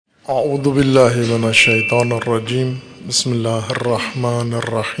اعوذ باللہ من الشیطان الرجیم بسم اللہ الرحمن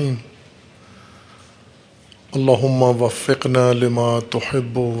الرحیم اللہم وفقنا لما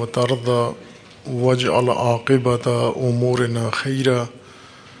تحب وترضى واجعل عاقبۃ امورنا خیرا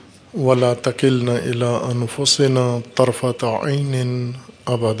ولا تکلنا الی انفسنا طرفۃ عین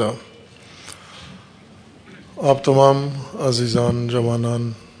ابدا۔ آپ تمام عزیزان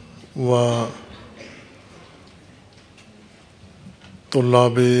جوانان و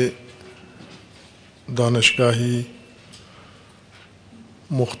طلاب دانشگاہی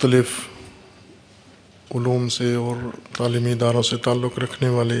مختلف علوم سے اور تعلیمی اداروں سے تعلق رکھنے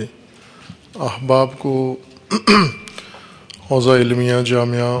والے احباب کو حوزہ علمیہ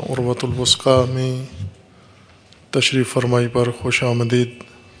جامعہ عروۃ الوثقی میں تشریف فرمائی پر خوش آمدید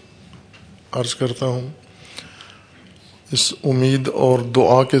عرض کرتا ہوں، اس امید اور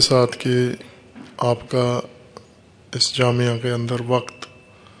دعا کے ساتھ کہ آپ کا اس جامعہ کے اندر وقت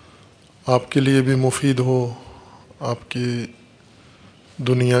آپ کے لیے بھی مفید ہو، آپ کی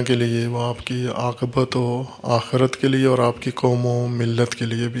دنیا کے لیے وہ آپ کی عاقبت ہو آخرت کے لیے، اور آپ کی قوم و ملت کے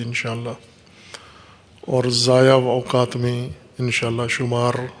لیے بھی انشاءاللہ، اور ضائع اوقات میں انشاءاللہ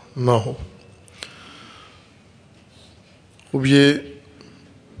شمار نہ ہو۔ اب یہ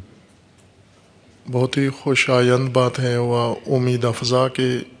بہت ہی خوش آئند بات ہے و امید افزا کہ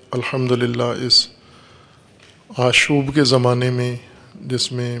الحمدللہ اس آشوب کے زمانے میں،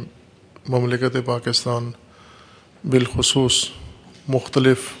 جس میں مملکت پاکستان بالخصوص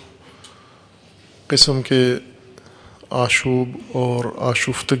مختلف قسم کے آشوب اور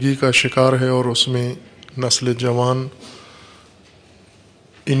آشفتگی کا شکار ہے، اور اس میں نسل جوان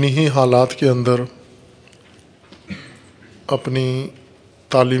انہی حالات کے اندر اپنی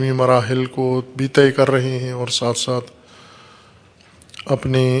تعلیمی مراحل کو بھی طے کر رہے ہیں، اور ساتھ ساتھ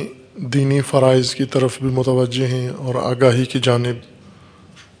اپنے دینی فرائض کی طرف بھی متوجہ ہیں، اور آگاہی کی جانب،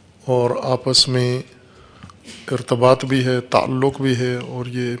 اور آپس میں ارتباط بھی ہے، تعلق بھی ہے، اور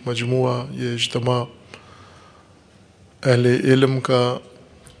یہ مجموعہ، یہ اجتماع اہل علم کا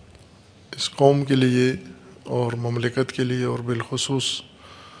اس قوم کے لیے اور مملکت کے لیے اور بالخصوص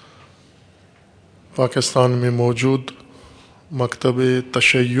پاکستان میں موجود مکتب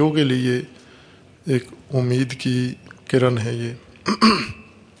تشیع کے لیے ایک امید کی کرن ہے۔ یہ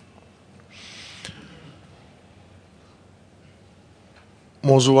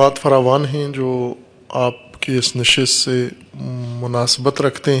موضوعات فراوان ہیں جو آپ کی اس نشست سے مناسبت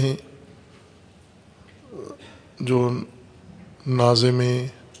رکھتے ہیں۔ جو ناظم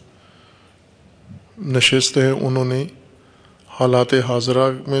نشست ہیں انہوں نے حالات حاضرہ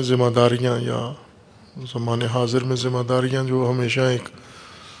میں ذمہ داریاں، یا زمان حاضر میں ذمہ داریاں، جو ہمیشہ ایک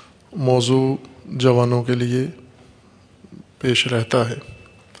موضوع جوانوں کے لیے پیش رہتا ہے۔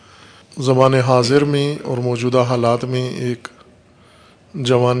 زمان حاضر میں اور موجودہ حالات میں ایک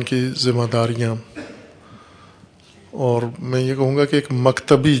جوان کی ذمہ داریاں، اور میں یہ کہوں گا کہ ایک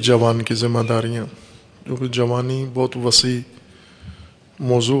مکتبی جوان کی ذمہ داریاں، جو کہ جوانی بہت وسیع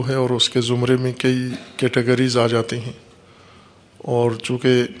موضوع ہے، اور اس کے زمرے میں کئی کیٹیگریز آ جاتی ہیں، اور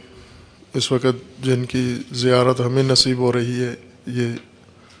چونکہ اس وقت جن کی زیارت ہمیں نصیب ہو رہی ہے، یہ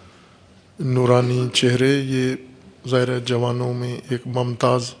نورانی چہرے، یہ ظاہر جوانوں میں ایک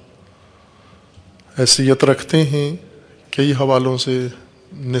ممتاز حیثیت رکھتے ہیں کئی حوالوں سے،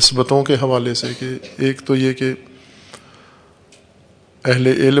 نسبتوں کے حوالے سے، کہ ایک تو یہ کہ اہل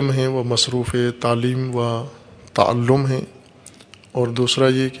علم ہیں، وہ مصروف تعلیم و تعلم ہیں، اور دوسرا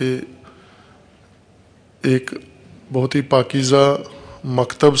یہ کہ ایک بہت ہی پاکیزہ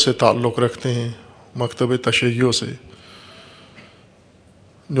مکتب سے تعلق رکھتے ہیں، مکتب تشیع سے،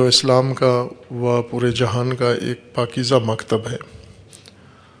 جو اسلام کا و پورے جہان کا ایک پاکیزہ مکتب ہے،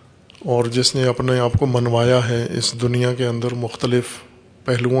 اور جس نے اپنے آپ کو منوایا ہے اس دنیا کے اندر مختلف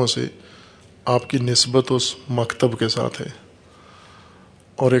پہلوؤں سے، آپ کی نسبت اس مکتب کے ساتھ ہے۔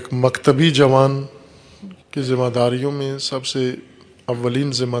 اور ایک مکتبی جوان کی ذمہ داریوں میں سب سے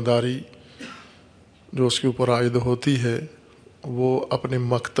اولین ذمہ داری جو اس کے اوپر عائد ہوتی ہے، وہ اپنے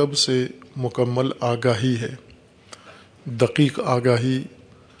مکتب سے مکمل آگاہی ہے، دقیق آگاہی،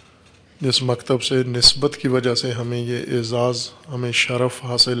 جس مکتب سے نسبت کی وجہ سے ہمیں یہ اعزاز، ہمیں شرف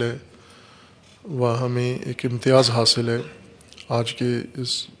حاصل ہے و ہمیں ایک امتیاز حاصل ہے آج کے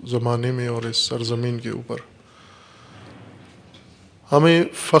اس زمانے میں اور اس سرزمین کے اوپر۔ ہمیں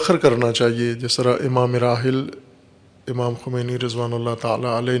فخر کرنا چاہیے، جس طرح امام راحل امام خمینی رضوان اللہ تعالی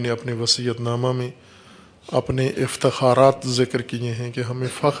علیہ نے اپنے وصیت نامہ میں اپنے افتخارات ذکر کیے ہیں کہ ہمیں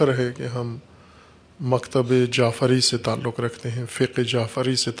فخر ہے کہ ہم مکتب جعفری سے تعلق رکھتے ہیں، فقہ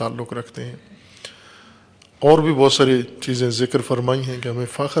جعفری سے تعلق رکھتے ہیں، اور بھی بہت ساری چیزیں ذکر فرمائی ہیں کہ ہمیں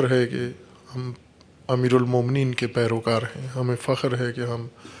فخر ہے کہ ہم امیر المومنین کے پیروکار ہیں، ہمیں فخر ہے کہ ہم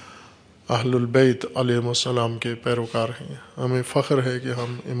اہل البیت علیہم السلام کے پیروکار ہیں، ہمیں فخر ہے کہ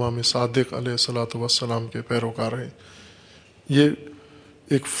ہم امام صادق علیہ الصلاۃ والسلام کے پیروکار ہیں۔ یہ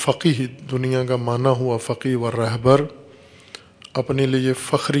ایک فقیہ، دنیا کا مانا ہوا فقیہ و رہبر اپنے لیے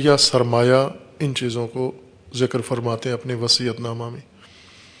فخریہ سرمایہ ان چیزوں کو ذکر فرماتے ہیں اپنے وصیت نامہ میں،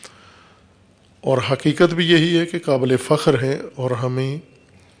 اور حقیقت بھی یہی ہے کہ قابل فخر ہیں اور ہمیں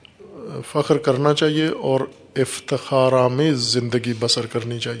فخر کرنا چاہیے اور افتخار آمیز زندگی بسر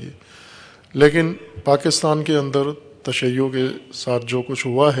کرنی چاہیے۔ لیکن پاکستان کے اندر تشیع کے ساتھ جو کچھ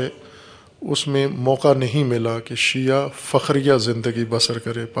ہوا ہے اس میں موقع نہیں ملا کہ شیعہ فخریہ زندگی بسر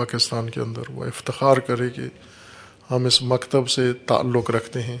کرے پاکستان کے اندر، وہ افتخار کرے کہ ہم اس مکتب سے تعلق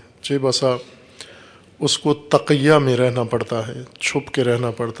رکھتے ہیں۔ چہ بسا اس کو تقیہ میں رہنا پڑتا ہے، چھپ کے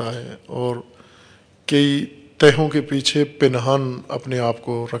رہنا پڑتا ہے، اور کئی تہوں کے پیچھے پنہان اپنے آپ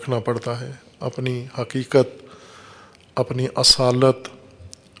کو رکھنا پڑتا ہے، اپنی حقیقت، اپنی اصالت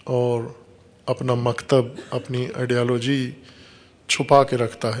اور اپنا مکتب، اپنی آئیڈیالوجی چھپا کے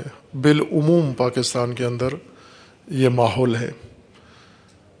رکھتا ہے۔ بالعموم پاکستان کے اندر یہ ماحول ہے،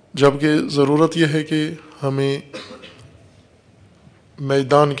 جبکہ ضرورت یہ ہے کہ ہمیں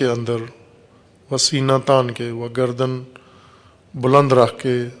میدان کے اندر و سینہ تان کے و گردن بلند رکھ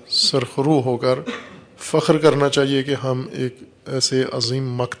کے سرخرو ہو کر فخر کرنا چاہیے کہ ہم ایک ایسے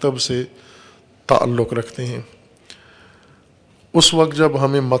عظیم مکتب سے تعلق رکھتے ہیں۔ اس وقت جب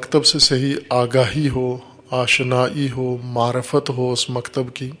ہمیں مکتب سے صحیح آگاہی ہو، آشنائی ہو، معرفت ہو اس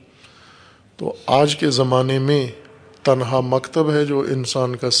مکتب کی، تو آج کے زمانے میں تنہا مکتب ہے جو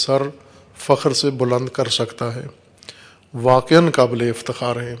انسان کا سر فخر سے بلند کر سکتا ہے، واقعاً قابل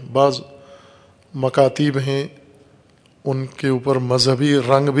افتخار ہیں۔ بعض مکاتیب ہیں ان کے اوپر مذہبی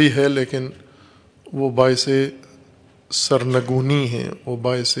رنگ بھی ہے، لیکن وہ باعث سرنگونی ہیں، وہ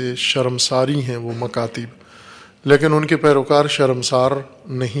باعث شرمساری ہیں وہ مکاتیب، لیکن ان کے پیروکار شرمسار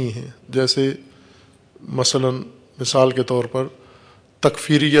نہیں ہیں۔ جیسے مثال کے طور پر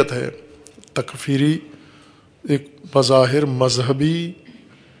تکفیریت ہے، تکفیری ایک بظاہر مذہبی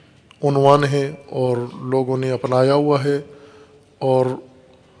عنوان ہے اور لوگوں نے اپنایا ہوا ہے اور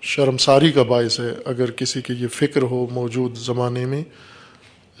شرمساری کا باعث ہے اگر کسی کی یہ فکر ہو موجود زمانے میں،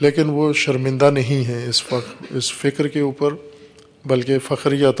 لیکن وہ شرمندہ نہیں ہیں اس فکر کے اوپر، بلکہ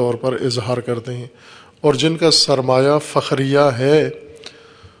فخریہ طور پر اظہار کرتے ہیں، اور جن کا سرمایہ فخریہ ہے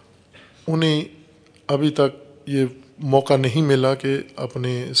انہیں ابھی تک یہ موقع نہیں ملا کہ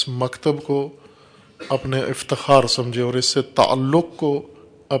اپنے اس مکتب کو اپنے افتخار سمجھیں اور اس سے تعلق کو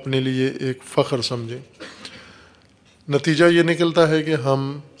اپنے لیے ایک فخر سمجھیں۔ نتیجہ یہ نکلتا ہے کہ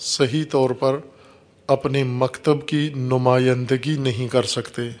ہم صحیح طور پر اپنے مکتب کی نمائندگی نہیں کر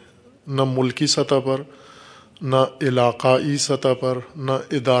سکتے، نہ ملکی سطح پر، نہ علاقائی سطح پر، نہ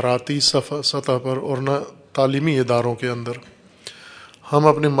اداراتی سطح پر، اور نہ تعلیمی اداروں کے اندر ہم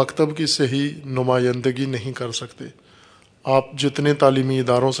اپنے مکتب کی صحیح نمائندگی نہیں کر سکتے۔ آپ جتنے تعلیمی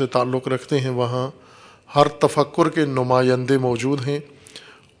اداروں سے تعلق رکھتے ہیں وہاں ہر تفکر کے نمائندے موجود ہیں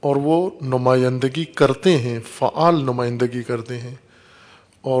اور وہ نمائندگی کرتے ہیں، فعال نمائندگی کرتے ہیں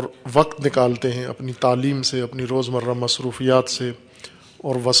اور وقت نکالتے ہیں اپنی تعلیم سے، اپنی روزمرہ مصروفیات سے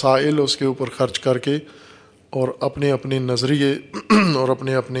اور وسائل اس کے اوپر خرچ کر کے، اور اپنے اپنے نظریے اور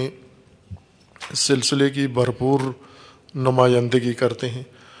اپنے اپنے سلسلے کی بھرپور نمائندگی کرتے ہیں۔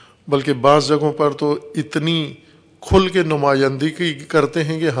 بلکہ بعض جگہوں پر تو اتنی کھل کے نمائندگی کرتے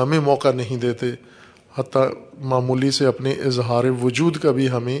ہیں کہ ہمیں موقع نہیں دیتے، حتیٰ معمولی سے اپنے اظہار وجود کا بھی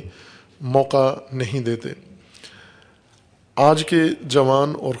ہمیں موقع نہیں دیتے۔ آج کے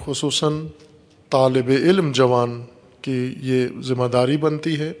جوان اور خصوصاً طالب علم جوان کی یہ ذمہ داری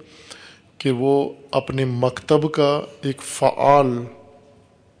بنتی ہے کہ وہ اپنے مکتب کا ایک فعال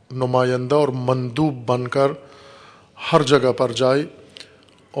نمائندہ اور مندوب بن کر ہر جگہ پر جائے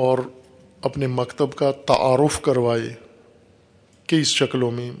اور اپنے مکتب کا تعارف کروائے، کئی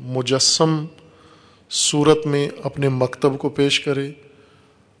شکلوں میں مجسم صورت میں اپنے مکتب کو پیش کرے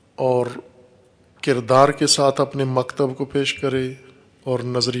اور کردار کے ساتھ اپنے مکتب کو پیش کرے اور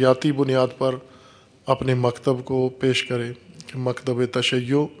نظریاتی بنیاد پر اپنے مکتب کو پیش کرے کہ مکتب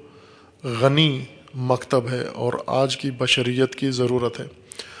تشیع غنی مکتب ہے اور آج کی بشریت کی ضرورت ہے۔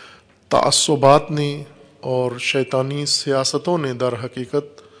 تعصبات نے اور شیطانی سیاستوں نے در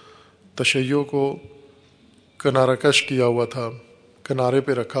حقیقت تشیع کو کنارہ کش کیا ہوا تھا، کنارے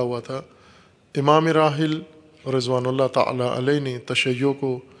پہ رکھا ہوا تھا۔ امام راحل رضوان اللہ تعالی علیہ نے تشیع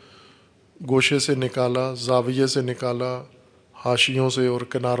کو گوشے سے نکالا، زاویے سے نکالا، حاشیوں سے اور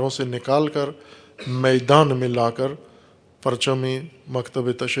کناروں سے نکال کر میدان میں لا کر پرچم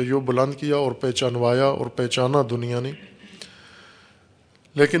مکتب تشیع بلند کیا اور پہچانوایا اور پہچانا دنیا نے۔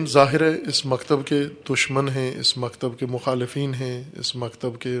 لیکن ظاہر ہے اس مکتب کے دشمن ہیں، اس مکتب کے مخالفین ہیں، اس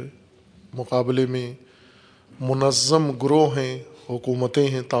مکتب کے مقابلے میں منظم گروہ ہیں، حکومتیں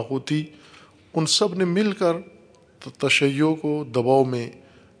ہیں طاغوتی، ان سب نے مل کر تشیع کو دباؤ میں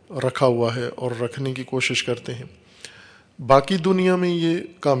رکھا ہوا ہے اور رکھنے کی کوشش کرتے ہیں۔ باقی دنیا میں یہ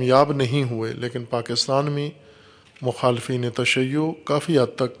کامیاب نہیں ہوئے، لیکن پاکستان میں مخالفین تشیع کافی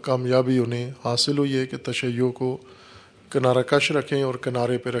حد تک کامیابی انہیں حاصل ہوئی ہے کہ تشیع کو کنارہ کش رکھیں اور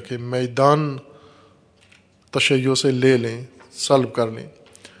کنارے پہ رکھیں، میدان تشیع سے لے لیں، سلب کر لیں۔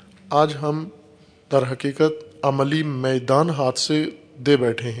 آج ہم در حقیقت عملی میدان ہاتھ سے دے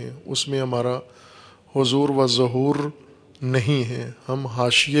بیٹھے ہیں، اس میں ہمارا حضور و ظہور نہیں ہے، ہم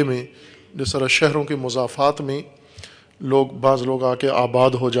حاشیے میں، جس طرح شہروں کے مضافات میں بعض لوگ آ کے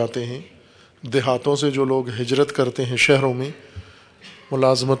آباد ہو جاتے ہیں، دیہاتوں سے جو لوگ ہجرت کرتے ہیں شہروں میں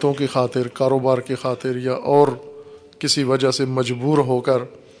ملازمتوں کی خاطر، کاروبار کی خاطر یا اور کسی وجہ سے مجبور ہو کر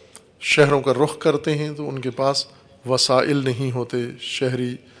شہروں کا رخ کرتے ہیں، تو ان کے پاس وسائل نہیں ہوتے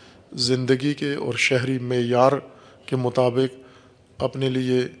شہری زندگی کے اور شہری معیار کے مطابق اپنے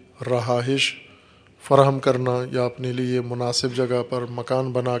لیے رہائش فراہم کرنا یا اپنے لیے مناسب جگہ پر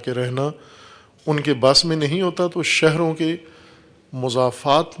مکان بنا کے رہنا ان کے بس میں نہیں ہوتا، تو شہروں کے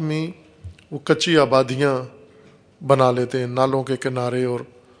مضافات میں وہ کچی آبادیاں بنا لیتے ہیں، نالوں کے کنارے اور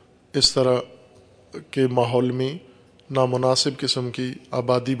اس طرح کے ماحول میں نامناسب قسم کی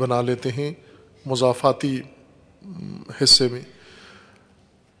آبادی بنا لیتے ہیں مضافاتی حصے میں۔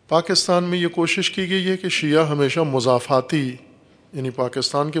 پاکستان میں یہ کوشش کی گئی ہے کہ شیعہ ہمیشہ مضافاتی، یعنی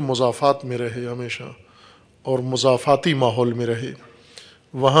پاکستان کے مضافات میں رہے ہمیشہ اور مضافاتی ماحول میں رہے،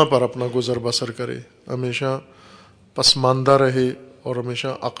 وہاں پر اپنا گزر بسر کرے، ہمیشہ پسماندہ رہے اور ہمیشہ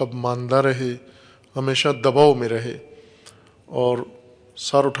عقب ماندہ رہے، ہمیشہ دباؤ میں رہے اور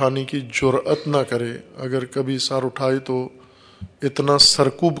سر اٹھانے کی جرأت نہ کرے۔ اگر کبھی سر اٹھائے تو اتنا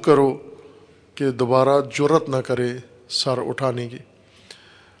سرکوب کرو کہ دوبارہ جرأت نہ کرے سر اٹھانے کی۔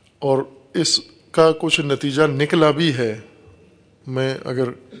 اور اس کا کچھ نتیجہ نکلا بھی ہے۔ میں اگر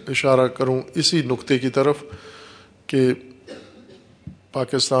اشارہ کروں اسی نقطے کی طرف کہ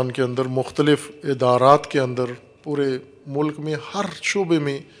پاکستان کے اندر مختلف ادارات کے اندر پورے ملک میں ہر شعبے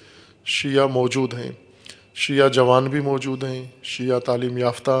میں شیعہ موجود ہیں، شیعہ جوان بھی موجود ہیں، شیعہ تعلیم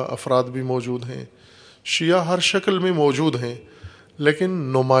یافتہ افراد بھی موجود ہیں، شیعہ ہر شکل میں موجود ہیں، لیکن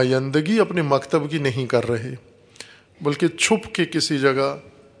نمائندگی اپنے مکتب کی نہیں کر رہے، بلکہ چھپ کے کسی جگہ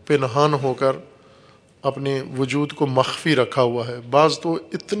پنہان ہو کر اپنے وجود کو مخفی رکھا ہوا ہے۔ بعض تو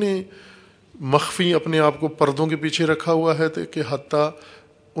اتنے مخفی اپنے آپ کو پردوں کے پیچھے رکھا ہوا ہے کہ حتیٰ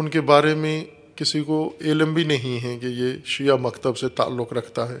ان کے بارے میں کسی کو علم بھی نہیں ہے کہ یہ شیعہ مکتب سے تعلق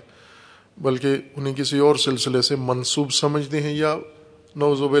رکھتا ہے، بلکہ انہیں کسی اور سلسلے سے منسوب سمجھتے ہیں یا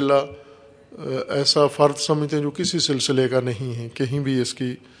نعوذ باللہ ایسا فرد سمجھتے ہیں جو کسی سلسلے کا نہیں ہے، کہیں بھی اس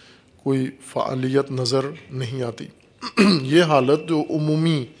کی کوئی فعالیت نظر نہیں آتی۔ یہ حالت جو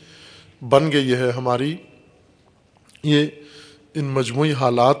عمومی بن گئی ہے ہماری، یہ ان مجموعی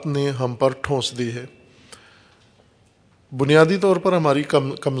حالات نے ہم پر ٹھونس دی ہے۔ بنیادی طور پر ہماری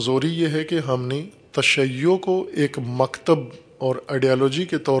کمزوری یہ ہے کہ ہم نے تشیع کو ایک مکتب اور آئیڈیالوجی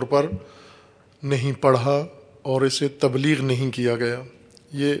کے طور پر نہیں پڑھا اور اسے تبلیغ نہیں کیا گیا۔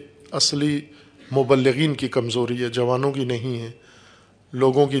 یہ اصلی مبلغین کی کمزوری ہے، جوانوں کی نہیں ہے،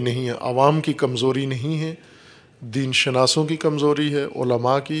 لوگوں کی نہیں ہے، عوام کی کمزوری نہیں ہے، دین شناسوں کی کمزوری ہے،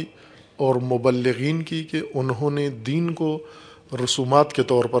 علماء کی اور مبلغین کی، کہ انہوں نے دین کو رسومات کے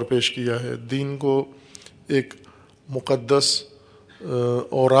طور پر پیش کیا ہے، دین کو ایک مقدس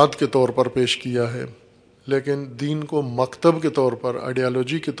اوراد کے طور پر پیش کیا ہے، لیکن دین کو مکتب کے طور پر،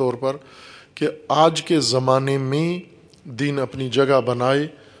 آئیڈیالوجی کے طور پر کہ آج کے زمانے میں دین اپنی جگہ بنائے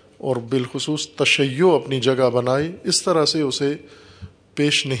اور بالخصوص تشیع اپنی جگہ بنائے، اس طرح سے اسے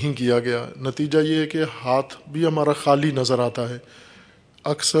پیش نہیں کیا گیا۔ نتیجہ یہ ہے کہ ہاتھ بھی ہمارا خالی نظر آتا ہے۔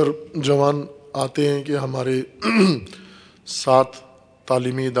 اکثر جوان آتے ہیں کہ ہمارے ساتھ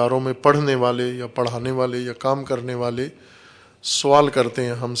تعلیمی اداروں میں پڑھنے والے یا پڑھانے والے یا کام کرنے والے سوال کرتے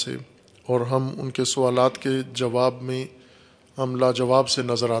ہیں ہم سے، اور ہم ان کے سوالات کے جواب میں ہم لاجواب سے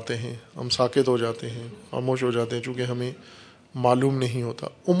نظر آتے ہیں، ہم ساکت ہو جاتے ہیں، خاموش ہو جاتے ہیں، چونکہ ہمیں معلوم نہیں ہوتا۔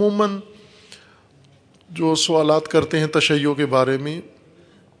 عموماً جو سوالات کرتے ہیں تشیع کے بارے میں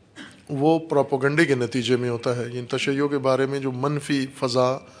وہ پروپیگنڈے کے نتیجے میں ہوتا ہے، یعنی تشیع کے بارے میں جو منفی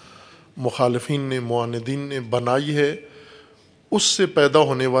فضا مخالفین نے، معاندین نے بنائی ہے، اس سے پیدا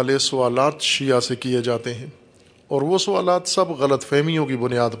ہونے والے سوالات شیعہ سے کیے جاتے ہیں، اور وہ سوالات سب غلط فہمیوں کی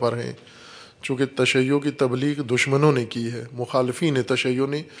بنیاد پر ہیں، چونکہ تشیع کی تبلیغ دشمنوں نے کی ہے، مخالفین تشیع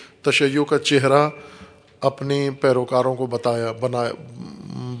نے تشیع کا چہرہ اپنے پیروکاروں کو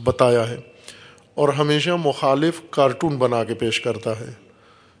بتایا ہے، اور ہمیشہ مخالف کارٹون بنا کے پیش کرتا ہے۔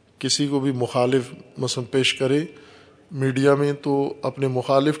 کسی کو بھی مخالف مثلا پیش کرے میڈیا میں تو اپنے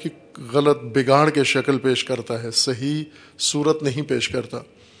مخالف کی غلط بگاڑ کے شکل پیش کرتا ہے، صحیح صورت نہیں پیش کرتا۔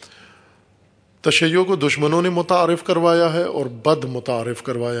 تشیع کو دشمنوں نے متعارف کروایا ہے اور بد متعارف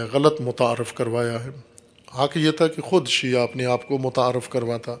کروایا، غلط متعارف کروایا ہے۔ حق یہ تھا کہ خود شیعہ اپنے آپ کو متعارف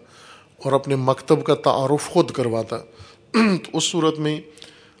کرواتا اور اپنے مکتب کا تعارف خود کرواتا، تو اس صورت میں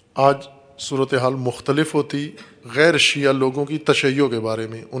آج صورتحال مختلف ہوتی، غیر شیعہ لوگوں کی تشیع کے بارے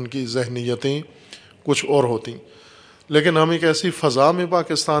میں ان کی ذہنیتیں کچھ اور ہوتی، لیکن ہم ایک ایسی فضا میں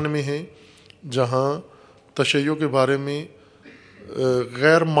پاکستان میں ہیں جہاں تشیع کے بارے میں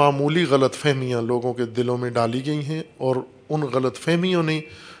غیر معمولی غلط فہمیاں لوگوں کے دلوں میں ڈالی گئی ہیں، اور ان غلط فہمیوں نے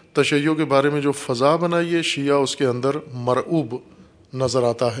تشیع کے بارے میں جو فضا بنائی ہے، شیعہ اس کے اندر مرعوب نظر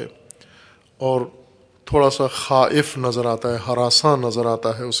آتا ہے اور تھوڑا سا خائف نظر آتا ہے، ہراساں نظر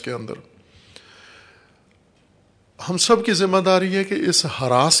آتا ہے اس کے اندر۔ ہم سب کی ذمہ داری ہے کہ اس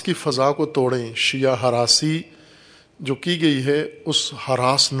ہراس کی فضا کو توڑیں، شیعہ ہراسی جو کی گئی ہے اس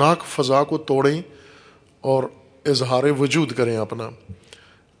ہراسناک فضا کو توڑیں اور اظہار وجود کریں، اپنا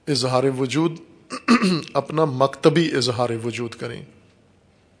اظہار وجود اپنا مکتبی اظہار وجود کریں۔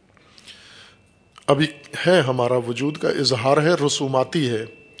 ابھی ہے ہمارا وجود کا اظہار ہے، رسوماتی ہے،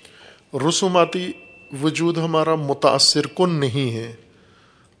 رسوماتی وجود ہمارا متاثر کن نہیں ہے،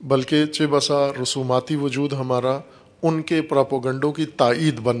 بلکہ چہ بسا رسوماتی وجود ہمارا ان کے پراپوگنڈوں کی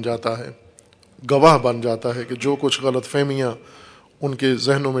تائید بن جاتا ہے، گواہ بن جاتا ہے کہ جو کچھ غلط فہمیاں ان کے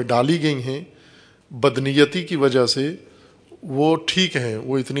ذہنوں میں ڈالی گئی ہیں بدنیتی کی وجہ سے، وہ ٹھیک ہیں،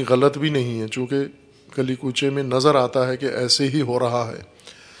 وہ اتنی غلط بھی نہیں ہیں، چونکہ گلی کوچے میں نظر آتا ہے کہ ایسے ہی ہو رہا ہے۔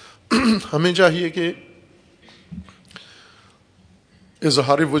 ہمیں چاہیے کہ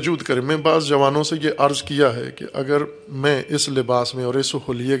اظہار وجود کریں۔ میں بعض جوانوں سے یہ عرض کیا ہے کہ اگر میں اس لباس میں اور اس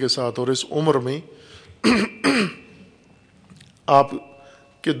حلیے کے ساتھ اور اس عمر میں آپ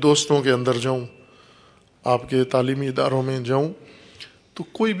کے دوستوں کے اندر جاؤں، آپ کے تعلیمی اداروں میں جاؤں، تو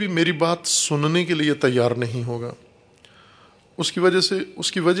کوئی بھی میری بات سننے کے لیے تیار نہیں ہوگا۔ اس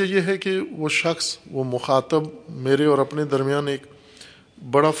کی وجہ یہ ہے کہ وہ شخص، وہ مخاطب میرے اور اپنے درمیان ایک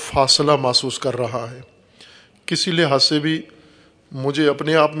بڑا فاصلہ محسوس کر رہا ہے، کسی لحاظ سے بھی مجھے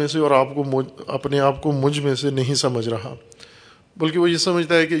اپنے آپ میں سے اور اپنے آپ کو مجھ میں سے نہیں سمجھ رہا، بلکہ وہ یہ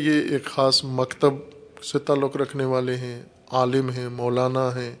سمجھتا ہے کہ یہ ایک خاص مکتب سے تعلق رکھنے والے ہیں، عالم ہیں، مولانا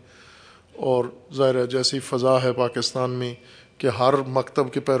ہیں، اور ظاہر جیسی فضا ہے پاکستان میں کہ ہر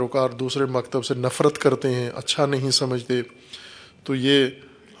مکتب کے پیروکار دوسرے مکتب سے نفرت کرتے ہیں، اچھا نہیں سمجھتے، تو یہ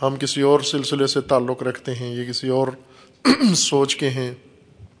ہم کسی اور سلسلے سے تعلق رکھتے ہیں، یہ کسی اور سوچ کے ہیں،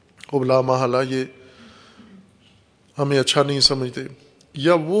 بلا محالہ یہ ہمیں اچھا نہیں سمجھتے،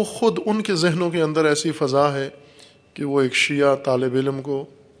 یا وہ خود ان کے ذہنوں کے اندر ایسی فضا ہے کہ وہ ایک شیعہ طالب علم کو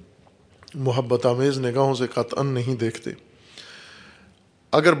محبت آمیز نگاہوں سے قطعاً نہیں دیکھتے۔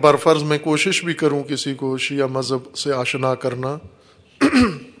 اگر برفرض میں کوشش بھی کروں کسی کو شیعہ مذہب سے آشنا کرنا،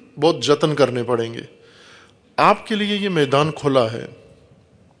 بہت جتن کرنے پڑیں گے۔ آپ کے لیے یہ میدان کھلا ہے،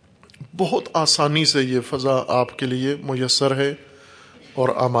 بہت آسانی سے یہ فضا آپ کے لیے میسر ہے اور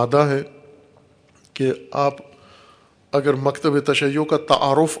آمادہ ہے کہ آپ اگر مکتب تشیع کا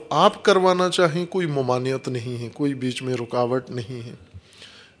تعارف آپ کروانا چاہیں، کوئی ممانعت نہیں ہے، کوئی بیچ میں رکاوٹ نہیں ہے،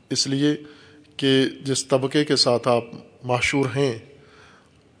 اس لیے کہ جس طبقے کے ساتھ آپ معشور ہیں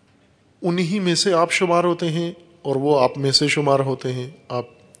انہی میں سے آپ شمار ہوتے ہیں اور وہ آپ میں سے شمار ہوتے ہیں۔ آپ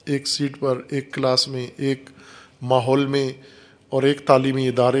ایک سیٹ پر، ایک کلاس میں، ایک ماحول میں اور ایک تعلیمی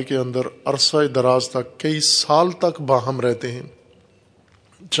ادارے کے اندر عرصہ دراز تک، کئی سال تک باہم رہتے ہیں۔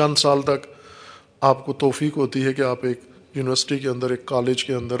 چند سال تک آپ کو توفیق ہوتی ہے کہ آپ ایک یونیورسٹی کے اندر، ایک کالج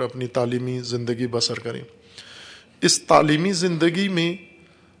کے اندر اپنی تعلیمی زندگی بسر کریں۔ اس تعلیمی زندگی میں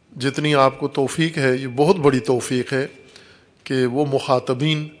جتنی آپ کو توفیق ہے، یہ بہت بڑی توفیق ہے کہ وہ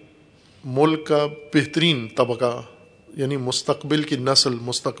مخاطبین ملک کا بہترین طبقہ، یعنی مستقبل کی نسل،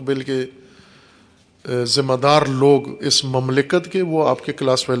 مستقبل کے ذمہ دار لوگ اس مملکت کے، وہ آپ کے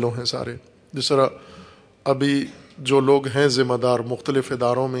کلاس فیلو ہیں سارے۔ جس طرح ابھی جو لوگ ہیں ذمہ دار مختلف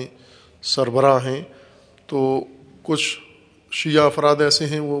اداروں میں سربراہ ہیں، تو کچھ شیعہ افراد ایسے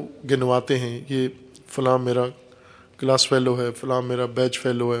ہیں وہ گنواتے ہیں، یہ فلاں میرا کلاس فیلو ہے، فلاں میرا بیچ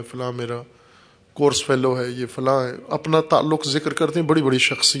فیلو ہے، فلاں میرا کورس فیلو ہے، یہ فلاں ہے، اپنا تعلق ذکر کرتے ہیں بڑی بڑی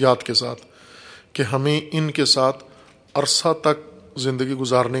شخصیات کے ساتھ کہ ہمیں ان کے ساتھ عرصہ تک زندگی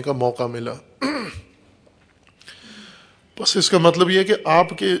گزارنے کا موقع ملا۔ بس اس کا مطلب یہ ہے کہ آپ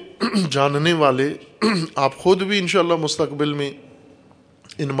کے جاننے والے، آپ خود بھی انشاءاللہ مستقبل میں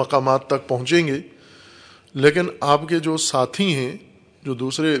ان مقامات تک پہنچیں گے، لیکن آپ کے جو ساتھی ہیں جو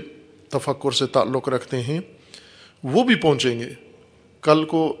دوسرے تفکر سے تعلق رکھتے ہیں وہ بھی پہنچیں گے۔ کل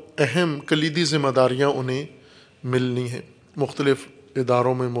کو اہم کلیدی ذمہ داریاں انہیں ملنی ہیں، مختلف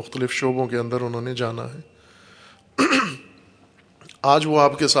اداروں میں، مختلف شعبوں کے اندر انہوں نے جانا ہے۔ آج وہ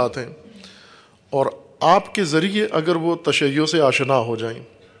آپ کے ساتھ ہیں، اور آپ کے ذریعے اگر وہ تشیع سے آشنا ہو جائیں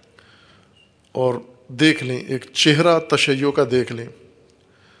اور دیکھ لیں، ایک چہرہ تشیع کا دیکھ لیں.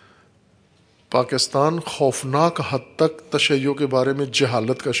 پاکستان خوفناک حد تک تشیع کے بارے میں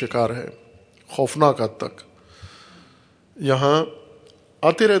جہالت کا شکار ہے، خوفناک حد تک. یہاں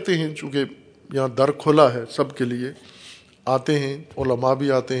آتے رہتے ہیں، چونکہ یہاں در کھلا ہے سب کے لیے، آتے ہیں، علماء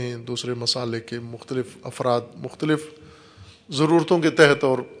بھی آتے ہیں، دوسرے مسالک کے مختلف افراد مختلف ضرورتوں کے تحت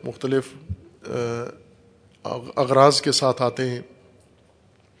اور مختلف اغراض کے ساتھ آتے ہیں.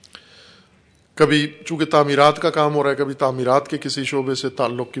 کبھی چونکہ تعمیرات کا کام ہو رہا ہے، کبھی تعمیرات کے کسی شعبے سے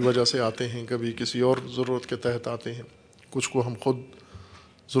تعلق کی وجہ سے آتے ہیں، کبھی کسی اور ضرورت کے تحت آتے ہیں، کچھ کو ہم خود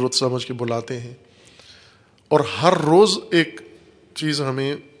ضرورت سمجھ کے بلاتے ہیں. اور ہر روز ایک چیز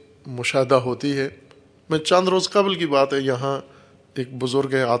ہمیں مشاہدہ ہوتی ہے. میں چند روز قبل کی بات ہے، یہاں ایک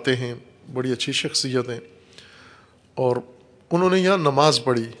بزرگ ہیں، آتے ہیں، بڑی اچھی شخصیت ہیں، اور انہوں نے یہاں نماز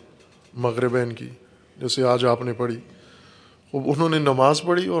پڑھی مغربین کی، جیسے آج آپ نے پڑھی. انہوں نے نماز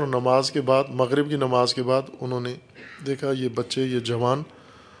پڑھی، اور نماز کے بعد، مغرب کی نماز کے بعد، انہوں نے دیکھا یہ بچے، یہ جوان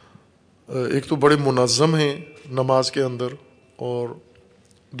ایک تو بڑے منظم ہیں نماز کے اندر، اور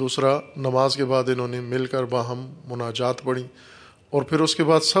دوسرا نماز کے بعد انہوں نے مل کر باہم مناجات پڑھی، اور پھر اس کے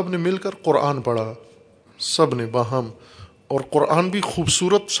بعد سب نے مل کر قرآن پڑھا، سب نے باہم. اور قرآن بھی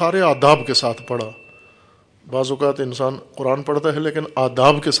خوبصورت سارے آداب کے ساتھ پڑھا. بعض اوقات انسان قرآن پڑھتا ہے لیکن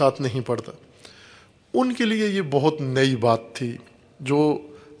آداب کے ساتھ نہیں پڑھتا. ان کے لیے یہ بہت نئی بات تھی، جو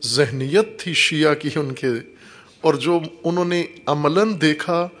ذہنیت تھی شیعہ کی ان کے، اور جو انہوں نے عملاً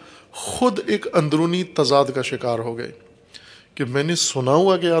دیکھا، خود ایک اندرونی تضاد کا شکار ہو گئے کہ میں نے سنا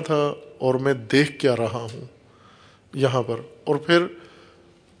ہوا گیا تھا اور میں دیکھ کیا رہا ہوں یہاں پر. اور پھر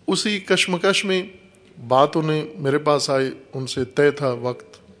اسی کشمکش میں بات انہیں میرے پاس آئی، ان سے طے تھا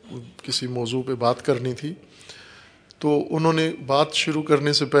وقت، کسی موضوع پہ بات کرنی تھی. تو انہوں نے بات شروع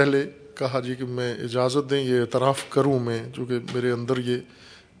کرنے سے پہلے کہا جی کہ میں اجازت دیں یہ اعتراف کروں میں، چونکہ میرے اندر یہ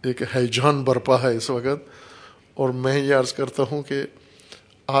ایک ہیجان برپا ہے اس وقت، اور میں یہ عرض کرتا ہوں کہ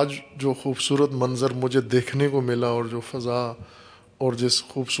آج جو خوبصورت منظر مجھے دیکھنے کو ملا، اور جو فضا اور جس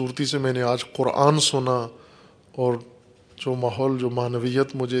خوبصورتی سے میں نے آج قرآن سنا، اور جو ماحول، جو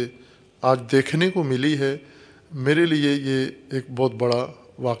معنویت مجھے آج دیکھنے کو ملی ہے، میرے لیے یہ ایک بہت بڑا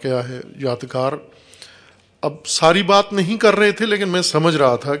واقعہ ہے، یادگار. اب ساری بات نہیں کر رہے تھے، لیکن میں سمجھ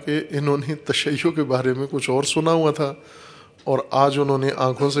رہا تھا کہ انہوں نے تشیع کے بارے میں کچھ اور سنا ہوا تھا، اور آج انہوں نے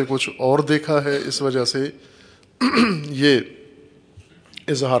آنکھوں سے کچھ اور دیکھا ہے، اس وجہ سے یہ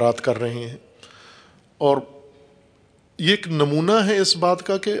اظہارات کر رہے ہیں. اور یہ ایک نمونہ ہے اس بات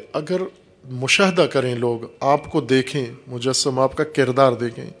کا کہ اگر مشاہدہ کریں لوگ، آپ کو دیکھیں، مجسم آپ کا کردار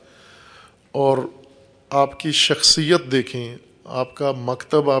دیکھیں، اور آپ کی شخصیت دیکھیں، آپ کا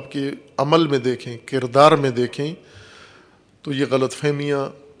مکتب آپ کے عمل میں دیکھیں، کردار میں دیکھیں، تو یہ غلط فہمیاں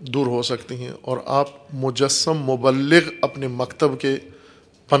دور ہو سکتی ہیں، اور آپ مجسم مبلغ اپنے مکتب کے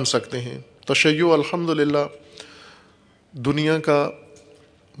بن سکتے ہیں. تشیع الحمدللہ دنیا کا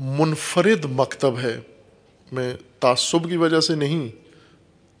منفرد مکتب ہے. میں تعصب کی وجہ سے نہیں،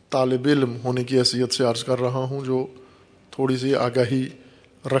 طالب علم ہونے کی حیثیت سے عرض کر رہا ہوں، جو تھوڑی سی آگاہی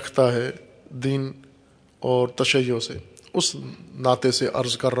رکھتا ہے دین اور تشیع سے، اس ناطے سے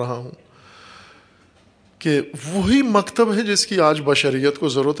عرض کر رہا ہوں کہ وہی مکتب ہے جس کی آج بشریت کو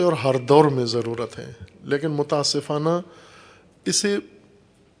ضرورت ہے اور ہر دور میں ضرورت ہے. لیکن متاسفانہ اسے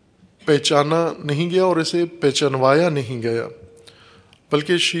پہچانا نہیں گیا اور اسے پہچانوایا نہیں گیا،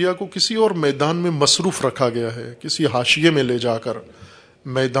 بلکہ شیعہ کو کسی اور میدان میں مصروف رکھا گیا ہے، کسی حاشیے میں لے جا کر،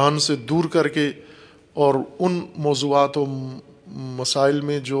 میدان سے دور کر کے، اور ان موضوعات و مسائل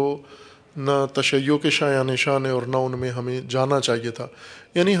میں جو نہ تشیع کے شایان نشان ہے اور نہ ان میں ہمیں جانا چاہیے تھا.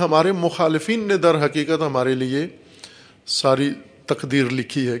 یعنی ہمارے مخالفین نے در حقیقت ہمارے لیے ساری تقدیر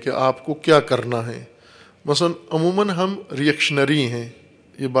لکھی ہے کہ آپ کو کیا کرنا ہے. مثلا عموماً ہم ریئیکشنری ہیں،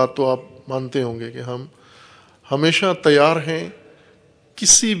 یہ بات تو آپ مانتے ہوں گے کہ ہم ہمیشہ تیار ہیں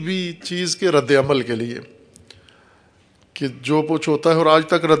کسی بھی چیز کے رد عمل کے لیے، کہ جو کچھ ہوتا ہے، اور آج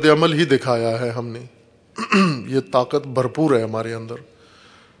تک رد عمل ہی دکھایا ہے ہم نے. یہ طاقت بھرپور ہے ہمارے اندر.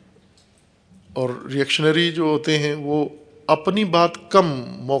 اور ریئیکشنری جو ہوتے ہیں وہ اپنی بات کم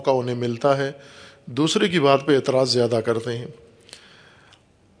موقع انہیں ملتا ہے، دوسرے کی بات پہ اعتراض زیادہ کرتے ہیں.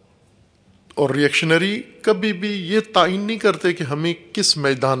 اور ریئیکشنری کبھی بھی یہ تعین نہیں کرتے کہ ہمیں کس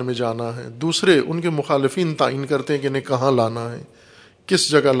میدان میں جانا ہے، دوسرے ان کے مخالفین تعین کرتے ہیں کہ انہیں کہاں لانا ہے، کس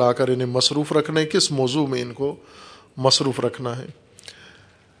جگہ لا کر انہیں مصروف رکھنا ہے، کس موضوع میں ان کو مصروف رکھنا ہے.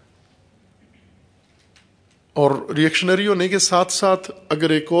 اور ریئیکشنری ہونے کے ساتھ ساتھ اگر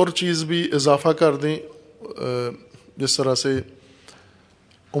ایک اور چیز بھی اضافہ کر دیں، جس طرح سے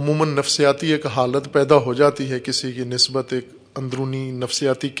عموماً نفسیاتی ایک حالت پیدا ہو جاتی ہے کسی کی نسبت، ایک اندرونی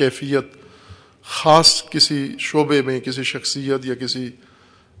نفسیاتی کیفیت خاص کسی شعبے میں، کسی شخصیت یا کسی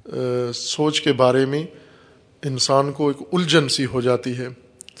سوچ کے بارے میں انسان کو ایک الجھن سی ہو جاتی ہے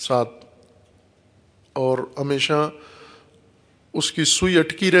ساتھ، اور ہمیشہ اس کی سوئی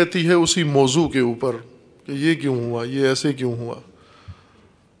اٹکی رہتی ہے اسی موضوع کے اوپر کہ یہ کیوں ہوا، یہ ایسے کیوں ہوا۔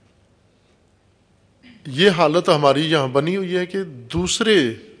 یہ حالت ہماری یہاں بنی ہوئی ہے کہ دوسرے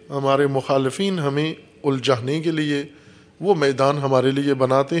ہمارے مخالفین ہمیں الجھانے کے لیے وہ میدان ہمارے لیے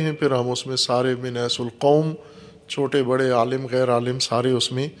بناتے ہیں، پھر ہم اس میں سارے من حیث القوم، چھوٹے بڑے، عالم غیر عالم، سارے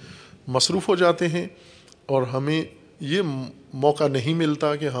اس میں مصروف ہو جاتے ہیں، اور ہمیں یہ موقع نہیں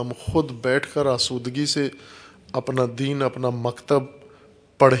ملتا کہ ہم خود بیٹھ کر آسودگی سے اپنا دین، اپنا مکتب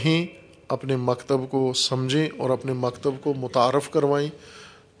پڑھیں، اپنے مکتب کو سمجھیں اور اپنے مکتب کو متعارف کروائیں۔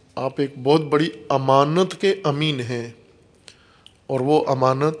 آپ ایک بہت بڑی امانت کے امین ہیں، اور وہ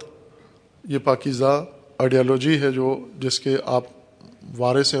امانت یہ پاکیزہ آئیڈیالوجی ہے جس کے آپ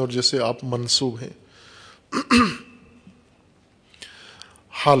وارث ہیں اور جس سے آپ منسوب ہیں۔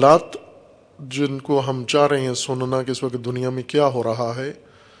 حالات جن کو ہم چاہ رہے ہیں سننا کہ اس وقت دنیا میں کیا ہو رہا ہے،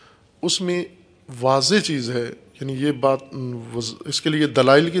 اس میں واضح چیز ہے، یعنی یہ بات، اس کے لیے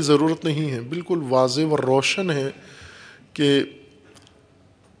دلائل کی ضرورت نہیں ہے، بالکل واضح و روشن ہے کہ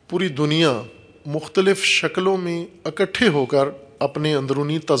پوری دنیا مختلف شکلوں میں اکٹھے ہو کر اپنے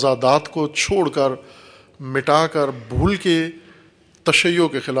اندرونی تضادات کو چھوڑ کر، مٹا کر، بھول کے تشیع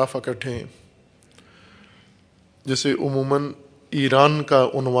کے خلاف اکٹھے ہیں۔ جسے عموماً ایران کا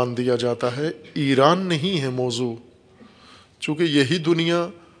عنوان دیا جاتا ہے، ایران نہیں ہے موضوع، چونکہ یہی دنیا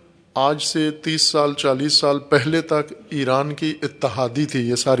آج سے 30 سال 40 سال پہلے تک ایران کی اتحادی تھی۔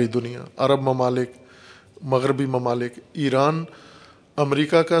 یہ ساری دنیا، عرب ممالک، مغربی ممالک، ایران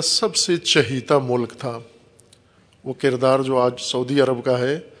امریکہ کا سب سے چہیتا ملک تھا۔ وہ کردار جو آج سعودی عرب کا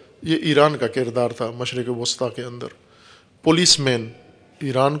ہے، یہ ایران کا کردار تھا مشرق وسطیٰ کے اندر۔ پولیس مین،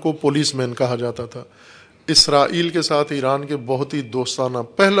 ایران کو پولیس مین کہا جاتا تھا۔ اسرائیل کے ساتھ ایران کے بہت ہی دوستانہ،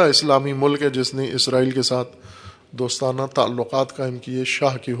 پہلا اسلامی ملک ہے جس نے اسرائیل کے ساتھ دوستانہ تعلقات قائم کیے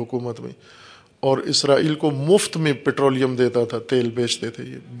شاہ کی حکومت میں، اور اسرائیل کو مفت میں پیٹرولیم دیتا تھا، تیل بیچتے تھے،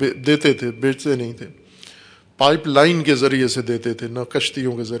 یہ دیتے تھے، بیچتے نہیں تھے، پائپ لائن کے ذریعے سے دیتے تھے، نہ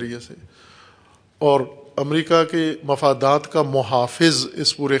کشتیوں کے ذریعے سے۔ اور امریکہ کے مفادات کا محافظ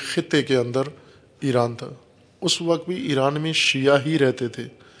اس پورے خطے کے اندر ایران تھا۔ اس وقت بھی ایران میں شیعہ ہی رہتے تھے،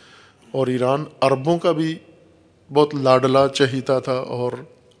 اور ایران عربوں کا بھی بہت لاڈلا چہیتا تھا، اور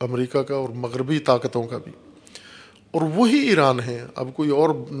امریکہ کا اور مغربی طاقتوں کا بھی۔ اور وہی ایران ہے، اب کوئی اور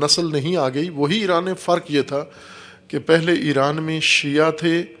نسل نہیں آ گئی، وہی ایران ہے۔ فرق یہ تھا کہ پہلے ایران میں شیعہ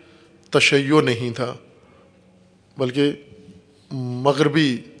تھے، تشیع نہیں تھا، بلکہ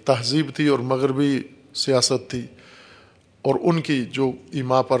مغربی تہذیب تھی اور مغربی سیاست تھی، اور ان کی جو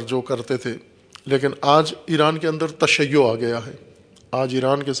ایما پر جو کرتے تھے۔ لیکن آج ایران کے اندر تشیع آ گیا ہے۔ آج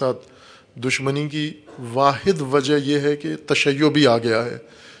ایران کے ساتھ دشمنی کی واحد وجہ یہ ہے کہ تشیع بھی آ گیا ہے۔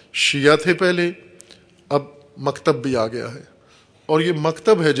 شیعہ تھے پہلے، اب مکتب بھی آ گیا ہے، اور یہ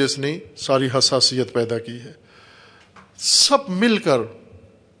مکتب ہے جس نے ساری حساسیت پیدا کی ہے۔ سب مل کر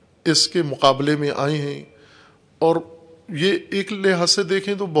اس کے مقابلے میں آئے ہیں، اور یہ ایک لحاظ سے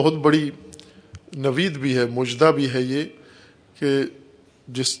دیکھیں تو بہت بڑی نوید بھی ہے، مجدہ بھی ہے یہ، کہ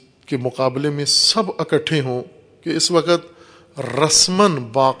جس کے مقابلے میں سب اکٹھے ہوں، کہ اس وقت رسماً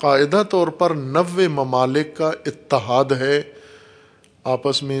باقاعدہ طور پر 90 ممالک کا اتحاد ہے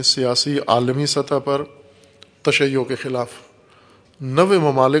آپس میں سیاسی عالمی سطح پر تشیع کے خلاف۔ 90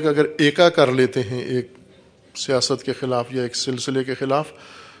 ممالک اگر ایکا کر لیتے ہیں ایک سیاست کے خلاف یا ایک سلسلے کے خلاف،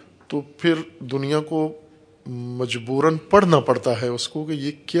 تو پھر دنیا کو مجبوراً پڑھنا پڑتا ہے اس کو کہ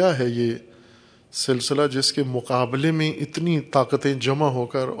یہ کیا ہے، یہ سلسلہ جس کے مقابلے میں اتنی طاقتیں جمع ہو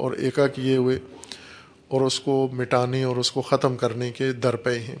کر اور ایکا کیے ہوئے اور اس کو مٹانے اور اس کو ختم کرنے کے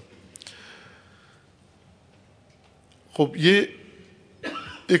درپے ہیں۔ خوب، یہ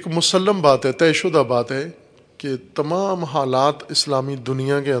ایک مسلم بات ہے، طے شدہ بات ہے کہ تمام حالات اسلامی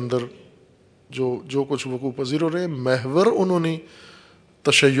دنیا کے اندر جو کچھ وقوع پذیر ہو رہے ہیں، محور انہوں نے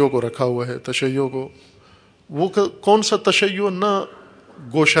تشیع کو رکھا ہوا ہے۔ تشیع کو، وہ کون سا تشیع؟ نہ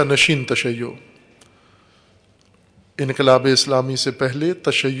گوشہ نشین تشیع۔ انقلاب اسلامی سے پہلے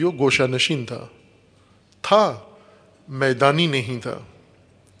تشیع گوشہ نشین تھا، میدانی نہیں تھا،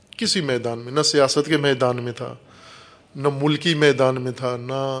 کسی میدان میں، نہ سیاست کے میدان میں تھا، نہ ملکی میدان میں تھا،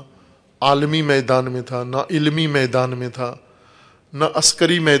 نہ عالمی میدان میں تھا، نہ علمی میدان میں تھا، نہ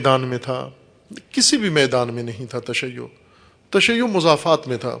عسکری میدان میں تھا، کسی بھی میدان میں نہیں تھا تشیع۔ تشیع مضافات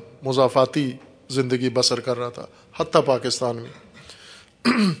میں تھا، مضافاتی زندگی بسر کر رہا تھا، حتیٰ پاکستان میں۔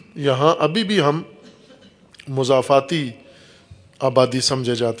 یہاں ابھی بھی ہم مضافاتی آبادی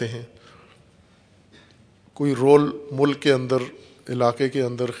سمجھے جاتے ہیں. کوئی رول ملک کے اندر، علاقے کے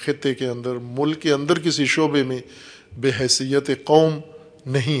اندر، خطے کے اندر، ملک کے اندر کسی شعبے میں بے حیثیت قوم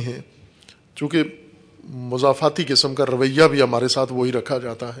نہیں ہے. چونکہ مضافاتی قسم کا رویہ بھی ہمارے ساتھ وہی رکھا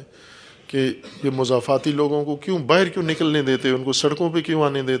جاتا ہے کہ یہ مضافاتی لوگوں کو کیوں باہر کیوں نکلنے دیتے ہو، ان کو سڑکوں پہ کیوں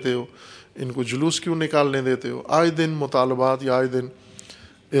آنے دیتے ہو، ان کو جلوس کیوں نکالنے دیتے ہو، آئے دن مطالبات یا آئے دن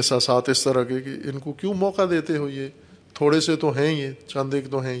احساسات اس طرح کے کہ ان کو کیوں موقع دیتے ہو، یہ تھوڑے سے تو ہیں، یہ چند ایک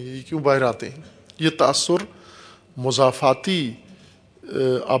تو ہیں، یہ کیوں باہر آتے ہیں. یہ تأثر مضافاتی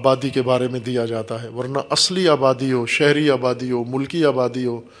آبادی کے بارے میں دیا جاتا ہے، ورنہ اصلی آبادی ہو، شہری آبادی ہو، ملکی آبادی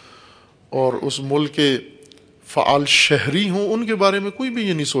ہو اور اس ملک کے فعال شہری ہوں، ان کے بارے میں کوئی بھی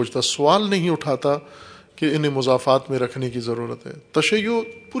یہ نہیں سوچتا، سوال نہیں اٹھاتا کہ انہیں مضافات میں رکھنے کی ضرورت ہے. تشیع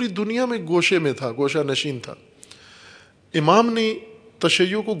پوری دنیا میں گوشے میں تھا، گوشہ نشین تھا. امام نے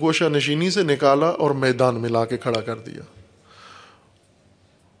تشیع کو گوشہ نشینی سے نکالا اور میدان میں لا کے کھڑا کر دیا،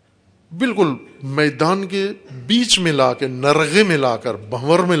 بالکل میدان کے بیچ میں لا کے، نرغے میں لا کر،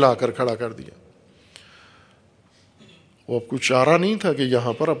 بھنور میں لا کر کھڑا کر دیا. وہ اب کوئی چارہ نہیں تھا کہ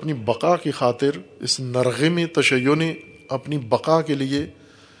یہاں پر اپنی بقا کی خاطر اس نرغے میں تشیع نے اپنی بقا کے لیے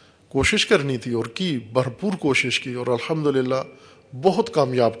کوشش کرنی تھی، اور کی بھرپور کوشش کی، اور الحمدللہ بہت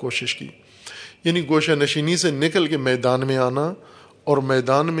کامیاب کوشش کی. یعنی گوشہ نشینی سے نکل کے میدان میں آنا، اور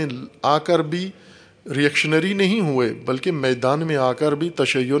میدان میں آ کر بھی ریئیکشنری نہیں ہوئے، بلکہ میدان میں آ کر بھی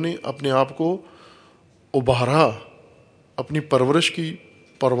تشیع نے اپنے آپ کو ابھارا، اپنی پرورش کی،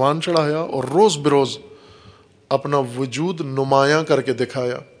 پروان چڑھایا، اور روز بروز اپنا وجود نمایاں کر کے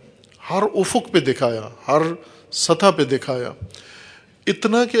دکھایا، ہر افق پہ دکھایا، ہر سطح پہ دکھایا،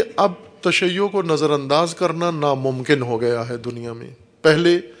 اتنا کہ اب تشیع کو نظر انداز کرنا ناممکن ہو گیا ہے دنیا میں.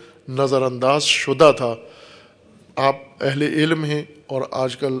 پہلے نظر انداز شدہ تھا. آپ اہل علم ہیں اور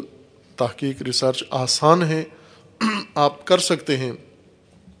آج کل تحقیق ریسرچ آسان ہے، آپ کر سکتے ہیں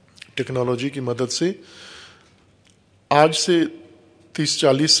ٹیکنالوجی کی مدد سے. آج سے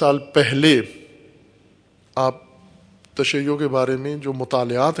 30-40 سال پہلے آپ تشیع کے بارے میں جو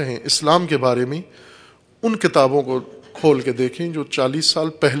مطالعات ہیں اسلام کے بارے میں، ان کتابوں کو کھول کے دیکھیں جو 40 سال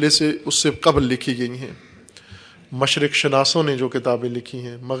پہلے سے اس سے قبل لکھی گئی ہیں. مشرق شناسوں نے جو کتابیں لکھی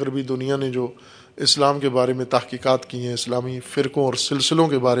ہیں، مغربی دنیا نے جو اسلام کے بارے میں تحقیقات کی ہیں، اسلامی فرقوں اور سلسلوں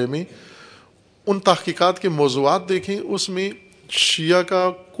کے بارے میں، ان تحقیقات کے موضوعات دیکھیں، اس میں شیعہ کا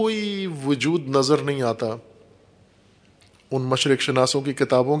کوئی وجود نظر نہیں آتا. ان مشرق شناسوں کی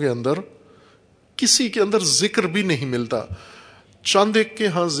کتابوں کے اندر کسی کے اندر ذکر بھی نہیں ملتا. چند ایک کے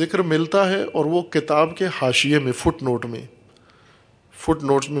ہاں ذکر ملتا ہے، اور وہ کتاب کے حاشیے میں، فٹ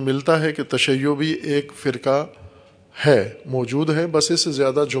نوٹس میں ملتا ہے کہ تشیع بھی ایک فرقہ ہے، موجود ہے، بس اس سے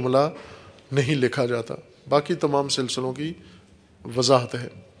زیادہ جملہ نہیں لکھا جاتا. باقی تمام سلسلوں کی وضاحت ہے.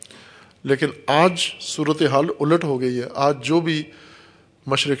 لیکن آج صورتحال الٹ ہو گئی ہے. آج جو بھی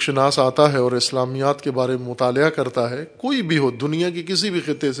مشرق شناس آتا ہے اور اسلامیات کے بارے میں مطالعہ کرتا ہے، کوئی بھی ہو، دنیا کے کسی بھی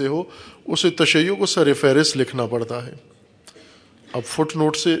خطے سے ہو، اسے تشیع کو سر فہرست لکھنا پڑتا ہے. اب فٹ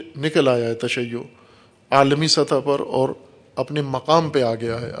نوٹ سے نکل آیا ہے تشیع عالمی سطح پر، اور اپنے مقام پہ آ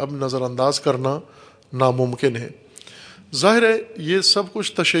گیا ہے. اب نظر انداز کرنا ناممکن ہے. ظاہر ہے یہ سب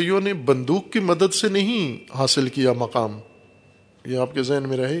کچھ تشیع نے بندوق کی مدد سے نہیں حاصل کیا مقام. یہ آپ کے ذہن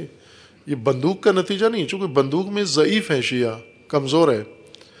میں رہے، یہ بندوق کا نتیجہ نہیں، چونکہ بندوق میں ضعیف ہے، شیعہ کمزور ہے.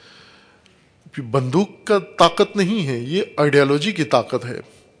 بندوق کا طاقت نہیں ہے، یہ آئیڈیالوجی کی طاقت ہے.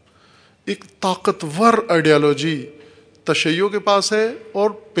 ایک طاقتور آئیڈیالوجی تشیع کے پاس ہے، اور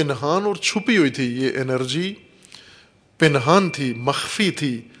پنہان اور چھپی ہوئی تھی. یہ انرجی پنہان تھی، مخفی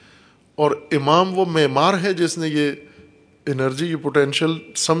تھی، اور امام وہ معمار ہے جس نے یہ انرجی، یہ پوٹینشل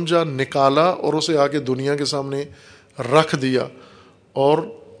سمجھا، نکالا، اور اسے آگے دنیا کے سامنے رکھ دیا، اور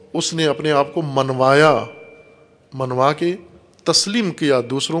اس نے اپنے آپ کو منوا کے تسلیم کیا.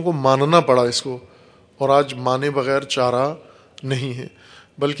 دوسروں کو ماننا پڑا اس کو، اور آج مانے بغیر چارہ نہیں ہے.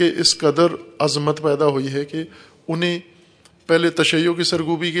 بلکہ اس قدر عظمت پیدا ہوئی ہے کہ انہیں پہلے تشیع کی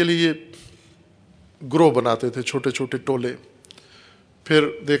سرگوبی کے لیے گروہ بناتے تھے، چھوٹے چھوٹے ٹولے. پھر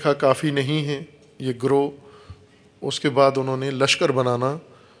دیکھا کافی نہیں ہیں یہ گروہ، اس کے بعد انہوں نے لشکر بنانا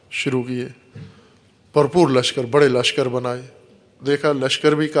شروع کیے، بھرپور لشکر، بڑے لشکر بنائے. دیکھا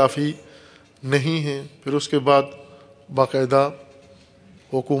لشکر بھی کافی نہیں ہیں. پھر اس کے بعد باقاعدہ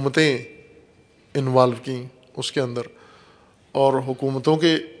حکومتیں انوالو کیں اس کے اندر، اور حکومتوں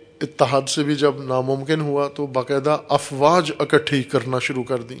کے اتحاد سے بھی جب ناممکن ہوا تو باقاعدہ افواج اکٹھی کرنا شروع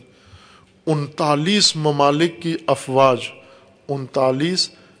کر دیں. 39 ممالک کی افواج، 39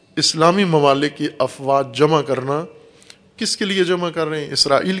 اسلامی ممالک کی افواج جمع کرنا. کس کے لیے جمع کر رہے ہیں؟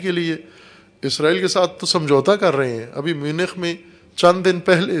 اسرائیل کے لیے. اسرائیل کے ساتھ تو سمجھوتا کر رہے ہیں. ابھی میونخ میں چند دن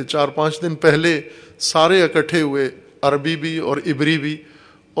پہلے، 4-5 دن پہلے، سارے اکٹھے ہوئے عربی بھی اور عبری بھی،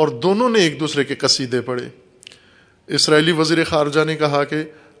 اور دونوں نے ایک دوسرے کے قصیدے پڑھے۔ اسرائیلی وزیر خارجہ نے کہا کہ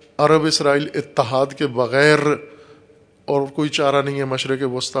عرب اسرائیل اتحاد کے بغیر اور کوئی چارہ نہیں ہے مشرق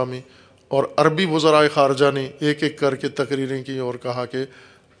وسطیٰ میں، اور عربی وزرائے خارجہ نے ایک ایک کر کے تقریریں کی اور کہا کہ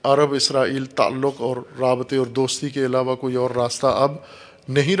عرب اسرائیل تعلق اور رابطے اور دوستی کے علاوہ کوئی اور راستہ اب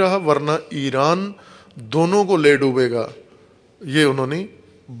نہیں رہا، ورنہ ایران دونوں کو لے ڈوبے گا۔ یہ انہوں نے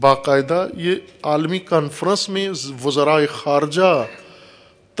باقاعدہ یہ عالمی کانفرنس میں وزرائے خارجہ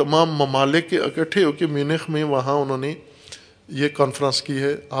تمام ممالک کے اکٹھے ہو کے میونخ میں وہاں انہوں نے یہ کانفرنس کی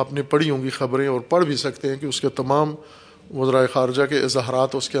ہے۔ آپ نے پڑھی ہوں گی خبریں اور پڑھ بھی سکتے ہیں کہ اس کے تمام وزرائے خارجہ کے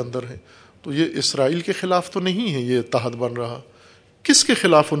اظہارات اس کے اندر ہیں۔ تو یہ اسرائیل کے خلاف تو نہیں ہے یہ اتحاد بن رہا، کس کے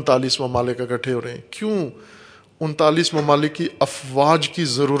خلاف 39 ممالک اکٹھے ہو رہے ہیں؟ کیوں 39 ممالک کی افواج کی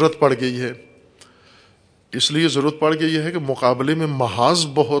ضرورت پڑ گئی ہے؟ اس لیے ضرورت پڑ گئی ہے کہ مقابلے میں محاذ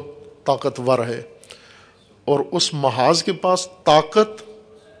بہت طاقتور ہے، اور اس محاذ کے پاس طاقت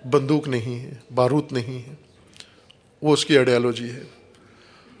بندوق نہیں ہے، بارود نہیں ہے، وہ اس کی آئیڈیالوجی ہے۔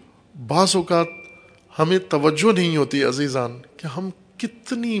 بعض اوقات ہمیں توجہ نہیں ہوتی عزیزان کہ ہم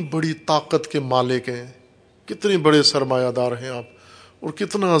کتنی بڑی طاقت کے مالک ہیں، کتنے بڑے سرمایہ دار ہیں آپ، اور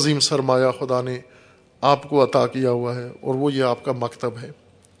کتنا عظیم سرمایہ خدا نے آپ کو عطا کیا ہوا ہے، اور وہ یہ آپ کا مکتب ہے،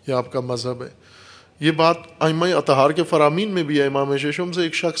 یہ آپ کا مذہب ہے۔ یہ بات ائمہ اطہار کے فرامین میں بھی ہے۔ امام ششم سے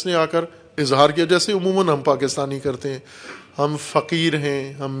ایک شخص نے آ کر اظہار کیا، جیسے عموماً ہم پاکستانی کرتے ہیں، ہم فقیر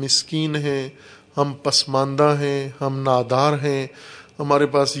ہیں، ہم مسکین ہیں، ہم پسماندہ ہیں، ہم نادار ہیں، ہمارے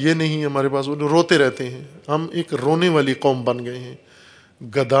پاس یہ نہیں، ہمارے پاس وہ، روتے رہتے ہیں۔ ہم ایک رونے والی قوم بن گئے ہیں،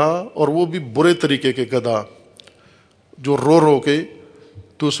 گدھا، اور وہ بھی برے طریقے کے گدھا جو رو رو کے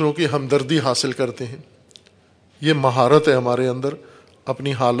دوسروں کی ہمدردی حاصل کرتے ہیں۔ یہ مہارت ہے ہمارے اندر،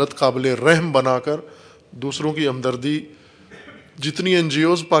 اپنی حالت قابل رحم بنا کر دوسروں کی ہمدردی۔ جتنی این جی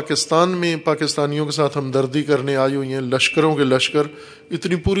اوز پاکستان میں پاکستانیوں کے ساتھ ہمدردی کرنے آئی ہوئی ہیں، لشکروں کے لشکر،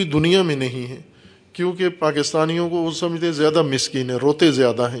 اتنی پوری دنیا میں نہیں ہیں، کیونکہ پاکستانیوں کو وہ سمجھتے زیادہ مسکین ہیں، روتے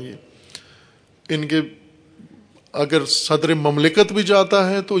زیادہ ہیں۔ یہ ان کے اگر صدر مملکت بھی جاتا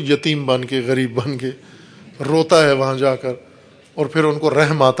ہے تو یتیم بن کے، غریب بن کے روتا ہے وہاں جا کر، اور پھر ان کو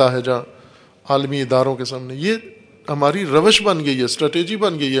رحم آتا ہے جہاں عالمی اداروں کے سامنے۔ یہ ہماری روش بن گئی ہے، اسٹریٹجی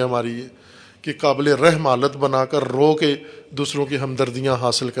بن گئی ہے ہماری، یہ کہ قابل رحم حالت بنا کر رو کے دوسروں کی ہمدردیاں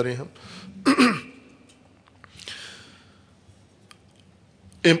حاصل کریں ہم۔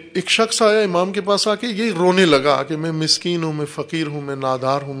 ایک شخص آیا امام کے پاس آ کے یہ رونے لگا کہ میں مسکین ہوں، میں فقیر ہوں، میں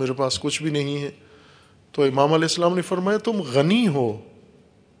نادار ہوں، میرے پاس کچھ بھی نہیں ہے۔ تو امام علیہ السلام نے فرمایا تم غنی ہو،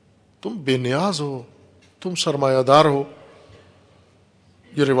 تم بے نیاز ہو، تم سرمایہ دار ہو۔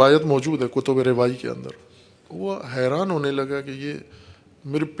 یہ روایت موجود ہے کتب روائی کے اندر۔ وہ حیران ہونے لگا کہ یہ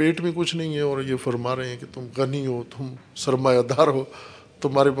میرے پیٹ میں کچھ نہیں ہے اور یہ فرما رہے ہیں کہ تم غنی ہو، تم سرمایہ دار ہو،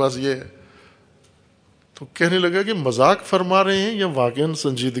 تمہارے پاس یہ ہے۔ تو کہنے لگا کہ مذاق فرما رہے ہیں یا واقعاً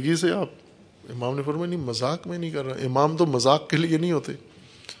سنجیدگی سے آپ؟ امام نے فرمایا نہیں، مذاق میں نہیں کر رہا، امام تو مذاق کے لیے نہیں ہوتے،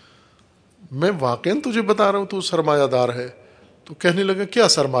 میں واقعاً تجھے بتا رہا ہوں تو سرمایہ دار ہے۔ تو کہنے لگا کیا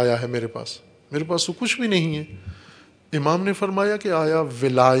سرمایہ ہے میرے پاس؟ میرے پاس تو کچھ بھی نہیں ہے۔ امام نے فرمایا کہ آیا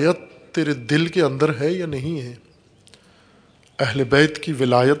ولایت تیرے دل کے اندر ہے یا نہیں ہے؟ اہل بیت کی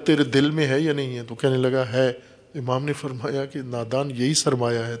ولایت تیرے دل میں ہے یا نہیں ہے؟ تو کہنے لگا ہے۔ امام نے فرمایا کہ نادان یہی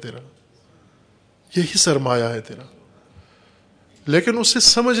سرمایہ ہے تیرا، یہی سرمایہ ہے تیرا۔ لیکن اسے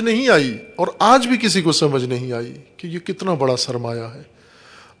سمجھ نہیں آئی، اور آج بھی کسی کو سمجھ نہیں آئی کہ یہ کتنا بڑا سرمایہ ہے۔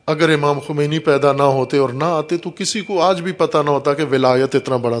 اگر امام خمینی پیدا نہ ہوتے اور نہ آتے تو کسی کو آج بھی پتہ نہ ہوتا کہ ولایت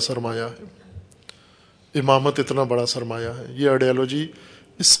اتنا بڑا سرمایہ ہے، امامت اتنا بڑا سرمایہ ہے۔ یہ آئیڈیالوجی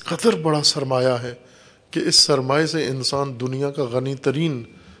اس قدر بڑا سرمایہ ہے کہ اس سرمایہ سے انسان دنیا کا غنی ترین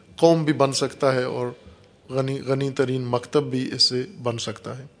قوم بھی بن سکتا ہے، اور غنی ترین مکتب بھی اس سے بن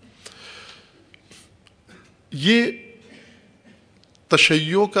سکتا ہے۔ یہ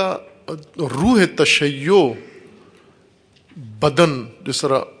تشیع کا روح تشیع بدن، جس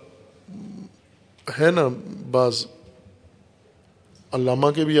طرح ہے نا، بعض علامہ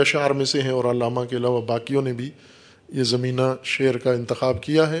کے بھی اشعار میں سے ہیں اور علامہ کے علاوہ باقیوں نے بھی یہ زمینہ شعر کا انتخاب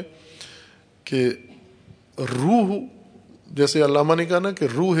کیا ہے کہ روح، جیسے علامہ نے کہا نا کہ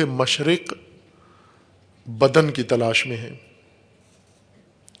روح مشرق بدن کی تلاش میں ہے،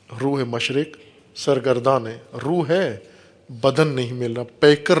 روح مشرق سرگردان ہے، روح ہے بدن نہیں مل رہا،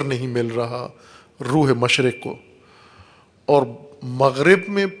 پیکر نہیں مل رہا روح مشرق کو، اور مغرب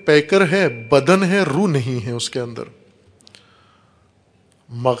میں پیکر ہے، بدن ہے، روح نہیں ہے اس کے اندر۔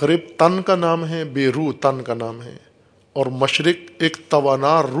 مغرب تن کا نام ہے، بے روح تن کا نام ہے، اور مشرق ایک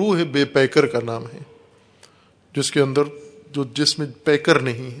توانا روح ہے، بے پیکر کا نام ہے، جس کے اندر جس میں پیکر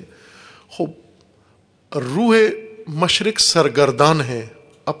نہیں ہے۔ خوب روح مشرق سرگردان ہے،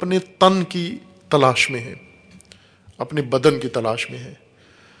 اپنے تن کی تلاش میں ہے، اپنے بدن کی تلاش میں ہے.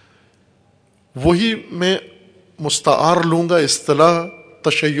 وہی میں مستعار لوں گا اصطلاح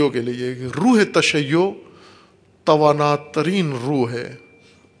تشیع کے لیے. روح تشیع توانا ترین روح ہے.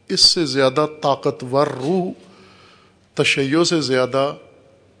 اس سے زیادہ طاقتور روح تشیع سے زیادہ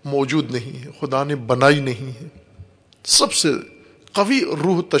موجود نہیں ہے، خدا نے بنائی نہیں ہے. سب سے قوی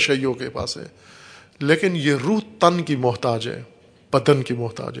روح تشیع کے پاس ہے، لیکن یہ روح تن کی محتاج ہے، بدن کی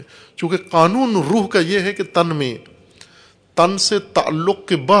محتاج ہے. چونکہ قانون روح کا یہ ہے کہ تن سے تعلق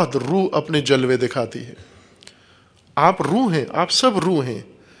کے بعد روح اپنے جلوے دکھاتی ہے. آپ روح ہیں، آپ سب روح ہیں.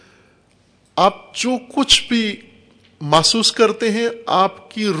 آپ جو کچھ بھی محسوس کرتے ہیں آپ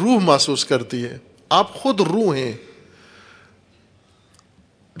کی روح محسوس کرتی ہے. آپ خود روح ہیں.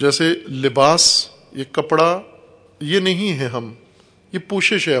 جیسے لباس، یہ کپڑا یہ نہیں ہے ہم، یہ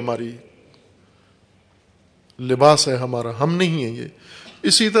پوشش ہے ہماری، لباس ہے ہمارا، ہم نہیں ہیں یہ.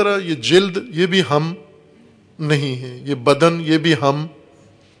 اسی طرح یہ جلد یہ بھی ہم نہیں ہیں، یہ بدن یہ بھی ہم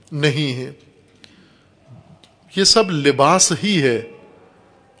نہیں ہیں. یہ سب لباس ہی ہے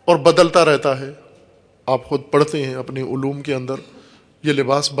اور بدلتا رہتا ہے. آپ خود پڑھتے ہیں اپنے علوم کے اندر، یہ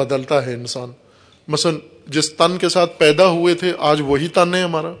لباس بدلتا ہے انسان. مثلا جس تن کے ساتھ پیدا ہوئے تھے آج وہی تن ہے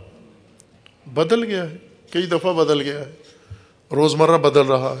ہمارا، بدل گیا ہے، کئی دفعہ بدل گیا ہے، روزمرہ بدل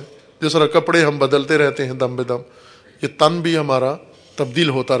رہا ہے. جس طرح کپڑے ہم بدلتے رہتے ہیں دم بدم، یہ تن بھی ہمارا تبدیل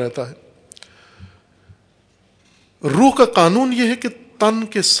ہوتا رہتا ہے. روح کا قانون یہ ہے کہ تن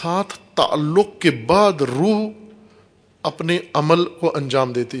کے ساتھ تعلق کے بعد روح اپنے عمل کو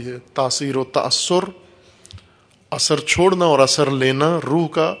انجام دیتی ہے. تاثیر و تأثر، اثر چھوڑنا اور اثر لینا روح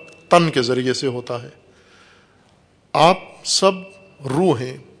کا تن کے ذریعے سے ہوتا ہے. آپ سب روح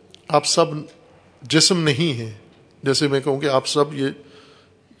ہیں، آپ سب جسم نہیں ہیں. جیسے میں کہوں کہ آپ سب یہ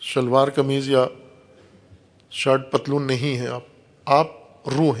شلوار قمیض یا شرٹ پتلون نہیں ہیں، آپ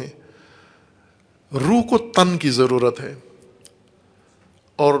روح ہیں. روح کو تن کی ضرورت ہے،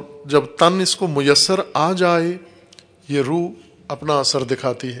 اور جب تن اس کو میسر آ جائے یہ روح اپنا اثر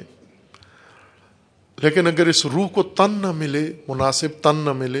دکھاتی ہے. لیکن اگر اس روح کو تن نہ ملے، مناسب تن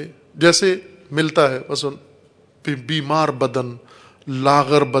نہ ملے، جیسے ملتا ہے مثلا بیمار بدن،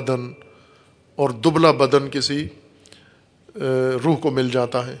 لاغر بدن اور دبلا بدن کسی روح کو مل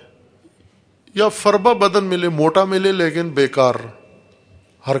جاتا ہے، یا فربا بدن ملے، موٹا ملے لیکن بیکار،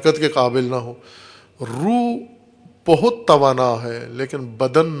 حرکت کے قابل نہ ہو. روح بہت توانا ہے لیکن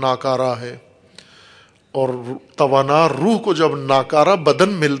بدن ناکارہ ہے. اور توانا روح کو جب ناکارہ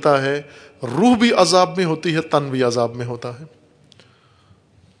بدن ملتا ہے، روح بھی عذاب میں ہوتی ہے، تن بھی عذاب میں ہوتا ہے.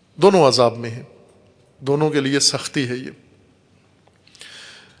 دونوں عذاب میں ہیں، دونوں کے لیے سختی ہے. یہ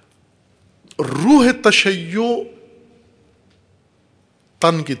روح تشیع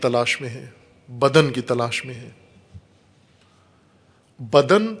تن کی تلاش میں ہے، بدن کی تلاش میں ہے.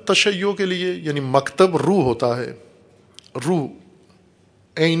 بدن تشیع کے لیے یعنی مکتب روح ہوتا ہے. روح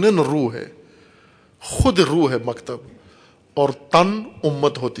عیناً روح ہے، خود روح ہے مکتب، اور تن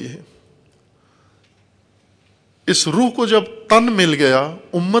امت ہوتی ہے. اس روح کو جب تن مل گیا،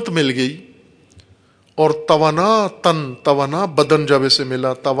 امت مل گئی، اور توانا تن، توانا بدن جب اسے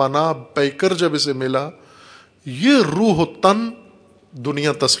ملا، توانا پیکر جب اسے ملا، یہ روح و تن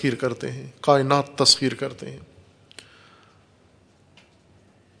دنیا تسخیر کرتے ہیں، کائنات تسخیر کرتے ہیں.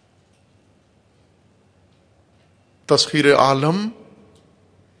 تسخیر عالم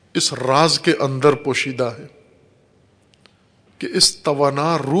اس راز کے اندر پوشیدہ ہے کہ اس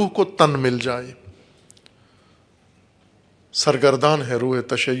توانا روح کو تن مل جائے. سرگردان ہے روح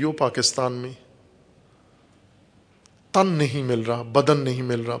تشیع پاکستان میں، تن نہیں مل رہا، بدن نہیں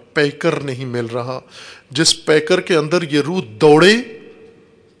مل رہا، پیکر نہیں مل رہا جس پیکر کے اندر یہ روح دوڑے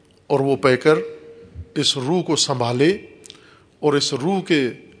اور وہ پیکر اس روح کو سنبھالے اور اس روح کے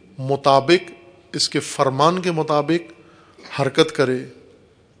مطابق، اس کے فرمان کے مطابق حرکت کرے،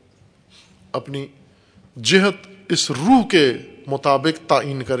 اپنی جہت اس روح کے مطابق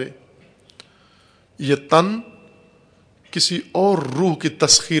تعین کرے. یہ تن کسی اور روح کی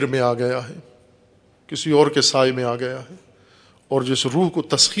تسخیر میں آ گیا ہے، کسی اور کے سائے میں آ گیا ہے، اور جس روح کو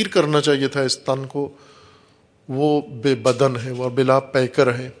تسخیر کرنا چاہیے تھا اس تن کو، وہ بے بدن ہے، وہ بلا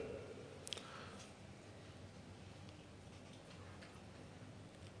پیکر ہے.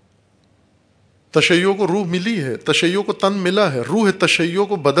 تشیع کو روح ملی ہے، تشیع کو تن ملا ہے، روح تشیع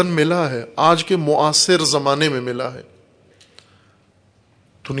کو بدن ملا ہے، آج کے معاصر زمانے میں ملا ہے،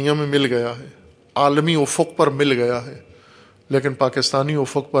 دنیا میں مل گیا ہے، عالمی افق پر مل گیا ہے، لیکن پاکستانی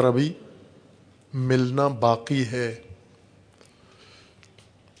افق پر ابھی ملنا باقی ہے.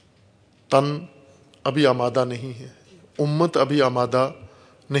 تن ابھی آمادہ نہیں ہے، امت ابھی آمادہ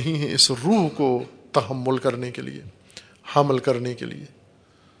نہیں ہے اس روح کو تحمل کرنے کے لیے، حمل کرنے کے لیے.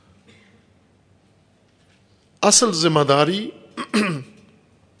 اصل ذمہ داری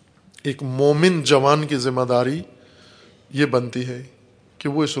ایک مومن جوان کی ذمہ داری یہ بنتی ہے کہ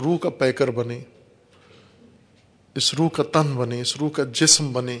وہ اس روح کا پیکر بنے، اس روح کا تن بنے، اس روح کا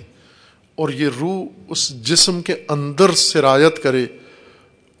جسم بنے، اور یہ روح اس جسم کے اندر سرایت کرے،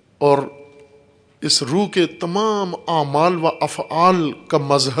 اور اس روح کے تمام اعمال و افعال کا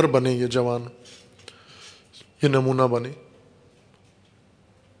مظہر بنے یہ جوان، یہ نمونہ بنے۔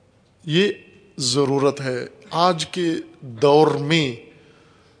 یہ ضرورت ہے آج کے دور میں،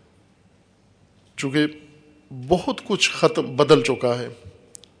 چونکہ بہت کچھ بدل چکا ہے۔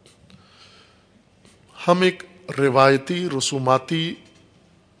 ہم ایک روایتی رسوماتی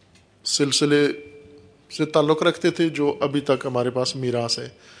سلسلے سے تعلق رکھتے تھے جو ابھی تک ہمارے پاس میراث ہے،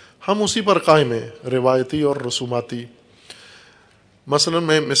 ہم اسی پر قائم ہیں، روایتی اور رسوماتی۔ مثلا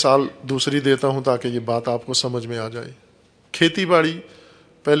میں مثال دوسری دیتا ہوں تاکہ یہ بات آپ کو سمجھ میں آ جائے۔ کھیتی باڑی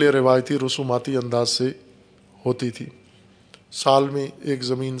پہلے روایتی رسوماتی انداز سے ہوتی تھی، سال میں ایک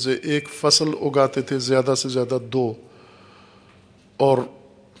زمین سے ایک فصل اگاتے تھے، زیادہ سے زیادہ 2، اور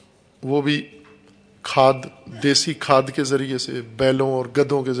وہ بھی کھاد، دیسی کھاد کے ذریعے سے، بیلوں اور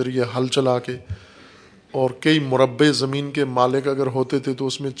گدھوں کے ذریعے ہل چلا کے، اور کئی مربع زمین کے مالک اگر ہوتے تھے تو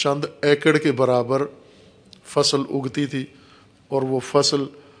اس میں چند ایکڑ کے برابر فصل اگتی تھی، اور وہ فصل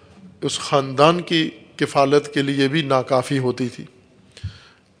اس خاندان کی کفالت کے لیے بھی ناکافی ہوتی تھی۔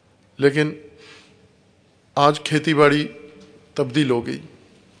 لیکن آج کھیتی باڑی تبدیل ہو گئی،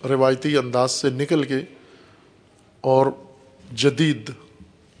 روایتی انداز سے نکل کے اور جدید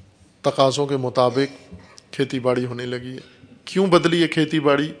تقاضوں کے مطابق کھیتی باڑی ہونے لگی ہے۔ کیوں بدلی ہے کھیتی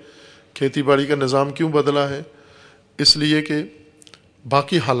باڑی؟ کھیتی باڑی کا نظام کیوں بدلا ہے؟ اس لیے کہ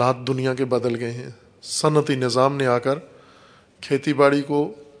باقی حالات دنیا کے بدل گئے ہیں۔ صنعتی نظام نے آ کر کھیتی باڑی کو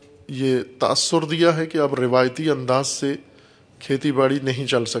یہ تاثر دیا ہے کہ اب روایتی انداز سے کھیتی باڑی نہیں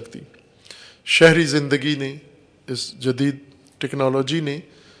چل سکتی۔ شہری زندگی نے، اس جدید ٹیکنالوجی نے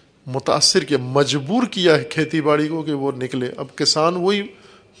متاثر کیا، مجبور کیا ہے کھیتی باڑی کو کہ وہ نکلے۔ اب کسان وہی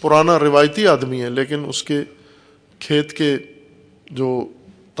پرانا روایتی آدمی ہے، لیکن اس کے کھیت کے جو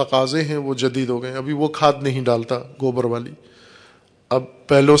تقاضے ہیں وہ جدید ہو گئے۔ ابھی وہ کھاد نہیں ڈالتا گوبر والی، اب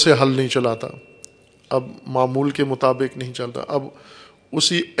پہلوں سے ہل نہیں چلاتا، اب معمول کے مطابق نہیں چلتا، اب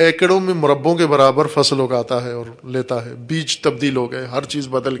اسی ایکڑوں میں مربوں کے برابر فصل اگاتا ہے اور لیتا ہے۔ بیج تبدیل ہو گئے، ہر چیز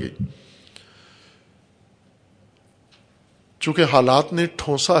بدل گئی، چونکہ حالات نے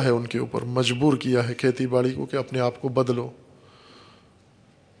ٹھونسا ہے ان کے اوپر، مجبور کیا ہے کھیتی باڑی کو کہ اپنے آپ کو بدلو۔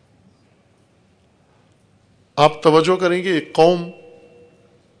 آپ توجہ کریں کہ ایک قوم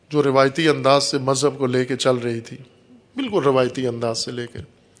جو روایتی انداز سے مذہب کو لے کے چل رہی تھی، بالکل روایتی انداز سے لے کے،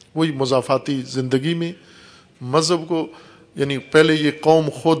 وہی مضافاتی زندگی میں مذہب کو، یعنی پہلے یہ قوم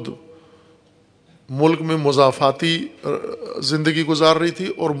خود ملک میں مضافاتی زندگی گزار رہی تھی،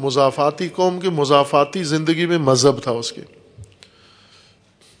 اور مضافاتی قوم کے مضافاتی زندگی میں مذہب تھا اس کے۔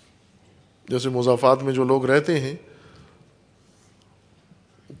 جیسے مضافات میں جو لوگ رہتے ہیں،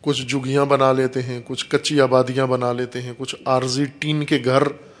 کچھ جھگیاں بنا لیتے ہیں، کچھ کچی آبادیاں بنا لیتے ہیں، کچھ عارضی ٹین کے گھر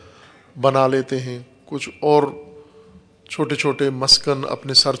بنا لیتے ہیں، کچھ اور چھوٹے چھوٹے مسکن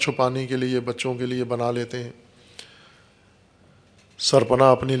اپنے سر چھپانے کے لیے، بچوں کے لیے بنا لیتے ہیں،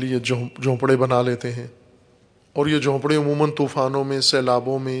 سرپناہ اپنے لیے جھونپڑے بنا لیتے ہیں، اور یہ جھونپڑے عموماً طوفانوں میں،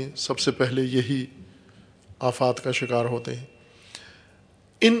 سیلابوں میں سب سے پہلے یہی آفات کا شکار ہوتے ہیں۔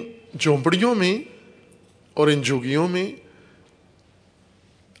 ان جھونپڑیوں میں اور ان جھگیوں میں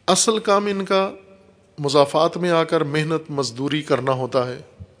اصل کام ان کا مضافات میں آ کر محنت مزدوری کرنا ہوتا ہے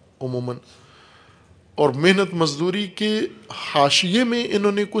عموماً، اور محنت مزدوری کے حاشیے میں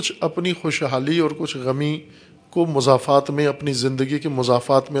انہوں نے کچھ اپنی خوشحالی اور کچھ غمی کو مضافات میں، اپنی زندگی کے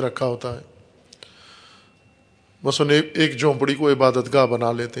مضافات میں رکھا ہوتا ہے۔ مثلا ایک جھونپڑی کو عبادت گاہ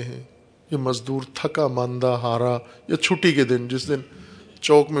بنا لیتے ہیں۔ یہ مزدور تھکا ماندہ ہارا، یا چھٹی کے دن، جس دن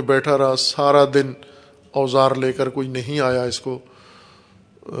چوک میں بیٹھا رہا سارا دن، اوزار لے کر کوئی نہیں آیا اس کو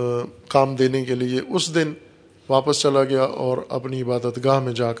کام دینے کے لیے، اس دن واپس چلا گیا اور اپنی عبادت گاہ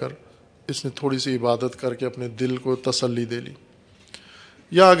میں جا کر اس نے تھوڑی سی عبادت کر کے اپنے دل کو تسلی دے لی۔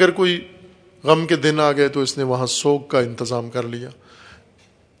 یا اگر کوئی غم کے دن آ گئے تو اس نے وہاں سوگ کا انتظام کر لیا۔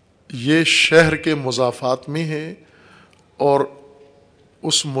 یہ شہر کے مضافات میں ہے، اور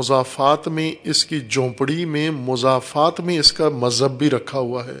اس مضافات میں، اس کی جھونپڑی میں، مضافات میں اس کا مذہب بھی رکھا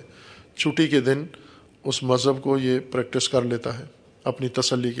ہوا ہے۔ چھٹی کے دن اس مذہب کو یہ پریکٹس کر لیتا ہے اپنی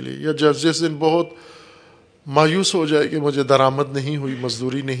تسلی کے لیے۔ یا جس دن بہت مایوس ہو جائے کہ مجھے درآمد نہیں ہوئی،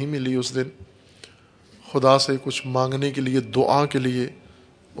 مزدوری نہیں ملی، اس دن خدا سے کچھ مانگنے کے لیے، دعا کے لیے،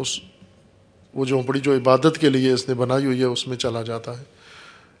 وہ جھونپڑی جو عبادت کے لیے اس نے بنائی ہوئی ہے اس میں چلا جاتا ہے۔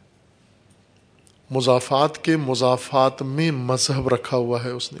 مضافات کے مضافات میں مذہب رکھا ہوا ہے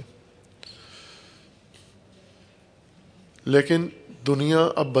اس نے۔ لیکن دنیا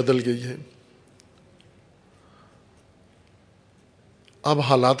اب بدل گئی ہے، اب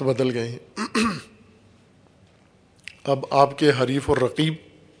حالات بدل گئے ہیں۔ اب آپ کے حریف اور رقیب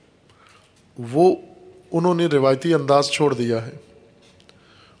انہوں نے روایتی انداز چھوڑ دیا ہے،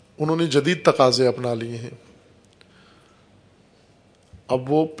 انہوں نے جدید تقاضے اپنا لیے ہیں،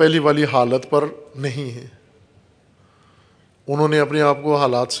 اب وہ پہلی والی حالت پر نہیں ہیں، انہوں نے اپنے آپ کو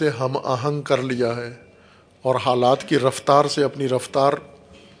حالات سے ہم آہنگ کر لیا ہے اور حالات کی رفتار سے اپنی رفتار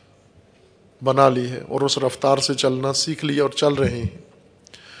بنا لی ہے اور اس رفتار سے چلنا سیکھ لیا اور چل رہے ہیں۔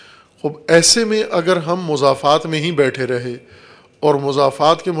 خب ایسے میں اگر ہم مضافات میں ہی بیٹھے رہے اور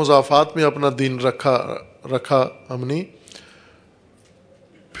مضافات کے مضافات میں اپنا دین رکھا ہم نے،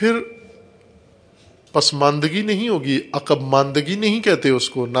 پھر پسماندگی نہیں ہوگی، عقب ماندگی نہیں کہتے اس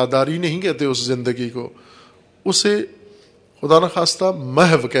کو، ناداری نہیں کہتے اس زندگی کو، اسے خدا نخواستہ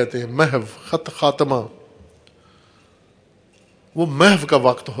محو کہتے ہیں، محو، خاتمہ۔ وہ محو کا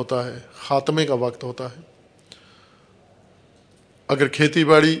وقت ہوتا ہے، خاتمے کا وقت ہوتا ہے۔ اگر کھیتی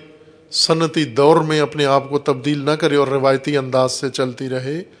باڑی صنعتی دور میں اپنے آپ کو تبدیل نہ کرے اور روایتی انداز سے چلتی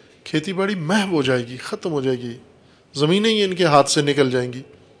رہے، کھیتی باڑی محو ہو جائے گی، ختم ہو جائے گی، زمینیں ہی ان کے ہاتھ سے نکل جائیں گی۔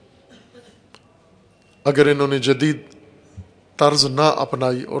 اگر انہوں نے جدید طرز نہ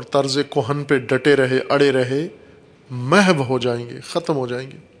اپنائی اور طرز کہن پہ ڈٹے رہے، اڑے رہے، محو ہو جائیں گے، ختم ہو جائیں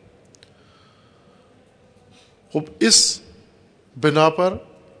گے۔ اب اس بنا پر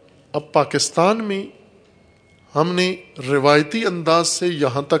اب پاکستان میں ہم نے روایتی انداز سے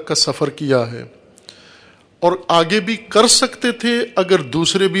یہاں تک کا سفر کیا ہے، اور آگے بھی کر سکتے تھے اگر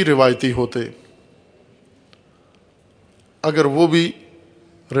دوسرے بھی روایتی ہوتے، اگر وہ بھی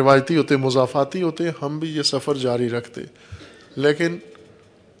روایتی ہوتے، مضافاتی ہوتے، ہم بھی یہ سفر جاری رکھتے۔ لیکن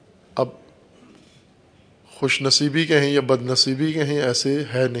اب خوش نصیبی کہیں یا بد نصیبی کہیں، ایسے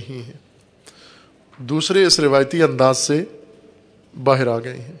ہے نہیں ہے، دوسرے اس روایتی انداز سے باہر آ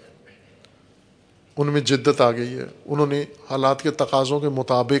گئے ہیں، ان میں جدت آ گئی ہے، انہوں نے حالات کے تقاضوں کے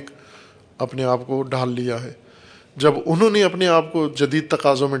مطابق اپنے آپ کو ڈھال لیا ہے۔ جب انہوں نے اپنے آپ کو جدید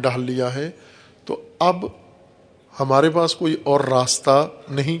تقاضوں میں ڈھال لیا ہے تو اب ہمارے پاس کوئی اور راستہ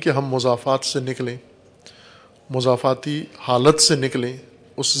نہیں کہ ہم مضافات سے نکلیں، مضافاتی حالت سے نکلیں،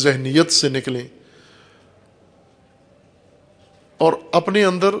 اس ذہنیت سے نکلیں اور اپنے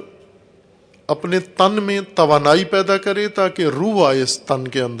اندر، اپنے تن میں توانائی پیدا کرے تاکہ روح آئے۔ اس تن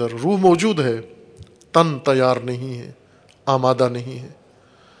کے اندر روح موجود ہے، تن تیار نہیں ہے، آمادہ نہیں ہے۔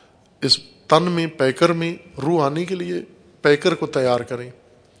 اس تن میں، پیکر میں روح آنے کے لیے پیکر کو تیار کریں،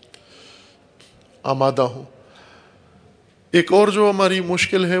 آمادہ ہوں۔ ایک اور جو ہماری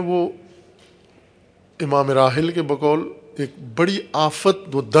مشکل ہے وہ امام راحل کے بقول ایک بڑی آفت،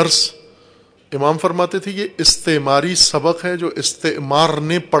 وہ درس امام فرماتے تھے یہ استعماری سبق ہے جو استعمار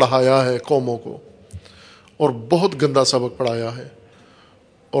نے پڑھایا ہے قوموں کو، اور بہت گندا سبق پڑھایا ہے،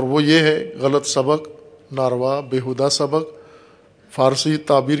 اور وہ یہ ہے غلط سبق، ناروا بےہودہ سبق، فارسی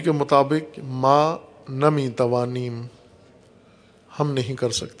تعبیر کے مطابق ما نمی توانیم، ہم نہیں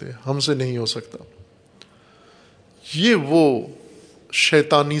کر سکتے، ہم سے نہیں ہو سکتا۔ یہ وہ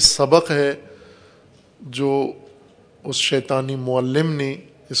شیطانی سبق ہے جو اس شیطانی معلم نے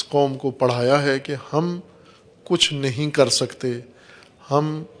اس قوم کو پڑھایا ہے کہ ہم کچھ نہیں کر سکتے،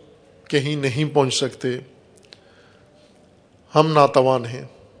 ہم کہیں نہیں پہنچ سکتے، ہم ناتوان ہیں،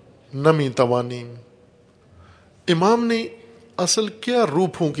 نمی توانیم۔ امام نے اصل کیا روح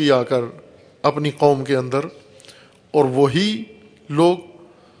پھونکی آ کر اپنی قوم کے اندر، اور وہی لوگ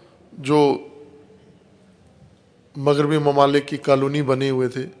جو مغربی ممالک کی کالونی بنے ہوئے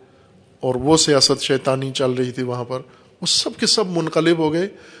تھے اور وہ سیاست شیطانی چل رہی تھی وہاں پر، وہ سب کے سب منقلب ہو گئے۔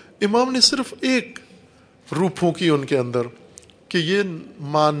 امام نے صرف ایک روح پھونکی ان کے اندر کہ یہ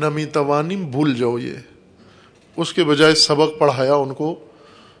ما نمی توانیم بھول جاؤ، یہ اس کے بجائے سبق پڑھایا ان کو،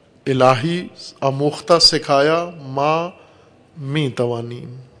 الہی آموختہ سکھایا، ما می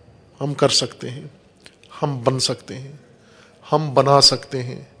توانیم، ہم کر سکتے ہیں، ہم بن سکتے ہیں، ہم بنا سکتے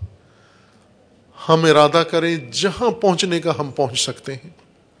ہیں، ہم ارادہ کریں جہاں پہنچنے کا ہم پہنچ سکتے ہیں۔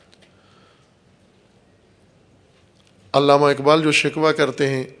 علامہ اقبال جو شکوہ کرتے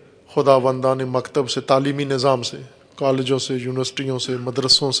ہیں خدا بندان مکتب سے، تعلیمی نظام سے، کالجوں سے، یونیورسٹیوں سے،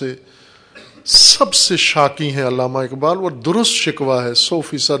 مدرسوں سے، سب سے شاکی ہیں علامہ اقبال، اور درست شکوہ ہے،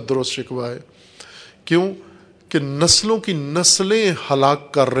 100% درست شکوہ ہے۔ کیوں کہ نسلوں کی نسلیں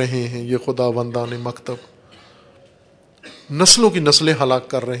ہلاک کر رہے ہیں یہ خدا بندان مکتب، نسلوں کی نسلیں ہلاک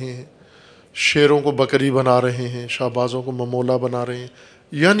کر رہے ہیں، شیروں کو بکری بنا رہے ہیں، شہبازوں کو ممولا بنا رہے ہیں۔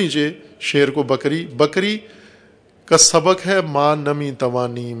 یعنی جے شیر کو بکری، بکری کا سبق ہے ما نمی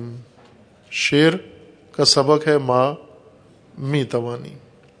توانیم، شیر کا سبق ہے ما می توانیم۔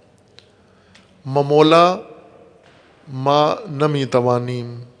 ممولا ما نمی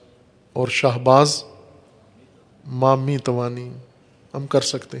توانیم اور شہباز ما می توانیم، ہم کر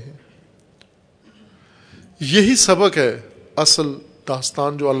سکتے ہیں۔ یہی سبق ہے اصل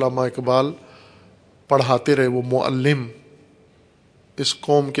داستان جو علامہ اقبال پڑھاتے رہے، وہ معلم اس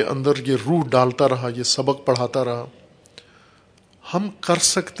قوم کے اندر یہ روح ڈالتا رہا، یہ سبق پڑھاتا رہا۔ ہم کر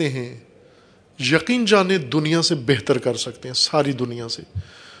سکتے ہیں، یقین جانے دنیا سے بہتر کر سکتے ہیں، ساری دنیا سے۔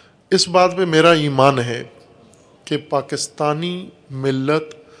 اس بات پہ میرا ایمان ہے کہ پاکستانی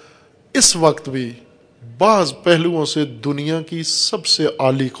ملت اس وقت بھی بعض پہلوؤں سے دنیا کی سب سے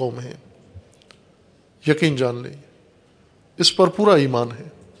اعلی قوم ہے، یقین جان لیں، اس پر پورا ایمان ہے۔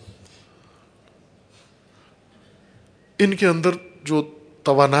 ان کے اندر جو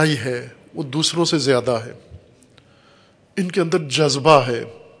توانائی ہے وہ دوسروں سے زیادہ ہے، ان کے اندر جذبہ ہے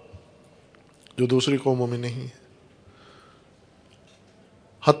جو دوسری قوموں میں نہیں ہے۔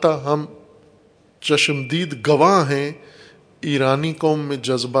 حتیٰ ہم چشمدید گواہ ہیں ایرانی قوم میں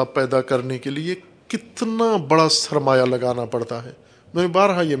جذبہ پیدا کرنے کے لیے کتنا بڑا سرمایہ لگانا پڑتا ہے۔ میں نے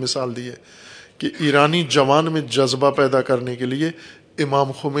بارہا یہ مثال دی ہے کہ ایرانی جوان میں جذبہ پیدا کرنے کے لیے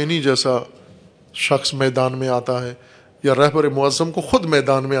امام خمینی جیسا شخص میدان میں آتا ہے، یا رہبر معظم کو خود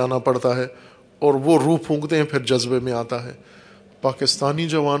میدان میں آنا پڑتا ہے اور وہ روح پھونکتے ہیں، پھر جذبے میں آتا ہے۔ پاکستانی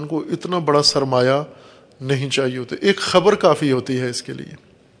جوان کو اتنا بڑا سرمایہ نہیں چاہیے ہوتا، ایک خبر کافی ہوتی ہے اس کے لیے۔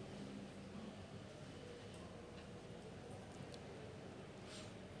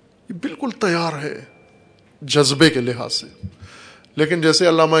 یہ بالکل تیار ہے جذبے کے لحاظ سے، لیکن جیسے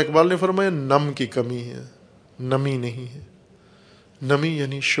علامہ اقبال نے فرمایا نم کی کمی ہے، نمی نہیں ہے۔ نمی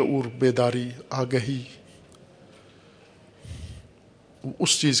یعنی شعور، بیداری، آگہی،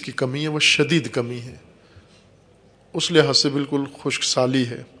 اس چیز کی کمی ہے، وہ شدید کمی ہے، اس لحاظ سے بالکل خشک سالی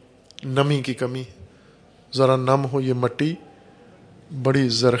ہے، نمی کی کمی ہے۔ ذرا نم ہو یہ مٹی، بڑی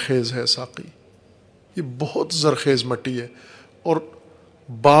زرخیز ہے ساقی، یہ بہت زرخیز مٹی ہے، اور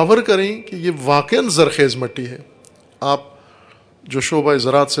باور کریں کہ یہ واقعاً زرخیز مٹی ہے۔ آپ جو شعبہ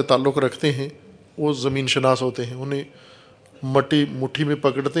زراعت سے تعلق رکھتے ہیں وہ زمین شناس ہوتے ہیں، انہیں مٹی مٹھی میں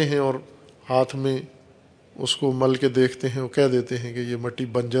پکڑتے ہیں اور ہاتھ میں اس کو مل کے دیکھتے ہیں، وہ کہہ دیتے ہیں کہ یہ مٹی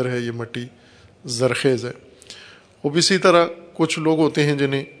بنجر ہے، یہ مٹی زرخیز ہے۔ وہ اسی طرح کچھ لوگ ہوتے ہیں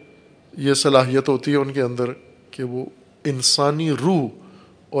جنہیں یہ صلاحیت ہوتی ہے ان کے اندر کہ وہ انسانی روح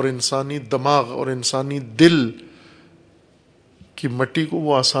اور انسانی دماغ اور انسانی دل کی مٹی کو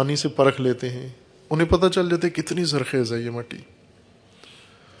وہ آسانی سے پرکھ لیتے ہیں، انہیں پتہ چل جاتا ہے کتنی زرخیز ہے یہ مٹی۔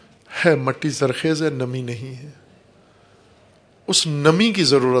 ہے مٹی زرخیز ہے، نمی نہیں ہے۔ اس نمی کی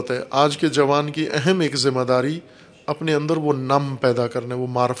ضرورت ہے۔ آج کے جوان کی اہم ایک ذمہ داری اپنے اندر وہ نم پیدا کرنے، وہ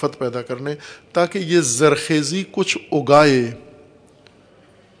معرفت پیدا کرنے، تاکہ یہ زرخیزی کچھ اگائے،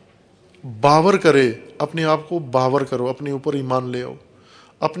 باور کرے، اپنے آپ کو باور کرو، اپنے اوپر ایمان لے آؤ،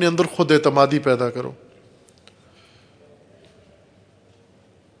 اپنے اندر خود اعتمادی پیدا کرو۔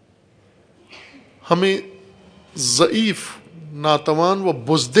 ہمیں ضعیف، ناتوان و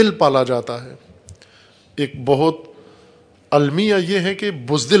بزدل پالا جاتا ہے۔ ایک بہت المیہ یہ ہے کہ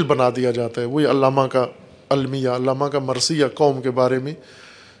بزدل بنا دیا جاتا ہے، وہی علامہ کا المیہ، علامہ کا مرثیہ قوم کے بارے میں،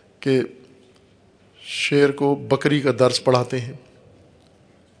 کہ شیر کو بکری کا درس پڑھاتے ہیں۔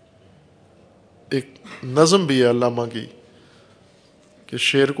 ایک نظم بھی ہے علامہ کی کہ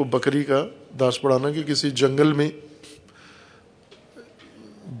شیر کو بکری کا درس پڑھانا، کہ کسی جنگل میں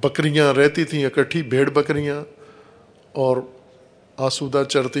بکریاں رہتی تھیں اکٹھی، بھیڑ بکریاں، اور آسودہ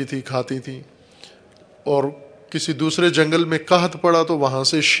چرتی تھی، کھاتی تھیں، اور کسی دوسرے جنگل میں قحط پڑا تو وہاں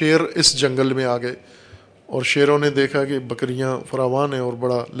سے شیر اس جنگل میں آ گئے، اور شیروں نے دیکھا کہ بکریاں فراوان ہیں اور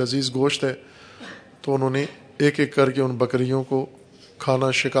بڑا لذیذ گوشت ہے، تو انہوں نے ایک ایک کر کے ان بکریوں کو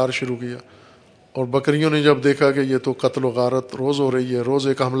کھانا، شکار شروع کیا۔ اور بکریوں نے جب دیکھا کہ یہ تو قتل و غارت روز ہو رہی ہے، روز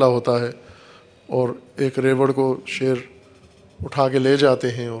ایک حملہ ہوتا ہے، اور ایک ریوڑ کو شیر اٹھا کے لے جاتے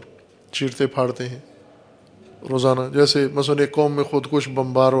ہیں اور چیرتے پھاڑتے ہیں روزانہ، جیسے مثلا ایک قوم میں خودکش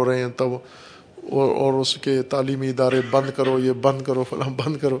بمبار ہو رہے ہیں تب، اور اس کے تعلیمی ادارے بند کرو، یہ بند کرو، فلاں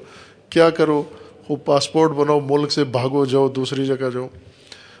بند کرو، کیا کرو، خوب پاسپورٹ بناؤ، ملک سے بھاگو، جاؤ دوسری جگہ جاؤ۔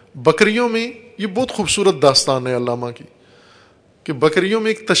 بکریوں میں یہ بہت خوبصورت داستان ہے علامہ کی، کہ بکریوں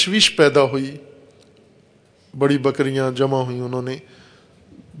میں ایک تشویش پیدا ہوئی، بڑی بکریاں جمع ہوئیں، انہوں نے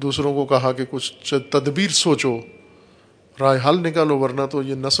دوسروں کو کہا کہ کچھ تدبیر سوچو، رائے حل نکالو، ورنہ تو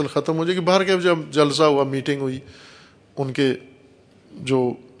یہ نسل ختم ہو جائے گی۔ باہر کے جب جلسہ ہوا، میٹنگ ہوئی، ان کے جو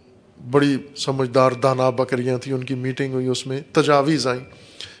بڑی سمجھدار دانا بکریاں تھیں ان کی میٹنگ ہوئی، اس میں تجاویز آئیں۔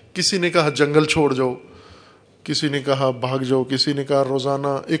 کسی نے کہا جنگل چھوڑ جاؤ، کسی نے کہا بھاگ جاؤ، کسی نے کہا روزانہ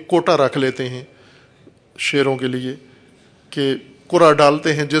ایک کوٹا رکھ لیتے ہیں شیروں کے لیے، کہ قرعہ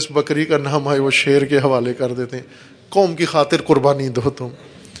ڈالتے ہیں جس بکری کا نام آئے وہ شیر کے حوالے کر دیتے ہیں، قوم کی خاطر قربانی دو تم۔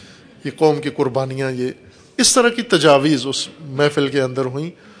 یہ قوم کی قربانیاں، یہ اس طرح کی تجاویز اس محفل کے اندر ہوئیں.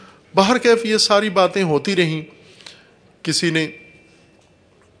 باہر کیف یہ ساری باتیں ہوتی رہیں. کسی نے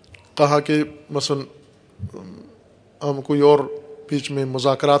کہا کہ مثلا ہم کوئی اور بیچ میں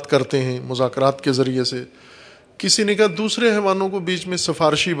مذاکرات کرتے ہیں، مذاکرات کے ذریعے سے. کسی نے کہا دوسرے حیوانوں کو بیچ میں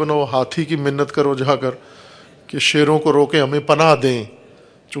سفارشی بناؤ، ہاتھی کی منت کرو جا کر کہ شیروں کو روکے ہمیں پناہ دیں،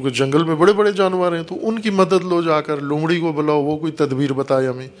 چونکہ جنگل میں بڑے بڑے جانور ہیں تو ان کی مدد لو جا کر، لومڑی کو بلاؤ وہ کوئی تدبیر بتائے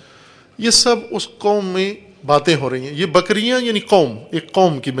ہمیں. یہ سب اس قوم میں باتیں ہو رہی ہیں. یہ بکریاں یعنی قوم، ایک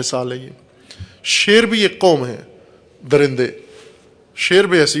قوم کی مثال ہے. یہ شیر بھی ایک قوم ہے، درندے. شیر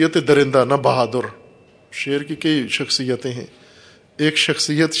بے حیثیت درندہ نہ بہادر. شیر کی کئی شخصیتیں ہیں. ایک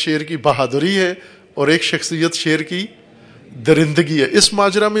شخصیت شیر کی بہادری ہے اور ایک شخصیت شیر کی درندگی ہے. اس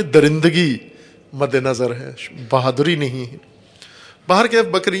ماجرا میں درندگی مد نظر ہے، بہادری نہیں ہے. باہر کے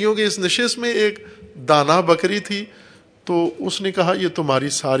بکریوں کے اس نشست میں ایک دانا بکری تھی، تو اس نے کہا یہ تمہاری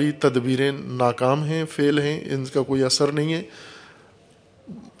ساری تدبیریں ناکام ہیں، فیل ہیں، ان کا کوئی اثر نہیں ہے،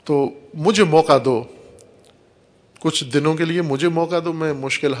 تو مجھے موقع دو، کچھ دنوں کے لیے مجھے موقع دو، میں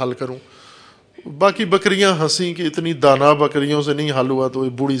مشکل حل کروں. باقی بکریاں ہنسی کہ اتنی دانا بکریوں سے نہیں حل ہوا تو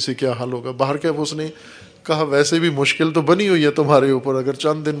بوڑھی سے کیا حل ہوگا. باہر کے اس نے کہا ویسے بھی مشکل تو بنی ہوئی ہے تمہارے اوپر، اگر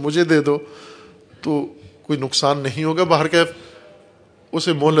چند دن مجھے دے دو تو کوئی نقصان نہیں ہوگا. باہر کے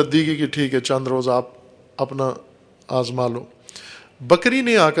اسے مہلت دی گئی کہ ٹھیک ہے چند روز آپ اپنا آزما لو. بکری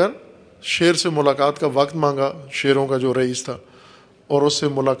نے آ کر شیر سے ملاقات کا وقت مانگا، شیروں کا جو رئیس تھا، اور اس سے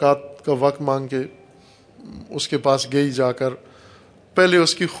ملاقات کا وقت مانگ کے اس کے پاس گئی. جا کر پہلے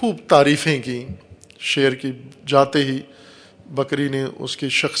اس کی خوب تعریفیں کی شیر کی. جاتے ہی بکری نے اس کی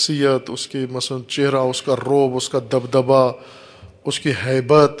شخصیت، اس کے مثلا چہرہ، اس کا روب، اس کا دبدبا، اس کی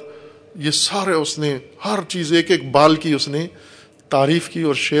ہیبت، یہ سارے اس نے ہر چیز ایک ایک بال کی اس نے تعریف کی،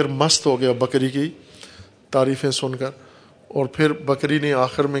 اور شیر مست ہو گیا بکری کی تعریفیں سن کر. اور پھر بکری نے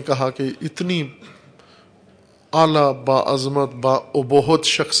آخر میں کہا کہ اتنی اعلیٰ باعظمت بہت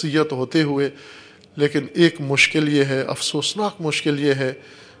شخصیت ہوتے ہوئے لیکن ایک مشکل یہ ہے، افسوسناک مشکل یہ ہے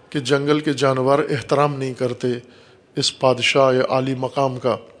کہ جنگل کے جانور احترام نہیں کرتے اس بادشاہ عالی مقام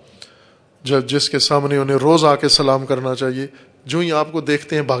کا، جس کے سامنے انہیں روز آ کے سلام کرنا چاہیے، جو ہی آپ کو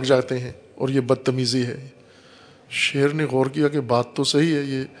دیکھتے ہیں بھاگ جاتے ہیں، اور یہ بدتمیزی ہے. شیر نے غور کیا کہ بات تو صحیح ہے،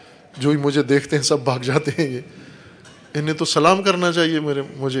 یہ جو ہی مجھے دیکھتے ہیں سب بھاگ جاتے ہیں، یہ انہیں تو سلام کرنا چاہیے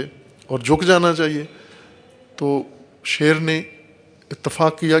مجھے اور جھک جانا چاہیے. تو شیر نے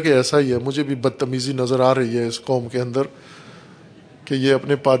اتفاق کیا کہ ایسا ہی ہے، مجھے بھی بدتمیزی نظر آ رہی ہے اس قوم کے اندر کہ یہ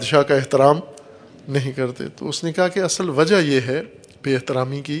اپنے بادشاہ کا احترام نہیں کرتے. تو اس نے کہا کہ اصل وجہ یہ ہے بے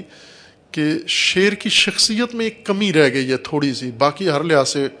احترامی کی کہ شیر کی شخصیت میں ایک کمی رہ گئی ہے تھوڑی سی، باقی ہر لحاظ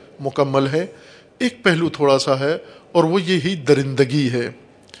سے مکمل ہے، ایک پہلو تھوڑا سا ہے، اور وہ یہی درندگی ہے.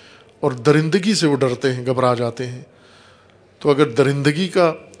 اور درندگی سے وہ ڈرتے ہیں، گھبرا جاتے ہیں. تو اگر درندگی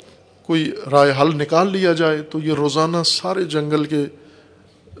کا کوئی رائے حل نکال لیا جائے تو یہ روزانہ سارے جنگل کے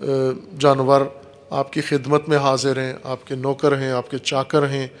جانور آپ کی خدمت میں حاضر ہیں، آپ کے نوکر ہیں، آپ کے چاکر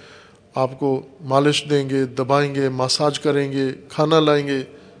ہیں، آپ کو مالش دیں گے، دبائیں گے، مساج کریں گے، کھانا لائیں گے،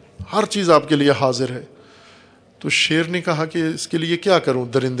 ہر چیز آپ کے لیے حاضر ہے. تو شیر نے کہا کہ اس کے لیے کیا کروں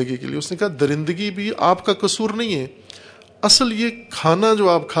درندگی کے لیے. اس نے کہا درندگی بھی آپ کا قصور نہیں ہے، اصل یہ کھانا جو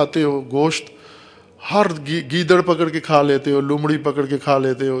آپ کھاتے ہو، گوشت ہر گیدڑ پکڑ کے کھا لیتے ہو، لومڑی پکڑ کے کھا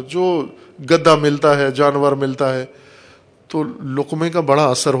لیتے ہو، جو گدھا ملتا ہے، جانور ملتا ہے، تو لقمے کا بڑا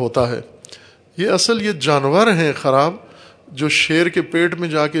اثر ہوتا ہے. یہ اصل یہ جانور ہیں خراب جو شیر کے پیٹ میں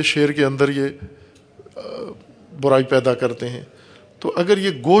جا کے شیر کے اندر یہ برائی پیدا کرتے ہیں. تو اگر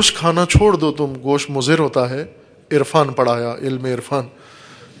یہ گوشت کھانا چھوڑ دو تم، گوشت مضر ہوتا ہے، عرفان پڑھایا، علم عرفان،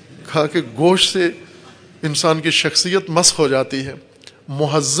 کھا کہ گوشت سے انسان کی شخصیت مسخ ہو جاتی ہے،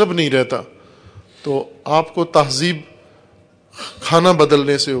 مہذب نہیں رہتا. تو آپ کو تہذیب کھانا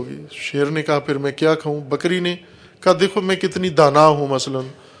بدلنے سے ہوگی. شیر نے کہا پھر میں کیا کھاؤں. بکری نے کہا دیکھو میں کتنی دانا ہوں، مثلا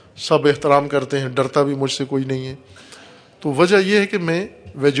سب احترام کرتے ہیں، ڈرتا بھی مجھ سے کوئی نہیں ہے. تو وجہ یہ ہے کہ میں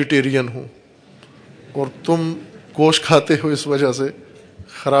ویجیٹیرین ہوں اور تم گوشت کھاتے ہو، اس وجہ سے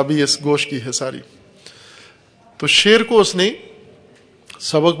خرابی اس گوشت کی ہے ساری. تو شیر کو اس نے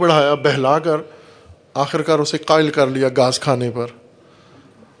سبق پڑھایا، بہلا کر آخرکار اسے قائل کر لیا گھاس کھانے پر.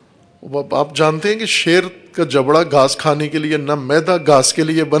 آپ جانتے ہیں کہ شیر کا جبڑا گھاس کھانے کے لیے، نہ میدا گھاس کے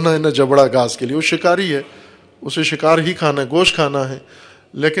لیے بنا ہے، نہ جبڑا گھاس کے لیے. وہ شکاری ہے، اسے شکار ہی کھانا ہے، گوشت کھانا ہے.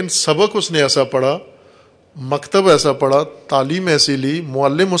 لیکن سبق اس نے ایسا پڑھا، مکتب ایسا پڑھا، تعلیم ایسی لی،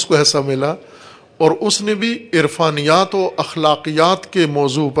 معلم اس کو ایسا ملا، اور اس نے بھی عرفانیات و اخلاقیات کے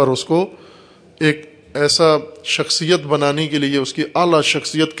موضوع پر اس کو ایک ایسا شخصیت بنانے کے لیے اس کی اعلیٰ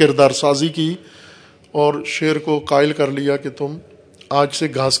شخصیت کردار سازی کی، اور شیر کو قائل کر لیا کہ تم آج سے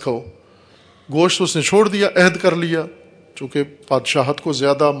گھاس کھاؤ. گوشت اس نے چھوڑ دیا، عہد کر لیا، چونکہ بادشاہت کو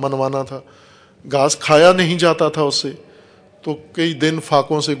زیادہ منوانا تھا. گھاس کھایا نہیں جاتا تھا اس سے، تو کئی دن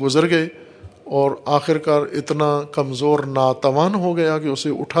فاقوں سے گزر گئے اور آخر کار اتنا کمزور ناتوان ہو گیا کہ اسے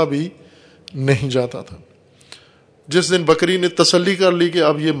اٹھا بھی نہیں جاتا تھا۔ جس دن بکری نے تسلی کر لی کہ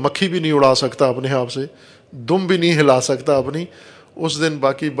اب یہ مکھی بھی نہیں اڑا سکتا اپنے آپ سے، دم بھی نہیں ہلا سکتا اپنی، اس دن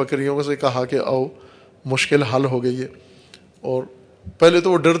باقی بکریوں سے کہا کہ آؤ مشکل حل ہو گئی ہے۔ اور پہلے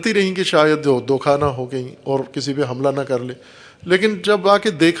تو وہ ڈرتی رہیں کہ شاید دھوکہ نہ ہو گئی اور کسی پہ حملہ نہ کر لے، لیکن جب آ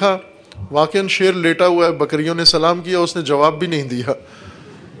کے دیکھا واقعاً شیر لیٹا ہوا ہے، بکریوں نے سلام کیا، اس نے جواب بھی نہیں دیا،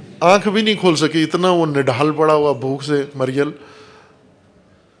 آنکھ بھی نہیں کھول سکی، اتنا وہ نڈھال پڑا ہوا بھوک سے مریل۔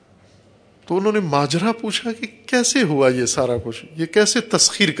 تو انہوں نے ماجرا پوچھا کہ کیسے ہوا یہ سارا کچھ، یہ کیسے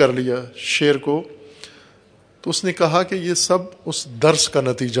تسخیر کر لیا شیر کو؟ تو اس نے کہا کہ یہ سب اس درس کا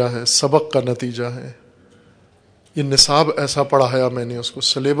نتیجہ ہے، سبق کا نتیجہ ہے، یہ نصاب ایسا پڑھایا میں نے اس کو،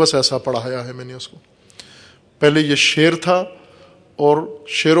 سلیبس ایسا پڑھایا ہے میں نے اس کو۔ پہلے یہ شیر تھا اور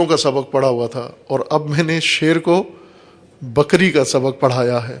شیروں کا سبق پڑھا ہوا تھا، اور اب میں نے شیر کو بکری کا سبق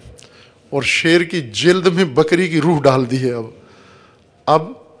پڑھایا ہے، اور شیر کی جلد میں بکری کی روح ڈال دی ہے۔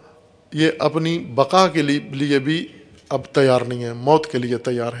 اب یہ اپنی بقا کے لیے بھی اب تیار نہیں ہے، موت کے لیے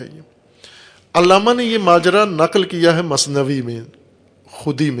تیار ہے۔ یہ علامہ نے یہ ماجرا نقل کیا ہے مثنوی میں،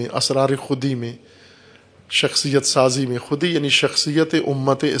 خودی میں، اسرار خودی میں، شخصیت سازی میں۔ خودی یعنی شخصیت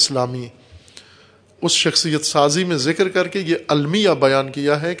امت اسلامی، اس شخصیت سازی میں ذکر کر کے یہ المیہ بیان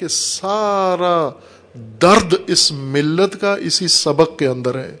کیا ہے کہ سارا درد اس ملت کا اسی سبق کے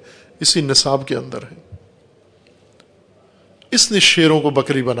اندر ہے، اسی نصاب کے اندر ہے۔ اس نے شیروں کو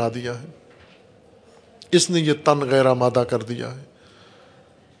بکری بنا دیا ہے، اس نے یہ تن غیر آمادہ کر دیا ہے۔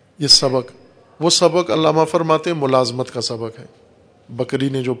 یہ سبق، وہ سبق علامہ فرماتے ہیں ملازمت کا سبق ہے۔ بکری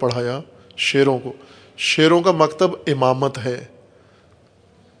نے جو پڑھایا شیروں کو، شیروں کا مکتب امامت ہے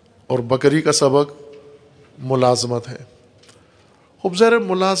اور بکری کا سبق ملازمت ہے۔ خوب ظاہر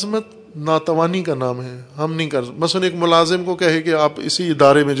ملازمت ناتوانی کا نام ہے، ہم نہیں کر، مثلا ایک ملازم کو کہے کہ آپ اسی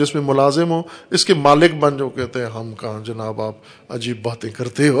ادارے میں جس میں ملازم ہو اس کے مالک بن جاؤ، کہتے ہیں ہم کہاں جناب، آپ عجیب باتیں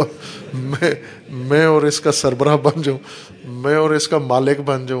کرتے ہو، میں اور اس کا سربراہ بن جاؤں، میں اور اس کا مالک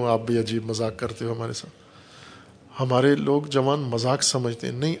بن جاؤں، آپ بھی عجیب مذاق کرتے ہو ہمارے ساتھ۔ ہمارے لوگ جوان مذاق سمجھتے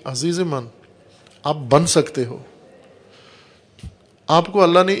ہیں، نہیں عزیز من، آپ بن سکتے ہو۔ آپ کو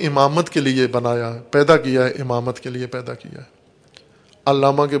اللہ نے امامت کے لیے بنایا ہے، پیدا کیا ہے، امامت کے لیے پیدا کیا ہے۔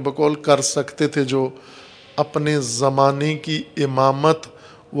 علامہ کے بقول کر سکتے تھے جو اپنے زمانے کی امامت،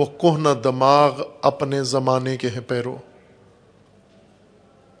 وہ کہنہ دماغ اپنے زمانے کے ہیں پیرو۔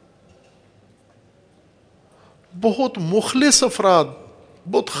 بہت مخلص افراد،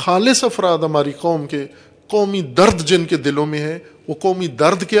 بہت خالص افراد ہماری قوم کے، قومی درد جن کے دلوں میں ہے، وہ قومی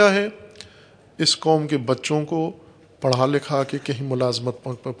درد کیا ہے؟ اس قوم کے بچوں کو پڑھا لکھا کے کہیں ملازمت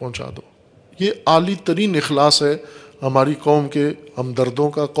پر پہنچا دو۔ یہ عالی ترین اخلاص ہے ہماری قوم کے ہمدردوں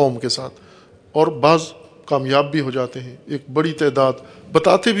کا قوم کے ساتھ، اور بعض کامیاب بھی ہو جاتے ہیں۔ ایک بڑی تعداد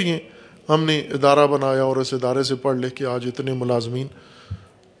بتاتے بھی ہیں ہم نے ادارہ بنایا اور اس ادارے سے پڑھ لکھ کے آج اتنے ملازمین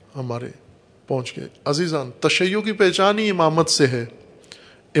ہمارے پہنچ گئے۔ عزیزان، تشیع کی پہچان ہی امامت سے ہے۔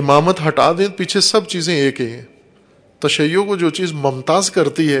 امامت ہٹا دیں پیچھے سب چیزیں ایک ہیں۔ تشیع کو جو چیز ممتاز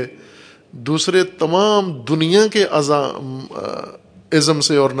کرتی ہے دوسرے تمام دنیا کے ازم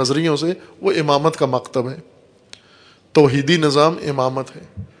سے اور نظریوں سے، وہ امامت کا مکتب ہے، توحیدی نظام امامت ہے۔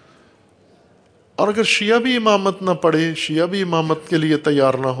 اور اگر شیعہ بھی امامت نہ پڑھے، شیعہ بھی امامت کے لیے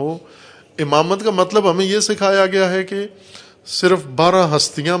تیار نہ ہو، امامت کا مطلب ہمیں یہ سکھایا گیا ہے کہ صرف 12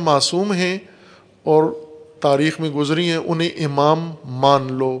 ہستیاں معصوم ہیں اور تاریخ میں گزری ہیں، انہیں امام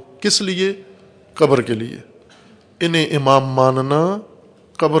مان لو۔ کس لیے؟ قبر کے لیے۔ انہیں امام ماننا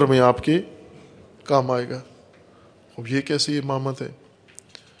قبر میں آپ کے کام آئے گا۔ اب یہ کیسی امامت ہے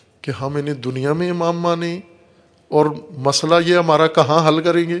کہ ہم انہیں دنیا میں امام مانیں، اور مسئلہ یہ ہمارا کہاں حل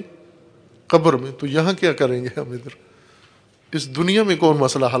کریں گے؟ قبر میں۔ تو یہاں کیا کریں گے ہم؟ ادھر اس دنیا میں کون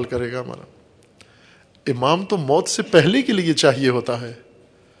مسئلہ حل کرے گا ہمارا؟ امام تو موت سے پہلے کے لیے چاہیے ہوتا ہے،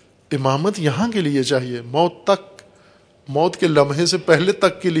 امامت یہاں کے لیے چاہیے، موت تک، موت کے لمحے سے پہلے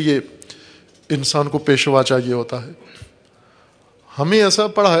تک کے لیے انسان کو پیشوا چاہیے ہوتا ہے۔ ہمیں ایسا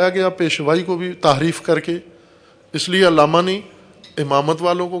پڑھایا گیا پیشوائی کو بھی تعریف کر کے، اس لیے علامہ نے امامت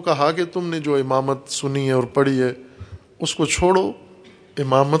والوں کو کہا کہ تم نے جو امامت سنی ہے اور پڑھی ہے اس کو چھوڑو،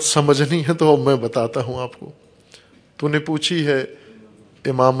 امامت سمجھنی ہے تو میں بتاتا ہوں آپ کو۔ تو نے پوچھی ہے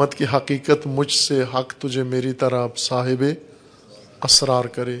امامت کی حقیقت مجھ سے، حق تجھے میری طرح صاحب اسرار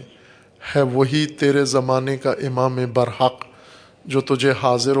کرے، ہے وہی تیرے زمانے کا امام برحق جو تجھے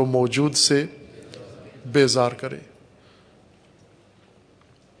حاضر و موجود سے بیزار کرے۔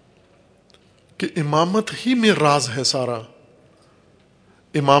 کہ امامت ہی میں راز ہے سارا۔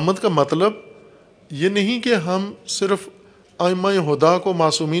 امامت کا مطلب یہ نہیں کہ ہم صرف ائمہ ہدا کو،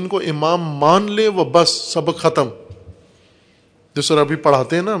 معصومین کو امام مان لے وہ بس سبق ختم. جس طرح ابھی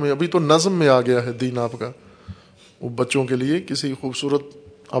پڑھاتے ہیں نا ہمیں، ابھی تو نظم میں آ گیا ہے دین آپ کا. وہ بچوں کے لیے کسی خوبصورت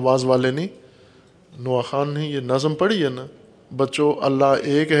آواز والے نے، نوا خان نے یہ نظم پڑھی ہے نا، بچوں اللہ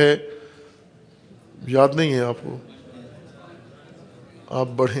ایک ہے، یاد نہیں ہے آپ کو؟ آپ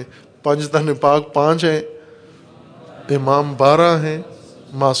بڑھیں. پنجتن پاک 5 ہیں، امام 12 ہیں،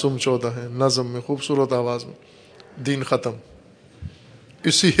 معصوم 14 ہیں. نظم میں خوبصورت آواز میں. دین ختم.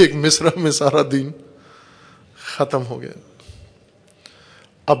 اسی ایک مصرع میں سارا دین ختم ہو گیا.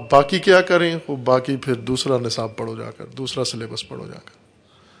 اب باقی کیا کریں؟ وہ باقی پھر دوسرا نصاب پڑھو جا کر، دوسرا سلیبس پڑھو جا کر.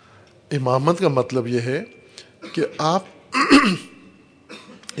 امامت کا مطلب یہ ہے کہ آپ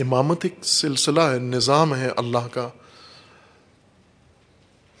امامت ایک سلسلہ ہے، نظام ہے اللہ کا،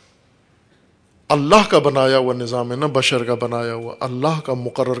 اللہ کا بنایا ہوا نظام ہے، نہ بشر کا بنایا ہوا، اللہ کا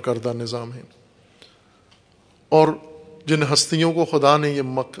مقرر کردہ نظام ہے. اور جن ہستیوں کو خدا نے یہ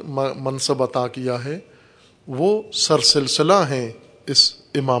منصب عطا کیا ہے وہ سلسلہ ہیں اس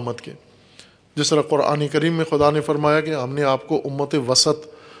امامت کے. جس طرح قرآن کریم میں خدا نے فرمایا کہ ہم نے آپ کو امت وسط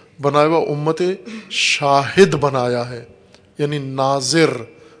بنایا ہوا، امت شاہد بنایا ہے، یعنی ناظر،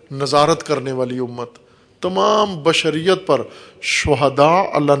 نظارت کرنے والی امت، تمام بشریت پر. شہداء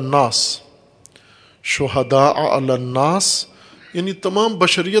علی الناس، شہداء علی الناس یعنی تمام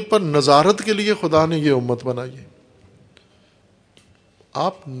بشریت پر نظارت کے لیے خدا نے یہ امت بنائی ہے.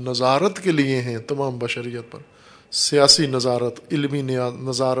 آپ نظارت کے لیے ہیں تمام بشریت پر، سیاسی نظارت، علمی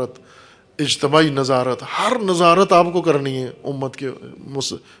نظارت، اجتماعی نظارت، ہر نظارت آپ کو کرنی ہے امت کے،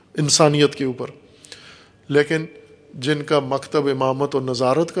 انسانیت کے اوپر. لیکن جن کا مکتب امامت اور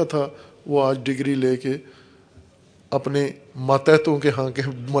نظارت کا تھا وہ آج ڈگری لے کے اپنے ماتحتوں کے ہاں کے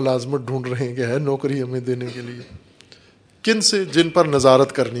ملازمت ڈھونڈ رہے ہیں کہ ہے نوکری ہمیں دینے کے لیے. کن سے؟ جن پر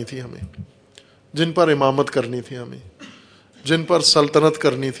نظارت کرنی تھی ہمیں، جن پر امامت کرنی تھی ہمیں، جن پر سلطنت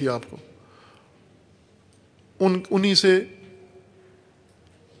کرنی تھی آپ کو. انہی سے،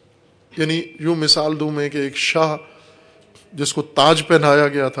 یعنی یوں مثال دوں میں کہ ایک شاہ جس کو تاج پہنایا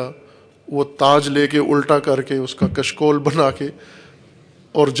گیا تھا، وہ تاج لے کے الٹا کر کے اس کا کشکول بنا کے،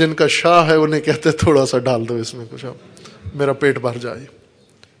 اور جن کا شاہ ہے انہیں کہتے تھوڑا سا ڈال دو اس میں کچھ، اب میرا پیٹ بھر جائے.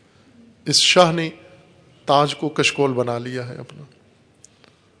 اس شاہ نے تاج کو کشکول بنا لیا ہے اپنا.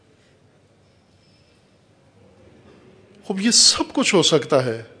 اب یہ سب کچھ ہو سکتا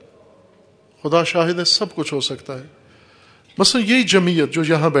ہے، خدا شاہد ہے، سب کچھ ہو سکتا ہے. مثلا یہی جمعیت جو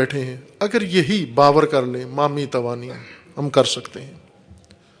یہاں بیٹھے ہیں، اگر یہی باور کر لیں مامی توانی ہم کر سکتے ہیں،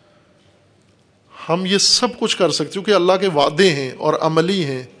 ہم یہ سب کچھ کر سکتے ہیں کیونکہ اللہ کے وعدے ہیں اور عملی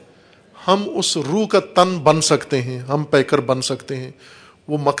ہیں. ہم اس روح کا تن بن سکتے ہیں، ہم پیکر بن سکتے ہیں.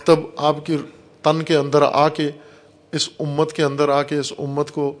 وہ مکتب آپ کی تن کے اندر آ کے، اس امت کے اندر آ کے اس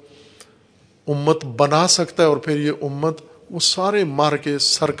امت کو امت بنا سکتا ہے، اور پھر یہ امت وہ سارے مار کے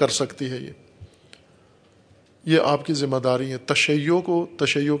سر کر سکتی ہے. یہ آپ کی ذمہ داری ہے، تشیع کو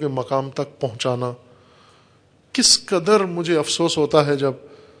تشیع کے مقام تک پہنچانا. کس قدر مجھے افسوس ہوتا ہے جب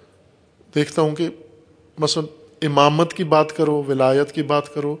دیکھتا ہوں کہ مثلا امامت کی بات کرو، ولایت کی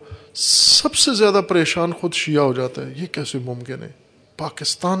بات کرو، سب سے زیادہ پریشان خود شیعہ ہو جاتا ہے. یہ کیسے ممکن ہے؟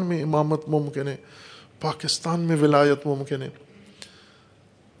 پاکستان میں امامت ممکن ہے، پاکستان میں ولایت ممکن ہے.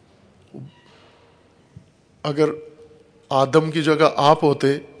 اگر آدم کی جگہ آپ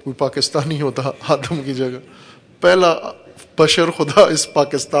ہوتے، کوئی پاکستانی ہوتا آدم کی جگہ، پہلا بشر خدا اس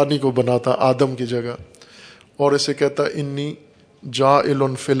پاکستانی کو بناتا آدم کی جگہ، اور اسے کہتا انی جاعل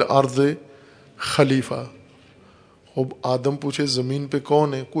فی الارض خلیفہ. اب آدم پوچھے زمین پہ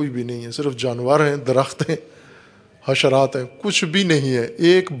کون ہے؟ کوئی بھی نہیں ہے، صرف جانور ہیں، درخت ہیں، حشرات ہیں، کچھ بھی نہیں ہے،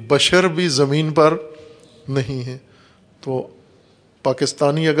 ایک بشر بھی زمین پر نہیں ہے. تو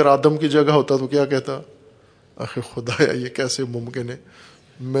پاکستانی اگر آدم کی جگہ ہوتا تو کیا کہتا؟ آخر خدایا یہ کیسے ممکن ہے،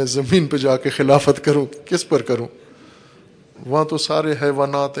 میں زمین پہ جا کے خلافت کروں، کس پر کروں؟ وہاں تو سارے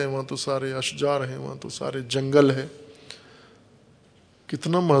حیوانات ہیں، وہاں تو سارے اشجار ہیں، وہاں تو سارے جنگل ہیں.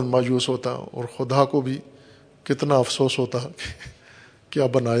 کتنا مایوس ہوتا، اور خدا کو بھی کتنا افسوس ہوتا کہ کیا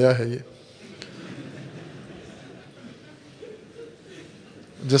بنایا ہے یہ.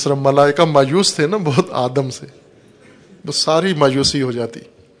 جس طرح ملائکہ مایوس تھے نا بہت آدم سے، بس ساری مایوسی ہو جاتی.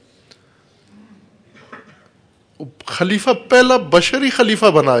 خلیفہ پہلا بشری خلیفہ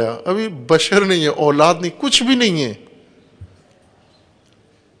بنایا، ابھی بشر نہیں ہے، اولاد نہیں، کچھ بھی نہیں ہے،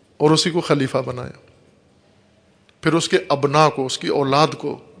 اور اسی کو خلیفہ بنایا. پھر اس کے ابنا کو، اس کی اولاد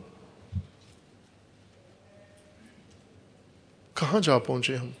کو. کہاں جا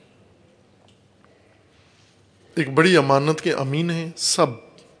پہنچے ہم؟ ایک بڑی امانت کے امین ہیں سب.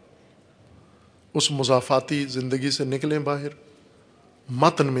 اس مضافاتی زندگی سے نکلیں باہر،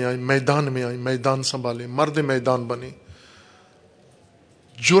 متن میں آئیں، میدان میں آئیں، میدان سنبھالیں، مرد میدان بنیں.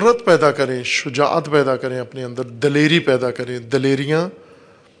 جرأت پیدا کریں، شجاعت پیدا کریں اپنے اندر، دلیری پیدا کریں. دلیریاں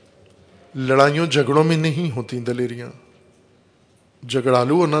لڑائیوں جھگڑوں میں نہیں ہوتی. دلیریاں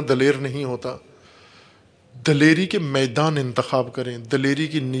جھگڑالو ہونا دلیر نہیں ہوتا. دلیری کے میدان انتخاب کریں، دلیری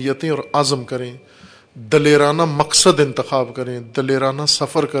کی نیتیں اور عزم کریں، دلیرانہ مقصد انتخاب کریں، دلیرانہ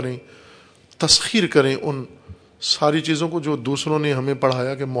سفر کریں، تسخیر کریں ان ساری چیزوں کو جو دوسروں نے ہمیں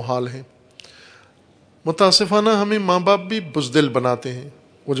پڑھایا کہ محال ہیں. متاسفانہ ہمیں ماں باپ بھی بزدل بناتے ہیں.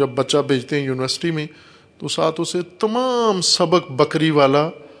 وہ جب بچہ بھیجتے ہیں یونیورسٹی میں تو ساتھ اسے تمام سبق بکری والا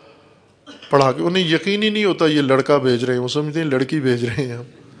پڑھا کے، انہیں یقین ہی نہیں ہوتا یہ لڑکا بھیج رہے ہیں، وہ سمجھتے ہیں لڑکی بھیج رہے ہیں. ہم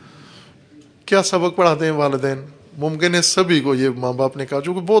کیا سبق پڑھاتے ہیں والدین؟ ممکن ہے سبھی کو یہ ماں باپ نے کہا،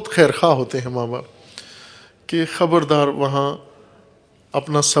 جو کہ بہت خیر خواہ ہوتے ہیں ماں باپ، کہ خبردار وہاں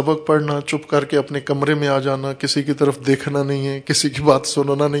اپنا سبق پڑھنا، چپ کر کے اپنے کمرے میں آ جانا، کسی کی طرف دیکھنا نہیں ہے، کسی کی بات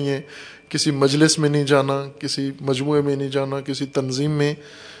سننا نہیں ہے، کسی مجلس میں نہیں جانا، کسی مجموعے میں نہیں جانا، کسی تنظیم میں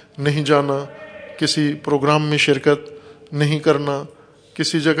نہیں جانا، کسی پروگرام میں شرکت نہیں کرنا،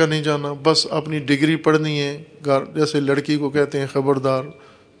 کسی جگہ نہیں جانا، بس اپنی ڈگری پڑھنی ہے. جیسے لڑکی کو کہتے ہیں خبردار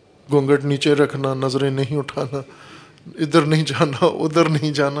گھونگھٹ نیچے رکھنا، نظریں نہیں اٹھانا، ادھر نہیں جانا ادھر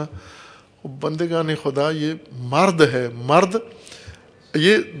نہیں جانا. بندگان خدا یہ مرد ہے، مرد.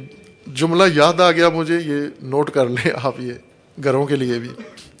 یہ جملہ یاد آ گیا مجھے، یہ نوٹ کر لیں آپ، یہ گھروں کے لیے بھی.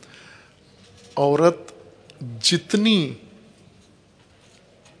 عورت جتنی،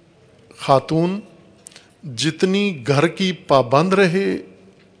 خاتون جتنی گھر کی پابند رہے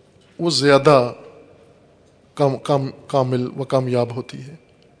وہ زیادہ کامل و کامیاب ہوتی ہے،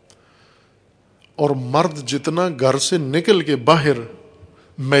 اور مرد جتنا گھر سے نکل کے باہر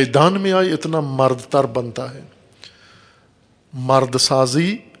میدان میں آئے اتنا مرد تر بنتا ہے. مرد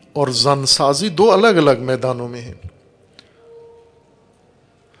سازی اور زن سازی دو الگ الگ میدانوں میں ہیں.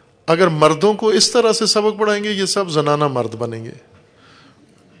 اگر مردوں کو اس طرح سے سبق پڑھائیں گے یہ سب زنانہ مرد بنیں گے،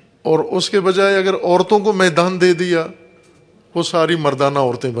 اور اس کے بجائے اگر عورتوں کو میدان دے دیا وہ ساری مردانہ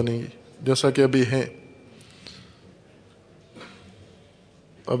عورتیں بنیں گی، جیسا کہ ابھی ہیں.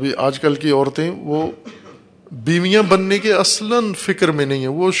 ابھی آج کل کی عورتیں وہ بیویاں بننے کے اصلاً فکر میں نہیں ہیں،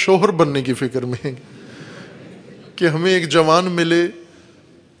 وہ شوہر بننے کی فکر میں ہیں کہ ہمیں ایک جوان ملے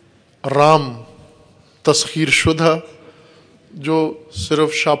رام تسخیر شدہ جو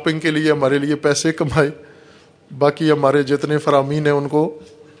صرف شاپنگ کے لیے ہمارے لیے پیسے کمائے، باقی ہمارے جتنے فرامین ہیں ان کو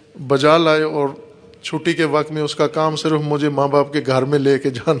بجا لائے، اور چھٹی کے وقت میں اس کا کام صرف مجھے ماں باپ کے گھر میں لے کے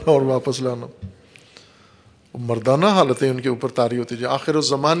جانا اور واپس لانا. مردانہ حالتیں ان کے اوپر طاری ہوتی جائیں. آخر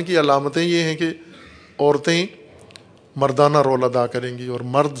الزمان کی علامتیں یہ ہیں کہ عورتیں مردانہ رول ادا کریں گی اور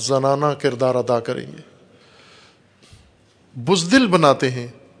مرد زنانہ کردار ادا کریں گے. بزدل بناتے ہیں،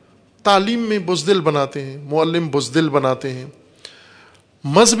 تعلیم میں بزدل بناتے ہیں، معلم بزدل بناتے ہیں،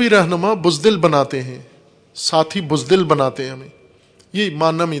 مذہبی رہنما بزدل بناتے ہیں، ساتھی بزدل بناتے ہیں. ہمیں یہ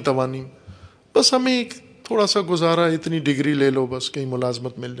مانمی توانیم، بس ہمیں ایک تھوڑا سا گزارا، اتنی ڈگری لے لو بس کہیں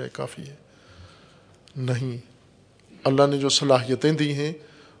ملازمت مل جائے کافی ہے. نہیں، اللہ نے جو صلاحیتیں دی ہیں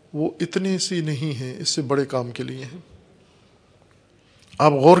وہ اتنی سی نہیں ہیں، اس سے بڑے کام کے لیے ہیں.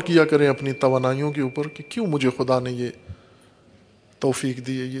 آپ غور کیا کریں اپنی توانائیوں کے اوپر کہ کیوں مجھے خدا نے یہ توفیق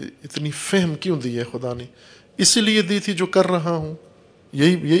دی ہے، یہ اتنی فہم کیوں دی ہے خدا نے. اسی لیے دی تھی جو کر رہا ہوں،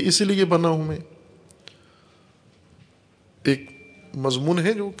 یہی اسی لیے بنا ہوں میں. ایک مضمون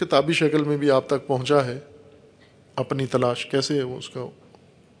ہے جو کتابی شکل میں بھی آپ تک پہنچا ہے، اپنی تلاش. کیسے ہے وہ اس کا؟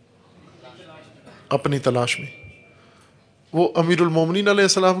 اپنی تلاش میں. وہ امیر المومنین علیہ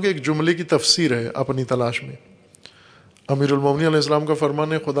السلام کے ایک جملے کی تفسیر ہے اپنی تلاش میں. امیر المومنین علیہ السلام کا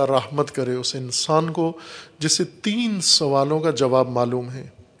فرمان ہے خدا رحمت کرے اس انسان کو جسے 3 سوالوں کا جواب معلوم ہے: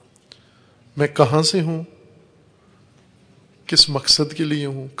 میں کہاں سے ہوں، کس مقصد کے لیے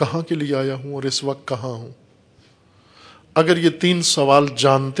ہوں، کہاں کے لیے آیا ہوں، اور اس وقت کہاں ہوں. اگر یہ 3 سوال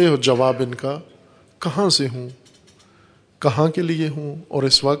جانتے ہو جواب ان کا، کہاں سے ہوں، کہاں کے لیے ہوں، اور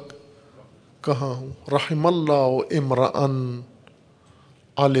اس وقت کہاں ہوں. رحم اللہ امرأن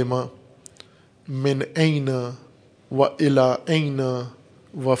علم من این و الی این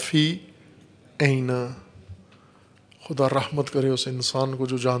و فی این. خدا رحمت کرے اس انسان کو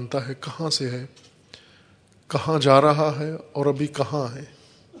جو جانتا ہے کہاں سے ہے، کہاں جا رہا ہے، اور ابھی کہاں ہے.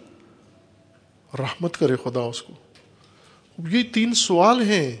 رحمت کرے خدا اس کو. یہ 3 سوال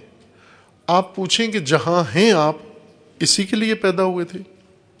ہیں. آپ پوچھیں کہ جہاں ہیں آپ اسی کے لیے پیدا ہوئے تھے.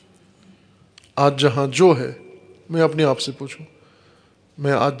 آج جہاں جو ہے، میں اپنے آپ سے پوچھوں،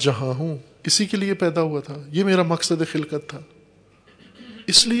 میں آج جہاں ہوں اسی کے لیے پیدا ہوا تھا، یہ میرا مقصد خلقت تھا،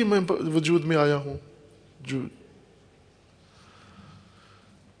 اس لیے میں وجود میں آیا ہوں. جو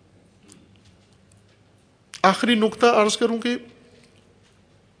آخری نقطہ عرض کروں کہ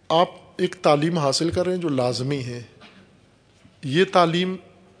آپ ایک تعلیم حاصل کر رہے ہیں جو لازمی ہے. یہ تعلیم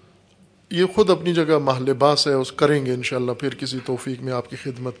یہ خود اپنی جگہ محل باس ہے، اس کریں گے انشاءاللہ پھر کسی توفیق میں آپ کی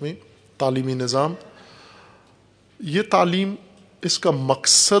خدمت میں۔ تعلیمی نظام، یہ تعلیم، اس کا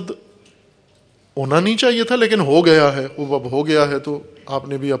مقصد ہونا نہیں چاہیے تھا لیکن ہو گیا ہے، وہ اب ہو گیا ہے تو آپ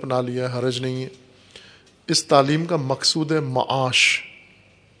نے بھی اپنا لیا ہے، حرج نہیں ہے۔ اس تعلیم کا مقصود ہے معاش۔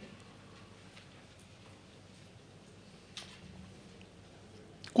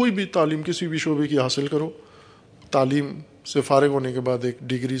 کوئی بھی تعلیم کسی بھی شعبے کی حاصل کرو، تعلیم سے فارغ ہونے کے بعد ایک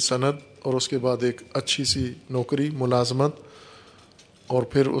ڈگری، سند، اور اس کے بعد ایک اچھی سی نوکری، ملازمت، اور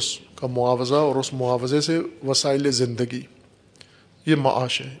پھر اس کا معاوضہ، اور اس معاوضے سے وسائل زندگی، یہ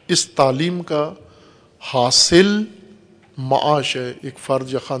معاش ہے۔ اس تعلیم کا حاصل معاش ہے ایک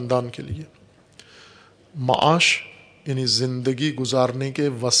فرد یا خاندان کے لیے۔ معاش یعنی زندگی گزارنے کے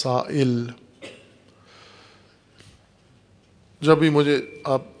وسائل۔ جب بھی مجھے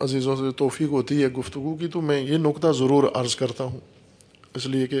آپ عزیزوں سے توفیق ہوتی ہے گفتگو کی تو میں یہ نکتہ ضرور عرض کرتا ہوں، اس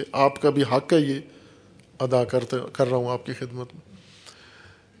لیے کہ آپ کا بھی حق ہے، یہ ادا کر رہا ہوں آپ کی خدمت میں،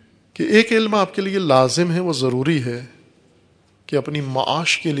 کہ ایک علم آپ کے لیے لازم ہے، وہ ضروری ہے کہ اپنی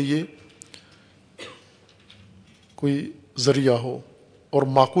معاش کے لیے کوئی ذریعہ ہو، اور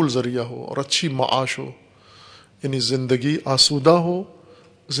معقول ذریعہ ہو، اور اچھی معاش ہو، یعنی زندگی آسودہ ہو۔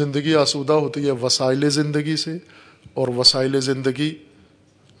 زندگی آسودہ ہوتی ہے وسائل زندگی سے، اور وسائل زندگی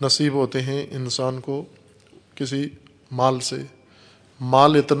نصیب ہوتے ہیں انسان کو کسی مال سے۔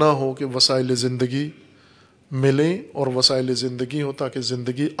 مال اتنا ہو کہ وسائل زندگی ملیں، اور وسائل زندگی ہو تاکہ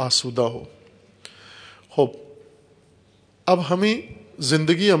زندگی آسودہ ہو۔ خوب، اب ہمیں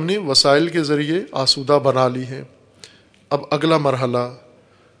زندگی ہم نے وسائل کے ذریعے آسودہ بنا لی ہے۔ اب اگلا مرحلہ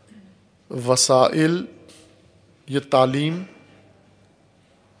وسائل، یہ تعلیم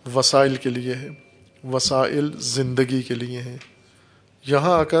وسائل کے لیے ہے، وسائل زندگی کے لیے ہیں۔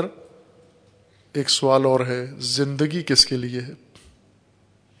 یہاں آ کر ایک سوال اور ہے، زندگی کس کے لیے ہے؟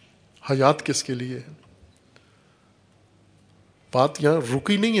 حیات کس کے لیے ہے؟ بات یہاں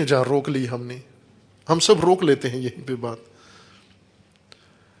رکی نہیں ہے جہاں روک لی ہم نے، ہم سب روک لیتے ہیں یہیں پہ بات۔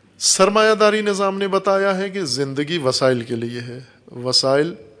 سرمایہ داری نظام نے بتایا ہے کہ زندگی وسائل کے لیے ہے،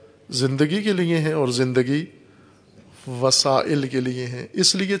 وسائل زندگی کے لیے ہیں، اور زندگی وسائل کے لیے ہیں۔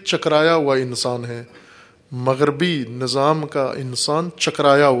 اس لیے چکرایا ہوا انسان ہے، مغربی نظام کا انسان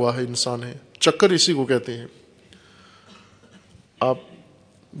چکرایا ہوا ہے انسان ہے۔ چکر اسی کو کہتے ہیں۔ آپ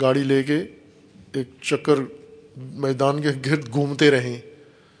گاڑی لے کے ایک چکر میدان کے گرد گھومتے رہیں،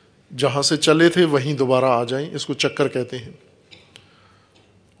 جہاں سے چلے تھے وہیں دوبارہ آ جائیں، اس کو چکر کہتے ہیں۔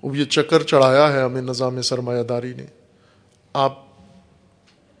 اب یہ چکر چڑھایا ہے ہمیں نظام سرمایہ داری نے۔ آپ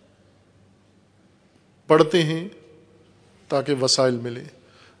پڑھتے ہیں تاکہ وسائل ملے۔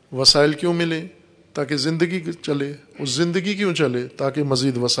 وسائل کیوں ملے؟ تاکہ زندگی چلے۔ اس زندگی کیوں چلے؟ تاکہ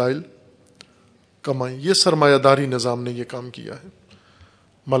مزید وسائل کمائیں۔ یہ سرمایہ داری نظام نے یہ کام کیا ہے،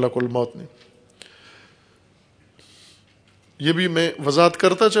 ملک الموت نے۔ یہ بھی میں وضاحت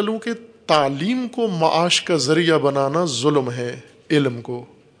کرتا چلوں کہ تعلیم کو معاش کا ذریعہ بنانا ظلم ہے۔ علم کو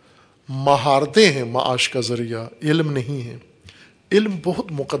مہارتیں ہیں معاش کا ذریعہ، علم نہیں ہے۔ علم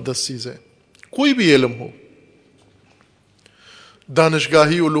بہت مقدس چیز ہے، کوئی بھی علم ہو،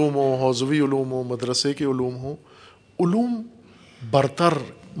 دانشگاہی علوم ہو، حوزوی علوم ہو، مدرسے کے علوم ہو، علوم برتر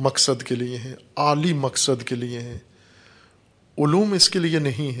مقصد کے لیے ہیں، عالی مقصد کے لیے ہیں۔ علوم اس کے لیے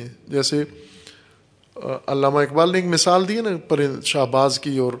نہیں ہے۔ جیسے علامہ اقبال نے ایک مثال دی ہے نا، شہباز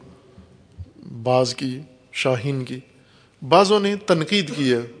کی اور باز کی، شاہین کی۔ بعضوں نے تنقید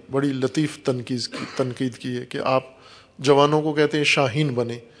کی ہے، بڑی لطیف تنقید کی ہے کہ آپ جوانوں کو کہتے ہیں شاہین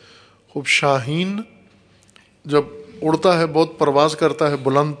بنے۔ خوب شاہین جب اڑتا ہے، بہت پرواز کرتا ہے،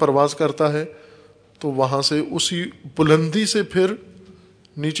 بلند پرواز کرتا ہے، تو وہاں سے اسی بلندی سے پھر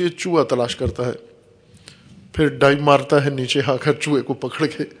نیچے چوہا تلاش کرتا ہے، پھر ڈائیو مارتا ہے نیچے آ کر چوہے کو پکڑ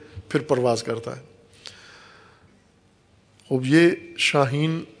کے پھر پرواز کرتا ہے۔ اب یہ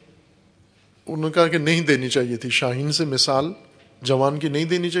شاہین انہوں نے کہا کہ نہیں دینی چاہیے تھی، شاہین سے مثال جوان کی نہیں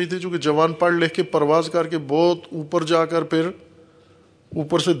دینی چاہیے تھی، چونکہ جوان پڑھ لکھ کے پرواز کر کے بہت اوپر جا کر پھر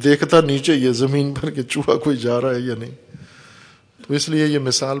اوپر سے دیکھتا نیچے یہ زمین پر کہ چوہا کوئی جا رہا ہے یا نہیں، تو اس لیے یہ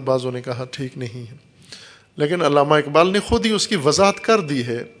مثال بعضوں نے کہا ٹھیک نہیں ہے۔ لیکن علامہ اقبال نے خود ہی اس کی وضاحت کر دی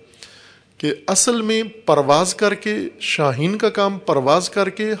ہے کہ اصل میں پرواز کر کے، شاہین کا کام پرواز کر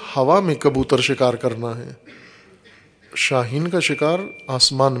کے ہوا میں کبوتر شکار کرنا ہے۔ شاہین کا شکار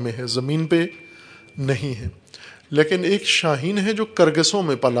آسمان میں ہے، زمین پہ نہیں ہے۔ لیکن ایک شاہین ہے جو کرگسوں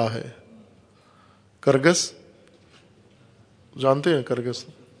میں پلا ہے۔ کرگس جانتے ہیں؟ کرگس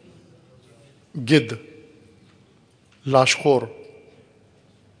گدھ، لاشخور،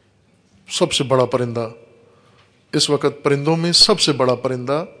 سب سے بڑا پرندہ اس وقت، پرندوں میں سب سے بڑا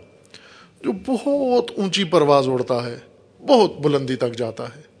پرندہ، جو بہت اونچی پرواز اڑتا ہے، بہت بلندی تک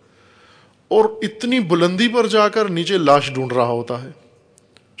جاتا ہے، اور اتنی بلندی پر جا کر نیچے لاش ڈھونڈ رہا ہوتا ہے.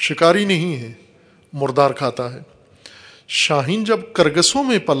 شکاری نہیں ہے، مردار کھاتا ہے. شاہین جب کرگسوں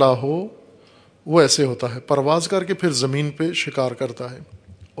میں پلا ہو وہ ایسے ہوتا ہے، پرواز کر کے پھر زمین پہ شکار کرتا ہے،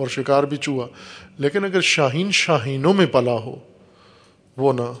 اور شکار بھی چوہا. لیکن اگر شاہین شاہینوں میں پلا ہو،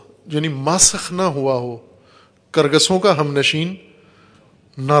 وہ نہ یعنی ماسخ نہ ہوا ہو، کرگسوں کا ہم نشین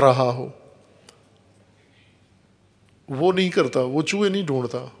نہ رہا ہو، وہ نہیں کرتا، وہ چوہے نہیں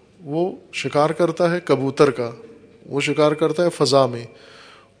ڈھونڈتا، وہ شکار کرتا ہے کبوتر کا، وہ شکار کرتا ہے فضا میں.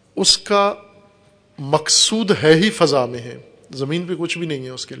 اس کا مقصود ہے ہی فضا میں ہے، زمین پہ کچھ بھی نہیں ہے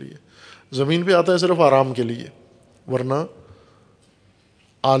اس کے لیے. زمین پہ آتا ہے صرف آرام کے لیے، ورنہ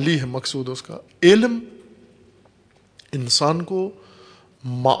عالی ہے مقصود اس کا. علم انسان کو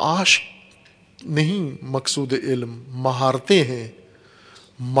معاش نہیں، مقصود علم مہارتیں ہیں.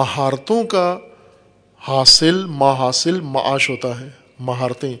 مہارتوں کا حاصل معاش ہوتا ہے،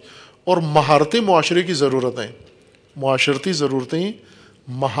 مہارتیں. اور مہارتیں معاشرے کی ضرورتیں، معاشرتی ضرورتیں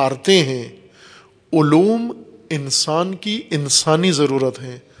مہارتیں ہیں. علوم انسان کی انسانی ضرورت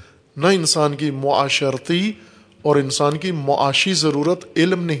ہیں، نہ انسان کی معاشرتی اور انسان کی معاشی ضرورت.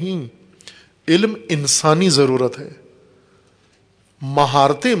 علم نہیں، علم انسانی ضرورت ہے.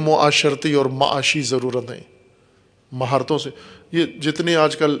 مہارتیں معاشرتی اور معاشی ضرورتیں. مہارتوں سے یہ جتنے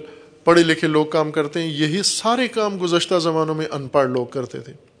آج کل پڑھے لکھے لوگ کام کرتے ہیں، یہی سارے کام گزشتہ زمانوں میں ان پڑھ لوگ کرتے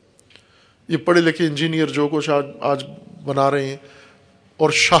تھے. یہ پڑھے لکھے انجینئر جو کچھ آج بنا رہے ہیں، اور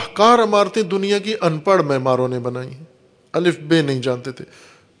شاہکار عمارتیں دنیا کی ان پڑھ معماروں نے بنائی ہیں، الف بے نہیں جانتے تھے.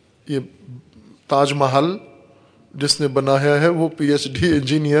 یہ تاج محل جس نے بنایا ہے وہ پی ایچ ڈی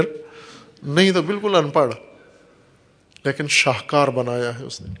انجینئر نہیں تھا، بالکل ان پڑھ، لیکن شاہکار بنایا ہے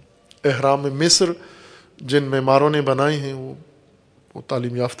اس نے. احرام مصر جن معماروں نے بنائے ہیں وہ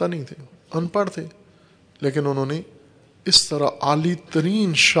تعلیم یافتہ نہیں تھے، ان پڑھ تھے، لیکن انہوں نے اس طرح عالی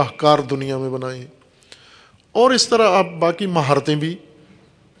ترین شاہکار دنیا میں بنائے ہیں. اور اس طرح آپ باقی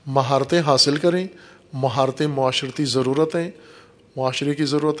مہارتیں حاصل کریں. مہارتیں معاشرتی ضرورتیں، معاشرے کی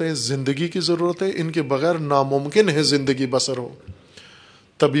ضرورتیں، زندگی کی ضرورتیں. ان کے بغیر ناممکن ہے زندگی بسر ہو.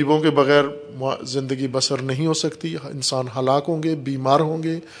 طبیبوں کے بغیر زندگی بسر نہیں ہو سکتی. انسان ہلاک ہوں گے، بیمار ہوں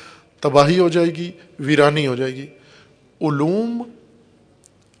گے، تباہی ہو جائے گی، ویرانی ہو جائے گی. علوم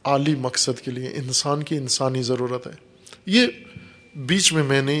عالی مقصد کے لیے انسان کی انسانی ضرورت ہے. یہ بیچ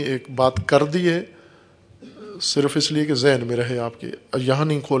میں نے ایک بات کر دی ہے صرف اس لیے کہ ذہن میں رہے آپ کے، یہاں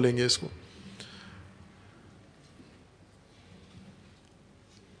نہیں کھولیں گے اس کو.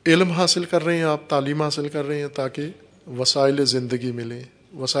 علم حاصل کر رہے ہیں آپ، تعلیم حاصل کر رہے ہیں تاکہ وسائل زندگی ملیں.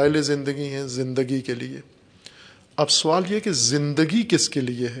 وسائل زندگی ہیں زندگی کے لیے. اب سوال یہ کہ زندگی کس کے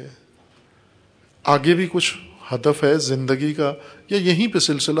لیے ہے؟ آگے بھی کچھ ہدف ہے زندگی کا، یا یہیں پہ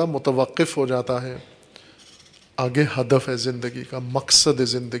سلسلہ متوقف ہو جاتا ہے؟ آگے ہدف ہے زندگی کا، مقصد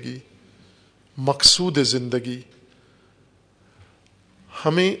زندگی، مقصود زندگی.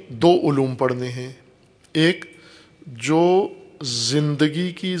 ہمیں دو علوم پڑھنے ہیں. ایک جو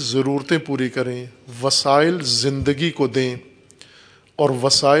زندگی کی ضرورتیں پوری کریں، وسائل زندگی کو دیں اور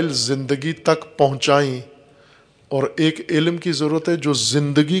وسائل زندگی تک پہنچائیں. اور ایک علم کی ضرورت ہے جو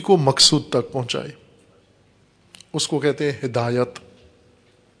زندگی کو مقصود تک پہنچائے. اس کو کہتے ہیں ہدایت.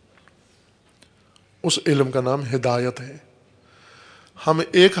 اس علم کا نام ہدایت ہے. ہم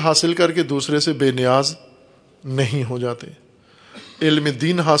ایک حاصل کر کے دوسرے سے بے نیاز نہیں ہو جاتے. علم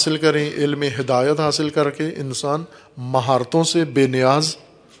دین حاصل کریں، علم ہدایت حاصل کر کے انسان مہارتوں سے بے نیاز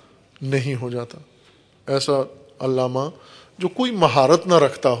نہیں ہو جاتا. ایسا علامہ جو کوئی مہارت نہ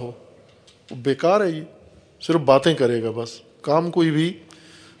رکھتا ہو وہ بیکار ہے، یہ صرف باتیں کرے گا، بس کام کوئی بھی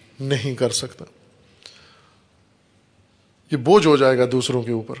نہیں کر سکتا. یہ بوجھ ہو جائے گا دوسروں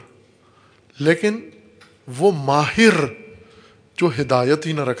کے اوپر. لیکن وہ ماہر جو ہدایت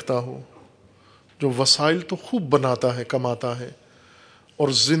ہی نہ رکھتا ہو، جو وسائل تو خوب بناتا ہے، کماتا ہے، اور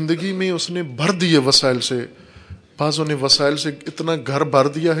زندگی میں اس نے بھر دیے وسائل سے. بعضوں نے وسائل سے اتنا گھر بھر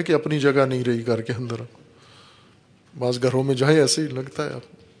دیا ہے کہ اپنی جگہ نہیں رہی گھر کے اندر. بعض گھروں میں جائیں ایسے ہی لگتا ہے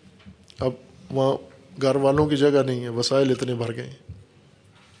اب وہاں گھر والوں کی جگہ نہیں ہے، وسائل اتنے بھر گئے.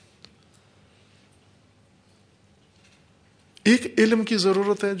 ایک علم کی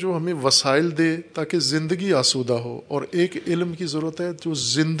ضرورت ہے جو ہمیں وسائل دے تاکہ زندگی آسودہ ہو، اور ایک علم کی ضرورت ہے جو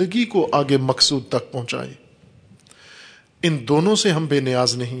زندگی کو آگے مقصود تک پہنچائے. ان دونوں سے ہم بے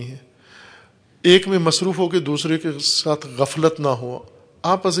نیاز نہیں ہیں. ایک میں مصروف ہو کے دوسرے کے ساتھ غفلت نہ ہو.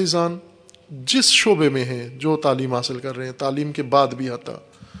 آپ عزیزان جس شعبے میں ہیں، جو تعلیم حاصل کر رہے ہیں، تعلیم کے بعد بھی آتا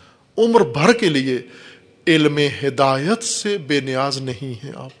عمر بھر کے لیے علم ہدایت سے بے نیاز نہیں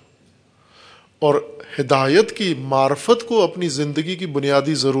ہیں آپ. اور ہدایت کی معرفت کو اپنی زندگی کی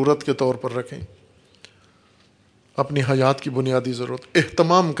بنیادی ضرورت کے طور پر رکھیں، اپنی حیات کی بنیادی ضرورت.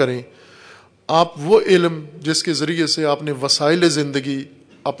 اہتمام کریں. آپ وہ علم جس کے ذریعے سے آپ نے وسائل زندگی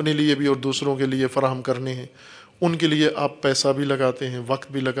اپنے لیے بھی اور دوسروں کے لیے فراہم کرنے ہیں، ان کے لیے آپ پیسہ بھی لگاتے ہیں،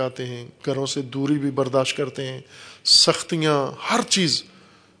 وقت بھی لگاتے ہیں، گھروں سے دوری بھی برداشت کرتے ہیں، سختیاں، ہر چیز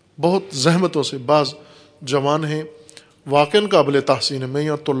بہت زحمتوں سے. بعض جوان ہیں واقعاً قابل تحسین ہے. میں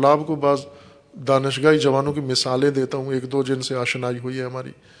یہاں طلاب کو بعض دانشگاہی جوانوں کی مثالیں دیتا ہوں، ایک دو جن سے آشنائی ہوئی ہے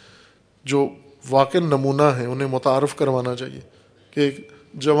ہماری، جو واقعاً نمونہ ہیں، انہیں متعارف کروانا چاہیے کہ ایک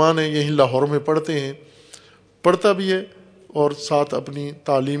جوان ہے یہیں لاہور میں پڑھتے ہیں، پڑھتا بھی ہے اور ساتھ اپنی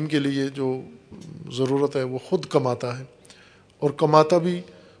تعلیم کے لیے جو ضرورت ہے وہ خود کماتا ہے، اور کماتا بھی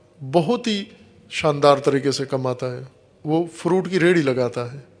بہت ہی شاندار طریقے سے کماتا ہے. وہ فروٹ کی ریڑھی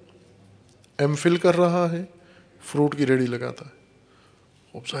لگاتا ہے، ایم فل کر رہا ہے، فروٹ کی ریڑھی لگاتا ہے.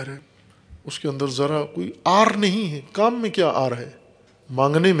 خوب ظاہر ہے اس کے اندر ذرا کوئی آر نہیں ہے. کام میں کیا آر ہے؟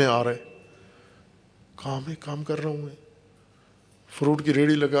 مانگنے میں آر ہے. کام کر رہا ہوں میں. فروٹ کی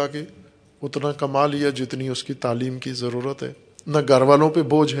ریڑھی لگا کے اتنا کما لیا جتنی اس کی تعلیم کی ضرورت ہے. نہ گھر والوں پہ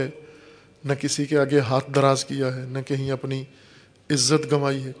بوجھ ہے، نہ کسی کے آگے ہاتھ دراز کیا ہے، نہ کہیں اپنی عزت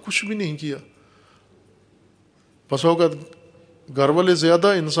گنوائی ہے، کچھ بھی نہیں کیا. بس اوقات گھر والے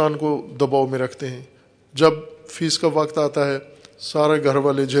زیادہ انسان کو دباؤ میں رکھتے ہیں. جب فیس کا وقت آتا ہے سارے گھر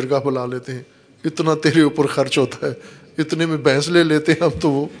والے جرگہ بلا لیتے ہیں، اتنا تیرے اوپر خرچ ہوتا ہے، اتنے میں بھینس لے لیتے ہیں ہم،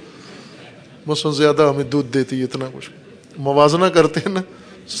 تو وہ مثلا زیادہ ہمیں دودھ دیتی ہے. اتنا کچھ موازنہ کرتے ہیں نا،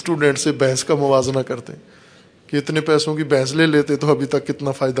 اسٹوڈنٹ سے بھینس کا موازنہ کرتے ہیں کہ اتنے پیسوں کی بھینس لے لیتے تو ابھی تک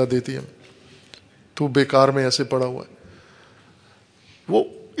کتنا فائدہ دیتی ہے، تو بیکار میں ایسے پڑا ہوا ہے. وہ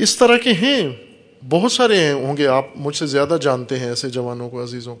اس طرح کے ہیں، بہت سارے ہیں، ہوں گے، آپ مجھ سے زیادہ جانتے ہیں ایسے جوانوں کو،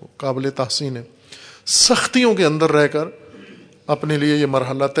 عزیزوں کو. قابل تحسین ہے. سختیوں کے اندر رہ کر اپنے لیے یہ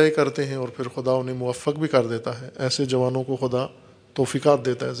مرحلہ طے کرتے ہیں اور پھر خدا انہیں موفق بھی کر دیتا ہے. ایسے جوانوں کو خدا توفیقات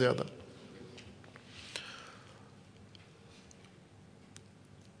دیتا ہے زیادہ.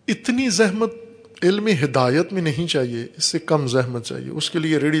 اتنی زحمت علم ہدایت میں نہیں چاہیے، اس سے کم زحمت چاہیے. اس کے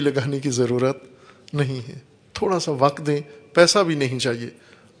لیے ریڑھی لگانے کی ضرورت نہیں ہے. تھوڑا سا وقت دیں، پیسہ بھی نہیں چاہیے.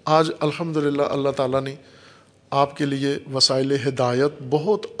 آج الحمدللہ اللہ تعالیٰ نے آپ کے لیے وسائل ہدایت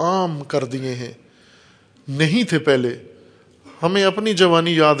بہت عام کر دیے ہیں، نہیں تھے پہلے. ہمیں اپنی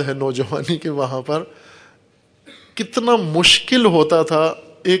جوانی یاد ہے، نوجوانی کے وہاں پر کتنا مشکل ہوتا تھا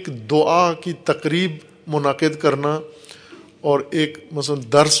ایک دعا کی تقریب منعقد کرنا، اور ایک مثلا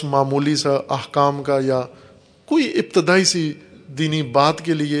درس معمولی سا احکام کا یا کوئی ابتدائی سی دینی بات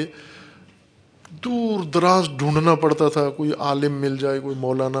کے لیے دور دراز ڈھونڈنا پڑتا تھا. کوئی عالم مل جائے، کوئی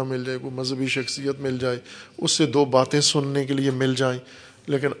مولانا مل جائے، کوئی مذہبی شخصیت مل جائے، اس سے دو باتیں سننے کے لیے مل جائیں.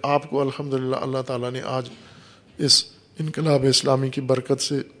 لیکن آپ کو الحمدللہ اللہ تعالیٰ نے آج اس انقلاب اسلامی کی برکت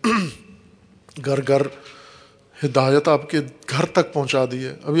سے گھر گھر ہدایت آپ کے گھر تک پہنچا دی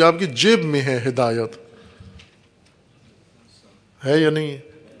ہے. ابھی آپ کی جیب میں ہے ہدایت، ہے یا نہیں ہے؟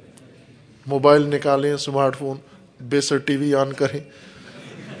 موبائل نکالیں، اسمارٹ فون، بے سر ٹی وی آن کریں،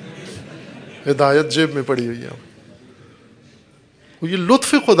 ہدایت جیب میں پڑی ہوئی ہے. یہ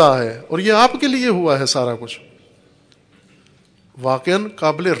لطف خدا ہے اور یہ آپ کے لیے ہوا ہے سارا کچھ. واقعاً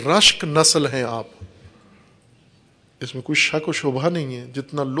قابل رشک نسل ہیں آپ، اس میں کوئی شک و شبہ نہیں ہے.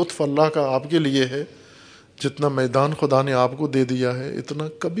 جتنا لطف اللہ کا آپ کے لیے ہے، جتنا میدان خدا نے آپ کو دے دیا ہے، اتنا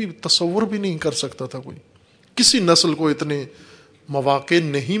کبھی تصور بھی نہیں کر سکتا تھا کوئی. کسی نسل کو اتنے مواقع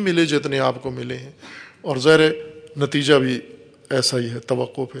نہیں ملے جتنے آپ کو ملے ہیں. اور ظاہر نتیجہ بھی ایسا ہی ہے.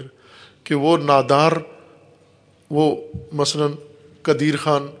 توقع پھر کہ وہ نادار، وہ مثلا قدیر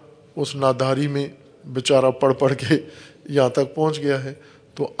خان اس ناداری میں بیچارہ پڑھ پڑھ کے یہاں تک پہنچ گیا ہے،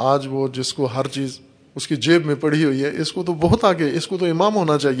 تو آج وہ جس کو ہر چیز اس کی جیب میں پڑی ہوئی ہے، اس کو تو بہت آگے، اس کو تو امام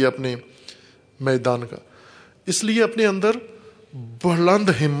ہونا چاہیے اپنے میدان کا. اس لیے اپنے اندر بلند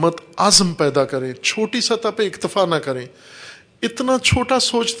ہمت، عزم پیدا کریں، چھوٹی سطح پہ اکتفا نہ کریں. اتنا چھوٹا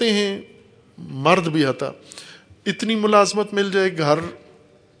سوچتے ہیں مرد بھی ہوتا، اتنی ملازمت مل جائے، گھر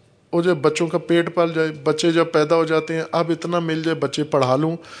ہو جائے، بچوں کا پیٹ پل جائے، بچے جب پیدا ہو جاتے ہیں اب اتنا مل جائے بچے پڑھا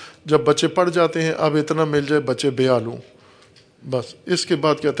لوں، جب بچے پڑھ جاتے ہیں اب اتنا مل جائے بچے بیاہ لوں. بس اس کے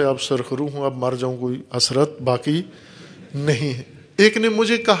بعد کہتے ہیں اب سرخرو ہوں، اب مر جاؤں، کوئی حسرت باقی نہیں ہے. ایک نے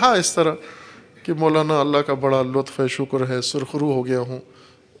مجھے کہا اس طرح کہ مولانا اللہ کا بڑا لطف ہے، شکر ہے، سرخرو ہو گیا ہوں،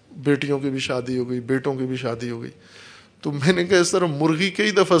 بیٹیوں کی بھی شادی ہو گئی، بیٹوں کی بھی شادی ہو گئی. تو میں نے کہا اس طرح مرغی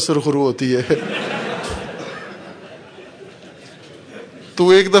کئی دفعہ سرخرو ہوتی ہے، تو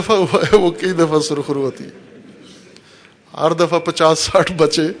ایک دفعہ ہوا ہے، وہ کئی دفعہ سرخرو ہوتی ہے. ہر دفعہ 50-60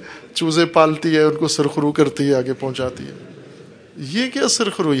 بچے چوزے پالتی ہے، ان کو سرخرو کرتی ہے، آگے پہنچاتی ہے. یہ کیا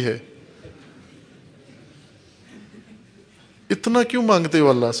سرخروئی ہے؟ اتنا کیوں مانگتے ہو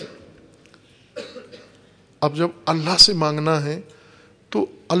اللہ سے؟ اب جب اللہ سے مانگنا ہے تو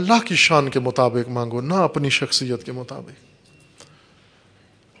اللہ کی شان کے مطابق مانگو، نہ اپنی شخصیت کے مطابق.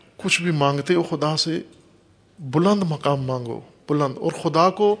 کچھ بھی مانگتے ہو خدا سے بلند مقام مانگو، بلند. اور خدا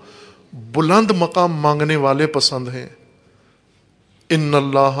کو بلند مقام مانگنے والے پسند ہیں. ان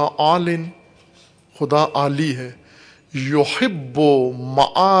اللہ عال، خدا عالی ہے. یحب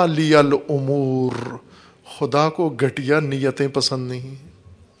معالی الامور، خدا کو گھٹیا نیتیں پسند نہیں.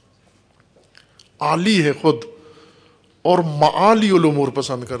 عالی ہے خود اور معالی الامور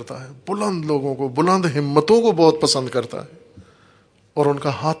پسند کرتا ہے. بلند لوگوں کو، بلند ہمتوں کو بہت پسند کرتا ہے اور ان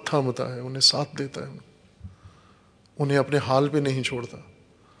کا ہاتھ تھامتا ہے، انہیں ساتھ دیتا ہے، انہیں اپنے حال پہ نہیں چھوڑتا.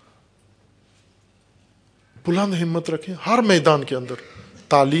 بلند ہمت رکھیں ہر میدان کے اندر،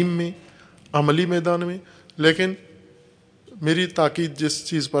 تعلیم میں، عملی میدان میں. لیکن میری تاکید جس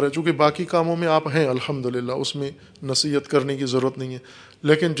چیز پر ہے، چونکہ باقی کاموں میں آپ ہیں الحمدللہ، اس میں نصیحت کرنے کی ضرورت نہیں ہے،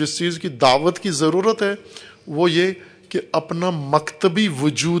 لیکن جس چیز کی دعوت کی ضرورت ہے وہ یہ کہ اپنا مکتبی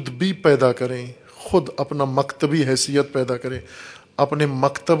وجود بھی پیدا کریں، خود اپنا مکتبی حیثیت پیدا کریں، اپنے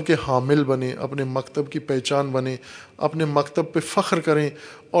مکتب کے حامل بنیں، اپنے مکتب کی پہچان بنیں، اپنے مکتب پہ فخر کریں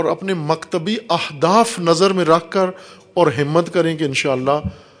اور اپنے مکتبی اہداف نظر میں رکھ کر اور ہمت کریں کہ انشاءاللہ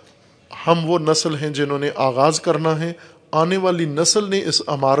ہم وہ نسل ہیں جنہوں نے آغاز کرنا ہے، آنے والی نسل نے اس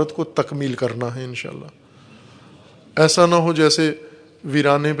عمارت کو تکمیل کرنا ہے انشاءاللہ. ایسا نہ ہو جیسے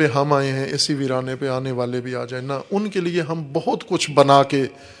ویرانے پہ ہم آئے ہیں اسی ویرانے پہ آنے والے بھی آ جائیں. نہ، ان کے لیے ہم بہت کچھ بنا کے،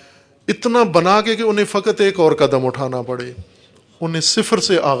 اتنا بنا کے کہ انہیں فقط ایک اور قدم اٹھانا پڑے، انہیں صفر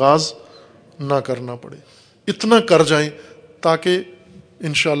سے آغاز نہ کرنا پڑے. اتنا کر جائیں تاکہ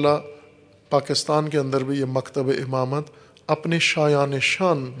انشاءاللہ پاکستان کے اندر بھی یہ مکتب امامت اپنے شایان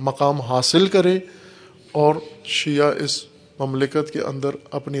شان مقام حاصل کرے اور شیعہ اس مملکت کے اندر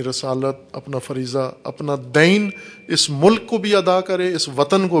اپنی رسالت، اپنا فریضہ، اپنا دین اس ملک کو بھی ادا کرے، اس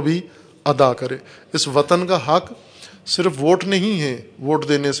وطن کو بھی ادا کرے. اس وطن کا حق صرف ووٹ نہیں ہے، ووٹ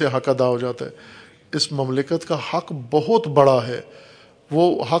دینے سے حق ادا ہو جاتا ہے. اس مملکت کا حق بہت بڑا ہے،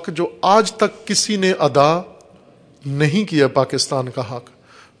 وہ حق جو آج تک کسی نے ادا نہیں کیا. پاکستان کا حق،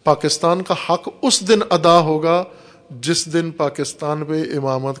 پاکستان کا حق اس دن ادا ہوگا جس دن پاکستان پہ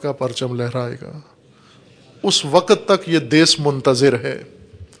امامت کا پرچم لہرائے گا. اس وقت تک یہ دیس منتظر ہے.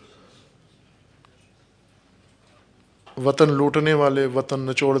 وطن لوٹنے والے، وطن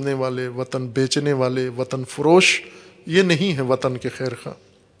نچوڑنے والے، وطن بیچنے والے، وطن فروش، یہ نہیں ہے وطن کے خیر خواہ.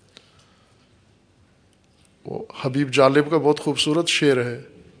 وہ حبیب جالب کا بہت خوبصورت شعر ہے،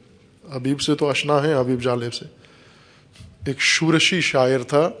 حبیب سے تو آشنا ہے، حبیب جالب سے. ایک شورشی شاعر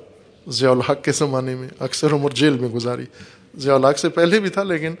تھا ضیاء الحق کے زمانے میں، اکثر عمر جیل میں گزاری. ضیاء الحق سے پہلے بھی تھا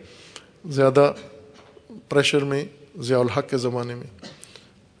لیکن زیادہ پریشر میں ضیاء الحق کے زمانے میں.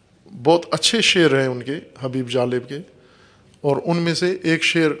 بہت اچھے شعر ہیں ان کے، حبیب جالب کے. اور ان میں سے ایک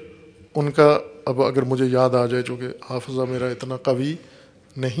شعر ان کا اب اگر مجھے یاد آ جائے، چونکہ حافظہ میرا اتنا قوی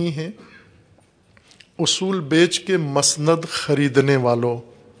نہیں ہے. اصول بیچ کے مسند خریدنے والوں،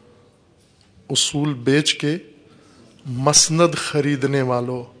 اصول بیچ کے مسند خریدنے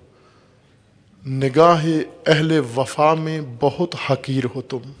والوں، نگاہ اہل وفا میں بہت حقیر ہو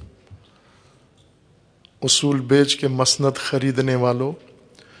تم. اصول بیچ کے مسند خریدنے والوں،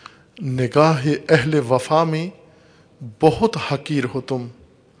 نگاہ اہل وفا میں بہت حقیر ہو تم.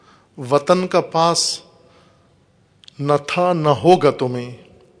 وطن کا پاس نہ تھا نہ ہوگا تمہیں،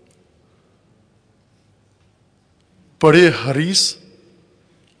 بڑے حریص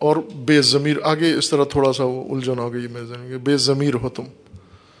اور بے ضمیر. آگے اس طرح تھوڑا سا وہ الجھن ہو گئی، میں بے ضمیر ہو تم.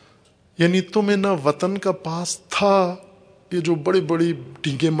 یعنی تمہیں نہ وطن کا پاس تھا. یہ جو بڑی بڑی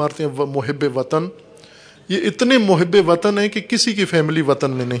ڈینگیں مارتے ہیں محب وطن، یہ اتنے محب وطن ہیں کہ کسی کی فیملی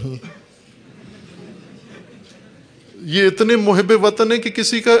وطن میں نہیں. یہ اتنے محب وطن ہیں کہ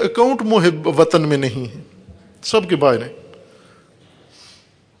کسی کا اکاؤنٹ محب وطن میں نہیں ہے، سب کے باہر ہیں.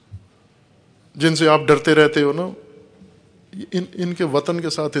 جن سے آپ ڈرتے رہتے ہو نا، ان کے وطن کے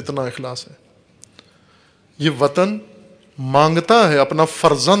ساتھ اتنا اخلاص ہے. یہ وطن مانگتا ہے، اپنا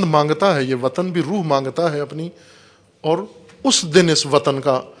فرزند مانگتا ہے، یہ وطن بھی روح مانگتا ہے اپنی. اور اس دن اس وطن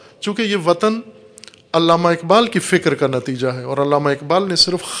کا، چونکہ یہ وطن علامہ اقبال کی فکر کا نتیجہ ہے، اور علامہ اقبال نے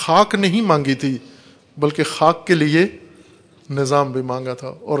صرف خاک نہیں مانگی تھی بلکہ خاک کے لیے نظام بھی مانگا تھا.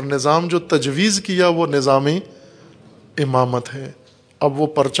 اور نظام جو تجویز کیا وہ نظام امامت ہے. اب وہ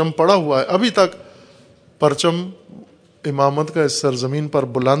پرچم پڑا ہوا ہے، ابھی تک پرچم امامت کا اس سرزمین پر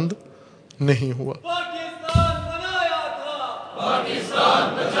بلند نہیں ہوا. پاکستان بنایا تھا،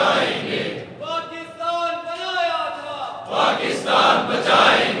 پاکستان بچائیں گے. پاکستان بنایا تھا، پاکستان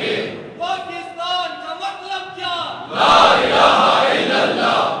بچائیں گے. پاکستان کا مطلب کیا؟ لا الہ الا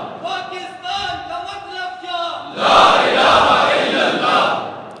اللہ. پاکستان کا مطلب کیا؟ لا الہ الا اللہ.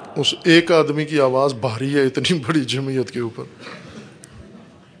 اس ایک آدمی کی آواز بھاری ہے اتنی بڑی جمعیت کے اوپر.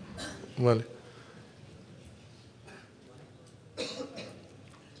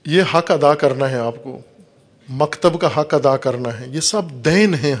 یہ حق ادا کرنا ہے آپ کو، مکتب کا حق ادا کرنا ہے، یہ سب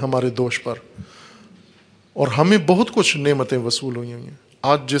دین ہیں ہمارے دوش پر، اور ہمیں بہت کچھ نعمتیں وصول ہوئی ہیں۔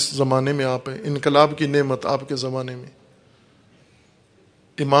 آج جس زمانے میں آپ ہیں، انقلاب کی نعمت آپ کے زمانے میں،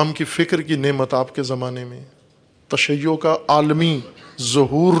 امام کی فکر کی نعمت آپ کے زمانے میں، تشیع کا عالمی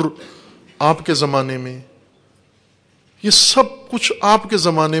ظہور آپ کے زمانے میں، یہ سب کچھ آپ کے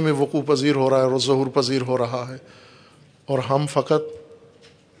زمانے میں وقوع پذیر ہو رہا ہے اور ظہور پذیر ہو رہا ہے، اور ہم فقط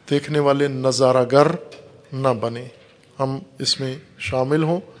دیکھنے والے نظارہ گر نہ بنے، ہم اس میں شامل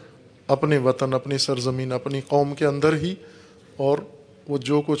ہوں، اپنے وطن، اپنی سرزمین، اپنی قوم کے اندر ہی، اور وہ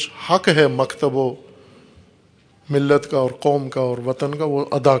جو کچھ حق ہے مکتب و ملت کا اور قوم کا اور وطن کا، وہ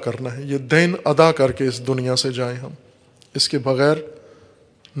ادا کرنا ہے۔ یہ دین ادا کر کے اس دنیا سے جائیں ہم، اس کے بغیر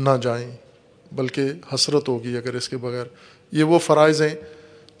نہ جائیں، بلکہ حسرت ہوگی اگر اس کے بغیر۔ یہ وہ فرائض ہیں،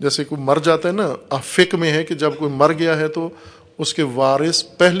 جیسے کوئی مر جاتا ہے نا، فقہ میں ہے کہ جب کوئی مر گیا ہے تو اس کے وارث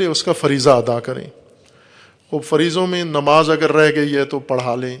پہلے اس کا فریضہ ادا کریں۔ خوب فریضوں میں نماز اگر رہ گئی ہے تو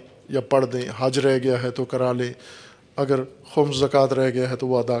پڑھا لیں یا پڑھ دیں، حج رہ گیا ہے تو کرا لیں، اگر خمس زکوٰۃ رہ گیا ہے تو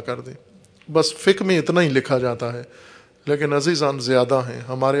وہ ادا کر دیں۔ بس فقہ میں اتنا ہی لکھا جاتا ہے، لیکن عزیزان زیادہ ہیں۔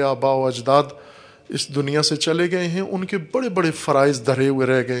 ہمارے آباء و اجداد اس دنیا سے چلے گئے ہیں، ان کے بڑے بڑے فرائض دھرے ہوئے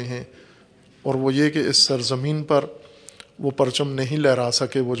رہ گئے ہیں، اور وہ یہ کہ اس سرزمین پر وہ پرچم نہیں لہرا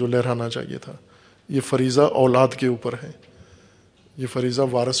سکے وہ جو لہرانا چاہیے تھا۔ یہ فریضہ اولاد کے اوپر ہے، یہ فریضہ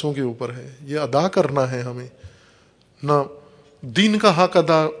وارثوں کے اوپر ہے، یہ ادا کرنا ہے ہمیں۔ نہ دین کا حق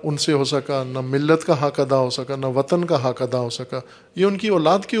ادا ان سے ہو سکا، نہ ملت کا حق ادا ہو سکا، نہ وطن کا حق ادا ہو سکا، یہ ان کی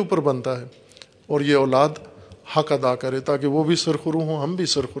اولاد کے اوپر بنتا ہے، اور یہ اولاد حق ادا کرے تاکہ وہ بھی سرخرو ہوں، ہم بھی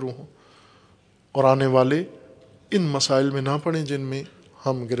سرخرو ہوں، اور آنے والے ان مسائل میں نہ پڑیں جن میں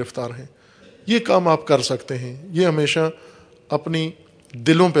ہم گرفتار ہیں۔ یہ کام آپ کر سکتے ہیں، یہ ہمیشہ اپنی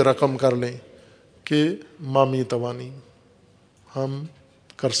دلوں پہ رقم کر لیں کہ مامی توانی ہم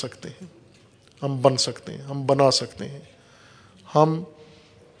کر سکتے ہیں، ہم بن سکتے ہیں، ہم بنا سکتے ہیں، ہم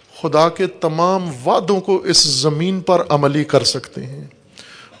خدا کے تمام وعدوں کو اس زمین پر عملی کر سکتے ہیں،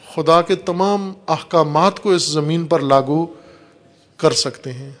 خدا کے تمام احکامات کو اس زمین پر لاگو کر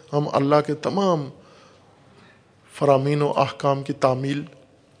سکتے ہیں، ہم اللہ کے تمام فرامین و احکام کی تعمیل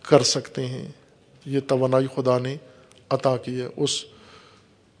کر سکتے ہیں۔ یہ توانائی خدا نے عطا کی ہے۔ اس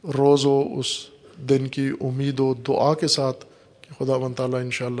روز و اس دن کی امید و دعا کے ساتھ کہ خدا و تعالیٰ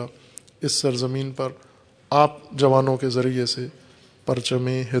انشاءاللہ اس سرزمین پر آپ جوانوں کے ذریعے سے پرچم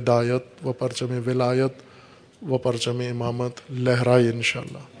ہدایت و پرچم ولایت و پرچم امامت لہرائے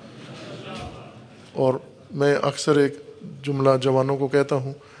انشاءاللہ۔ اور میں اکثر ایک جملہ جوانوں کو کہتا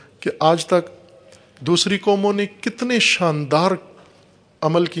ہوں کہ آج تک دوسری قوموں نے کتنے شاندار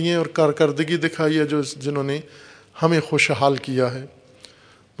عمل کیے اور کارکردگی دکھائی ہے جنہوں نے ہمیں خوشحال کیا ہے۔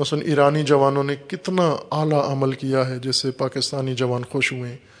 مثلا ایرانی جوانوں نے کتنا اعلیٰ عمل کیا ہے جس سے پاکستانی جوان خوش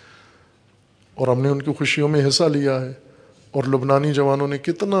ہوئے اور ہم نے ان کی خوشیوں میں حصہ لیا ہے، اور لبنانی جوانوں نے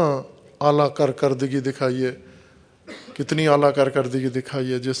کتنا اعلیٰ کارکردگی دکھائی ہے، کتنی اعلیٰ کارکردگی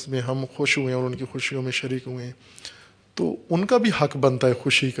دکھائی ہے جس میں ہم خوش ہوئے اور ان کی خوشیوں میں شریک ہوئے ہیں۔ تو ان کا بھی حق بنتا ہے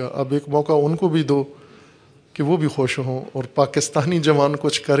خوشی کا، اب ایک موقع ان کو بھی دو کہ وہ بھی خوش ہوں، اور پاکستانی جوان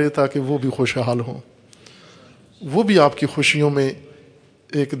کچھ کرے تاکہ وہ بھی خوشحال ہوں، وہ بھی آپ کی خوشیوں میں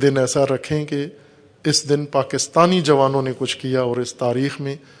ایک دن ایسا رکھیں کہ اس دن پاکستانی جوانوں نے کچھ کیا اور اس تاریخ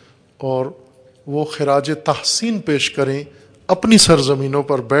میں، اور وہ خراج تحسین پیش کریں اپنی سرزمینوں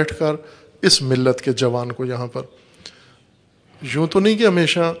پر بیٹھ کر اس ملت کے جوان کو یہاں پر۔ یوں تو نہیں کہ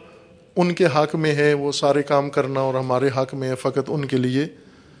ہمیشہ ان کے حق میں ہے وہ سارے کام کرنا اور ہمارے حق میں ہے فقط ان کے لیے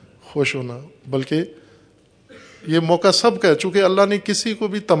خوش ہونا، بلکہ یہ موقع سب کا ہے، چونکہ اللہ نے کسی کو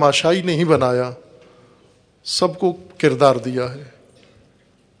بھی تماشائی نہیں بنایا، سب کو کردار دیا ہے۔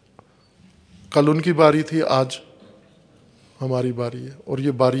 کل ان کی باری تھی، آج ہماری باری ہے، اور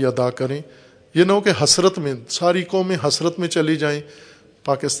یہ باری ادا کریں۔ یہ نہ ہو کہ حسرت میں ساری قومیں حسرت میں چلی جائیں،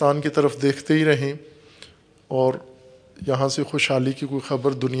 پاکستان کی طرف دیکھتے ہی رہیں، اور یہاں سے خوشحالی کی کوئی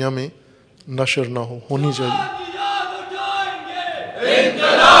خبر دنیا میں نشر نہ ہونی چاہیے۔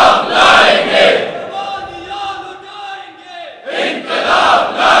 انقلاب لائیں گے،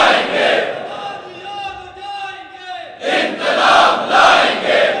 انقلاب لائیں گے، انقلاب لائیں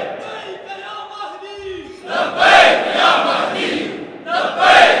گے، لبیک یا مہدی،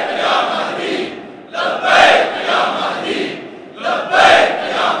 لبیک یا مہدی، لبیک یا مہدی، لبیک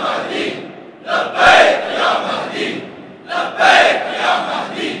یا مہدی، لبیک یا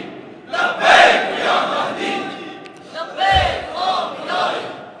مہدی، لبیک یا مہدی، لبیک یا مہدی،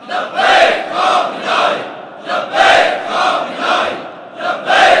 لبیک قوم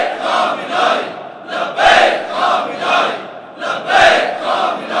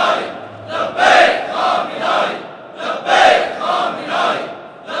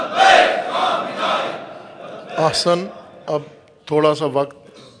احسن. اب تھوڑا سا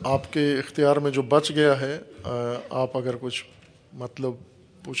وقت آپ کے اختیار میں جو بچ گیا ہے، آپ اگر کچھ مطلب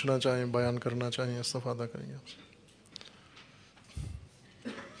پوچھنا چاہیں، بیان کرنا چاہیں، استفادہ کریں گے.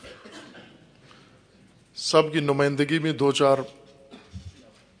 سب کی نمائندگی میں 2-4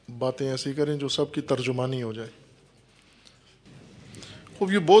 باتیں ایسی کریں جو سب کی ترجمانی ہو جائے.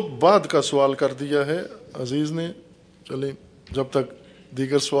 خوب، یہ بہت بعد کا سوال کر دیا ہے عزیز نے. چلیں جب تک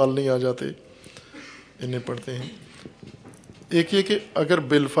دیگر سوال نہیں آ جاتے انہیں پڑھتے ہیں. ایک یہ کہ اگر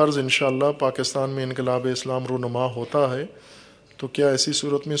بالفرض انشاءاللہ پاکستان میں انقلاب اسلام رونما ہوتا ہے تو کیا ایسی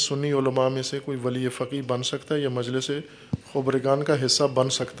صورت میں سنی علماء میں سے کوئی ولی فقیہ بن سکتا ہے یا مجلس خبرگان کا حصہ بن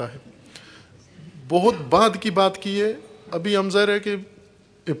سکتا ہے؟ بہت بعد کی بات کی ہے. ابھی ہم ظاہر ہے کہ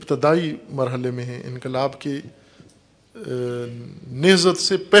ابتدائی مرحلے میں ہیں، انقلاب کی نہضت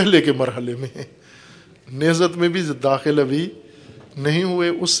سے پہلے کے مرحلے میں ہیں. نہضت میں بھی داخل ابھی نہیں ہوئے،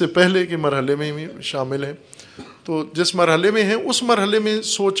 اس سے پہلے کے مرحلے میں بھی شامل ہیں. تو جس مرحلے میں ہیں اس مرحلے میں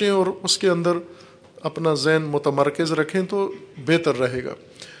سوچیں اور اس کے اندر اپنا ذہن متمرکز رکھیں تو بہتر رہے گا.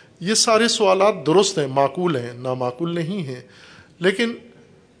 یہ سارے سوالات درست ہیں، معقول ہیں، نامعقول نہیں ہیں. لیکن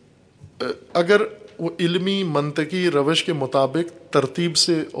اگر وہ علمی منطقی روش کے مطابق ترتیب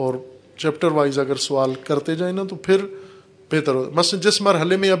سے اور چیپٹر وائز اگر سوال کرتے جائیں نا تو پھر بہتر ہو. مثلا جس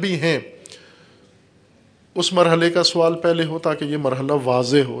مرحلے میں ابھی ہیں اس مرحلے کا سوال پہلے ہو تاکہ یہ مرحلہ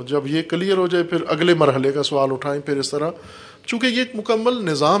واضح ہو. جب یہ کلیئر ہو جائے پھر اگلے مرحلے کا سوال اٹھائیں. پھر اس طرح، چونکہ یہ ایک مکمل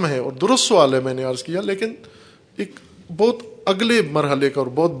نظام ہے اور درست سوال ہے میں نے عرض کیا، لیکن ایک بہت اگلے مرحلے کا اور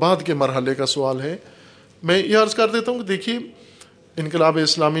بہت بعد کے مرحلے کا سوال ہے. میں یہ عرض کر دیتا ہوں کہ دیکھیے، انقلاب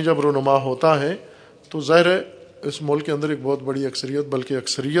اسلامی جب رونما ہوتا ہے تو ظاہر ہے اس ملک کے اندر ایک بہت بڑی اکثریت، بلکہ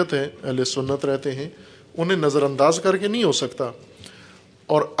اکثریت ہے، اہل سنت رہتے ہیں، انہیں نظر انداز کر کے نہیں ہو سکتا.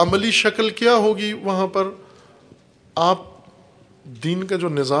 اور عملی شکل کیا ہوگی وہاں پر؟ آپ دین کا جو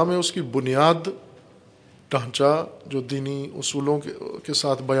نظام ہے اس کی بنیاد، ڈھانچہ جو دینی اصولوں کے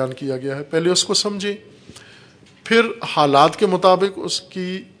ساتھ بیان کیا گیا ہے، پہلے اس کو سمجھیں، پھر حالات کے مطابق اس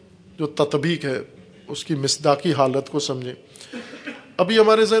کی جو تطبیق ہے اس کی مصداقی حالت کو سمجھیں. ابھی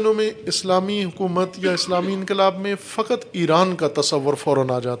ہمارے ذہنوں میں اسلامی حکومت یا اسلامی انقلاب میں فقط ایران کا تصور فوراً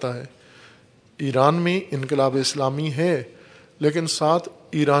آ جاتا ہے. ایران میں انقلاب اسلامی ہے لیکن ساتھ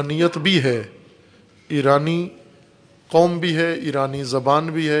ایرانیت بھی ہے، ایرانی قوم بھی ہے، ایرانی زبان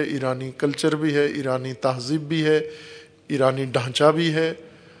بھی ہے، ایرانی کلچر بھی ہے، ایرانی تہذیب بھی ہے، ایرانی ڈھانچہ بھی ہے.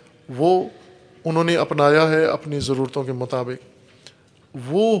 وہ انہوں نے اپنایا ہے اپنی ضرورتوں کے مطابق.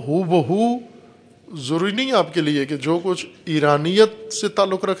 وہ ہو بہو ضروری نہیں آپ کے لیے کہ جو کچھ ایرانیت سے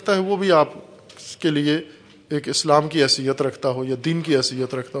تعلق رکھتا ہے وہ بھی آپ کے لیے ایک اسلام کی حیثیت رکھتا ہو یا دین کی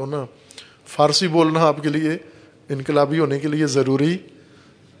حیثیت رکھتا ہو نا. فارسی بولنا آپ کے لیے انقلابی ہونے کے لیے ضروری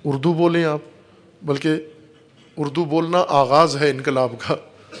اردو بولیں آپ، بلکہ اردو بولنا آغاز ہے انقلاب کا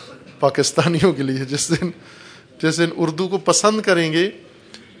پاکستانیوں کے لیے. جس دن اردو کو پسند کریں گے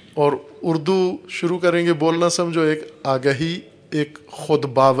اور اردو شروع کریں گے بولنا، سمجھو ایک آگہی، ایک خود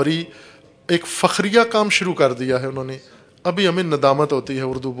باوری، ایک فخریہ کام شروع کر دیا ہے انہوں نے. ابھی ہمیں ندامت ہوتی ہے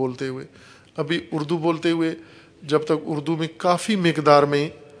اردو بولتے ہوئے. ابھی اردو بولتے ہوئے جب تک اردو میں کافی مقدار میں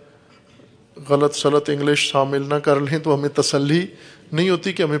غلط سلط انگلش شامل نہ کر لیں تو ہمیں تسلی نہیں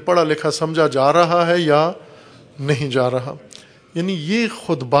ہوتی کہ ہمیں پڑھا لکھا سمجھا جا رہا ہے یا نہیں جا رہا. یعنی یہ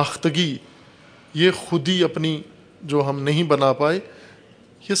خود باختگی، یہ خودی اپنی جو ہم نہیں بنا پائے،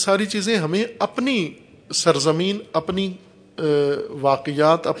 یہ ساری چیزیں ہمیں اپنی سرزمین، اپنی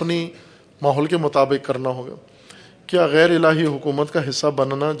واقعات، اپنی ماحول کے مطابق کرنا ہوگا. کیا غیر الہی حکومت کا حصہ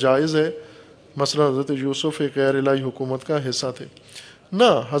بننا جائز ہے؟ مثلا حضرت یوسف ایک غیر الہی حکومت کا حصہ تھے. نہ،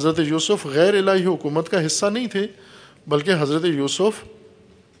 حضرت یوسف غیر الہی حکومت کا حصہ نہیں تھے، بلکہ حضرت یوسف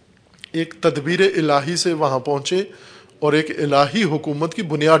ایک تدبیر الہی سے وہاں پہنچے اور ایک الہی حکومت کی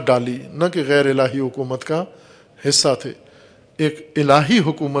بنیاد ڈالی، نہ کہ غیر الہی حکومت کا حصہ تھے. ایک الہی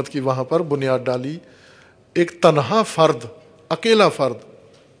حکومت کی وہاں پر بنیاد ڈالی. ایک تنہا فرد، اکیلا فرد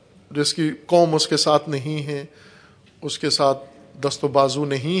جس کی قوم اس کے ساتھ نہیں ہے، اس کے ساتھ دست و بازو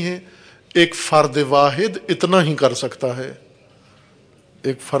نہیں ہے، ایک فرد واحد اتنا ہی کر سکتا ہے.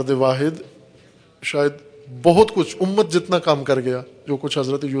 ایک فرد واحد شاید بہت کچھ، امت جتنا کام کر گیا جو کچھ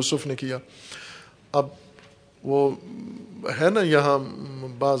حضرت یوسف نے کیا. اب وہ ہے نا یہاں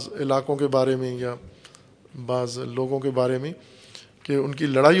بعض علاقوں کے بارے میں یا بعض لوگوں کے بارے میں کہ ان کی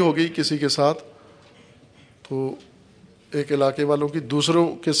لڑائی ہو گئی کسی کے ساتھ، تو ایک علاقے والوں کی دوسروں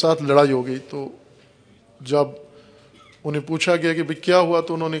کے ساتھ لڑائی ہو گئی. تو جب انہیں پوچھا گیا کہ بھئی کیا ہوا،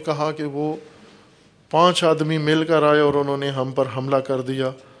 تو انہوں نے کہا کہ وہ 5 آدمی مل کر آئے اور انہوں نے ہم پر حملہ کر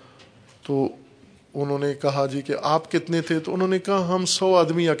دیا. تو انہوں نے کہا جی کہ آپ کتنے تھے؟ تو انہوں نے کہا ہم 100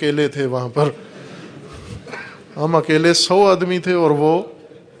 آدمی اکیلے تھے وہاں پر، ہم اکیلے 100 آدمی تھے اور وہ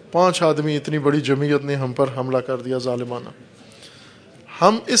 5 آدمی اتنی بڑی جمعیت نے ہم پر حملہ کر دیا ظالمانہ.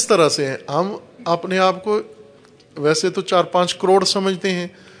 ہم اس طرح سے ہیں, ہم اپنے آپ کو ویسے تو 4-5 کروڑ سمجھتے ہیں,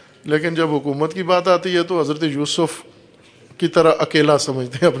 لیکن جب حکومت کی بات آتی ہے تو حضرت یوسف کی طرح اکیلا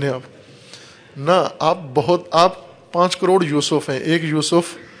سمجھتے ہیں اپنے آپ. نہ, آپ 5 کروڑ یوسف ہیں, ایک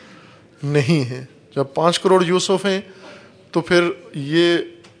یوسف نہیں ہیں. جب 5 کروڑ یوسف ہیں تو پھر یہ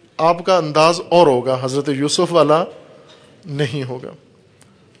آپ کا انداز اور ہوگا, حضرت یوسف والا نہیں ہوگا.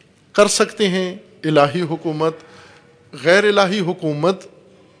 کر سکتے ہیں الہی حکومت, غیر الہی حکومت.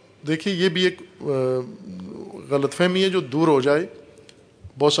 دیکھیے یہ بھی ایک غلط فہمی ہے جو دور ہو جائے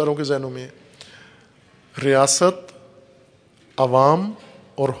بہت ساروں کے ذہنوں میں. ریاست, عوام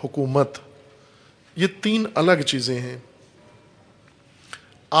اور حکومت یہ 3 الگ چیزیں ہیں.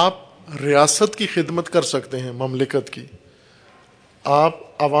 آپ ریاست کی خدمت کر سکتے ہیں, مملکت کی, آپ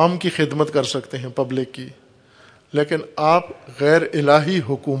عوام کی خدمت کر سکتے ہیں, پبلک کی, لیکن آپ غیر الہی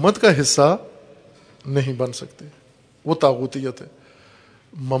حکومت کا حصہ نہیں بن سکتے. وہ طاغوتیت ہے.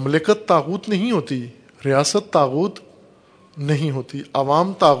 مملکت طاغوت نہیں ہوتی, ریاست طاغوت نہیں ہوتی,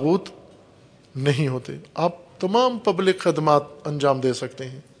 عوام طاغوت نہیں ہوتے. آپ تمام پبلک خدمات انجام دے سکتے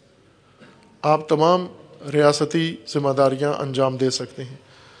ہیں, آپ تمام ریاستی ذمہ داریاں انجام دے سکتے ہیں.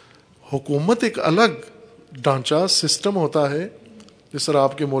 حکومت ایک الگ ڈھانچہ سسٹم ہوتا ہے جس طرح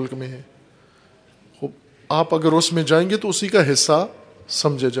آپ کے ملک میں ہے. آپ اگر اس میں جائیں گے تو اسی کا حصہ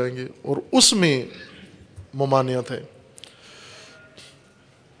سمجھے جائیں گے, اور اس میں ممانعت ہے.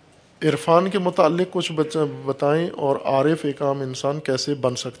 عرفان کے متعلق کچھ بتائیں, اور عارف ایک عام انسان کیسے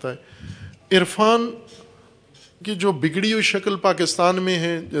بن سکتا ہے. عرفان کی جو بگڑی ہوئی شکل پاکستان میں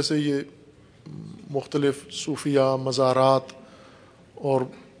ہے, جیسے یہ مختلف صوفیہ, مزارات اور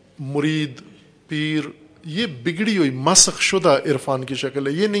مرید, پیر, یہ بگڑی ہوئی مسخ شدہ عرفان کی شکل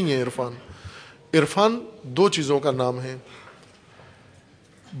ہے. یہ نہیں ہے عرفان. عرفان 2 چیزوں کا نام ہے,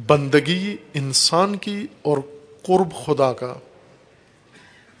 بندگی انسان کی اور قرب خدا کا.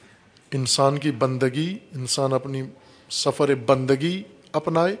 انسان کی بندگی, انسان اپنی سفر بندگی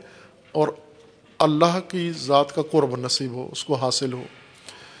اپنائے اور اللہ کی ذات کا قرب نصیب ہو, اس کو حاصل ہو.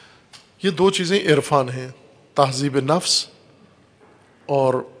 یہ 2 چیزیں عرفان ہیں, تہذیب نفس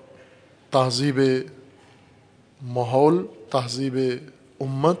اور تہذیب ماحول, تہذیب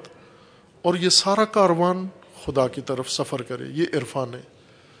امت, اور یہ سارا کاروان خدا کی طرف سفر کرے. یہ عرفان ہے.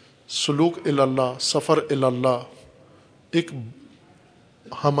 سلوک اللہ, سفر اللہ, ایک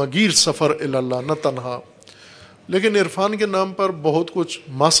ہمگیر سفر اللہ, نہ تنہا. لیکن عرفان کے نام پر بہت کچھ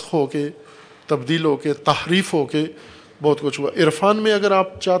مسخ ہو کے, تبدیل ہو کے, تحریف ہو کے بہت کچھ ہوا. عرفان میں اگر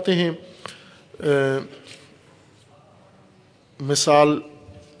آپ چاہتے ہیں مثال,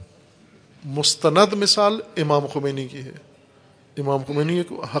 مستند مثال امام خمینی کی ہے. امام خمینی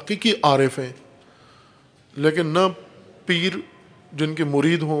ایک حقیقی عارف ہیں, لیکن نہ پیر جن کے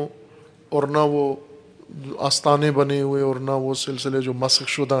مرید ہوں, اور نہ وہ آستانے بنے ہوئے, اور نہ وہ سلسلے جو مسخ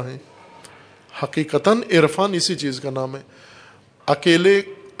شدہ ہیں. حقیقتاً عرفان اسی چیز کا نام ہے. اکیلے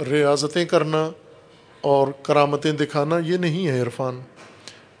ریاضتیں کرنا اور کرامتیں دکھانا یہ نہیں ہے عرفان.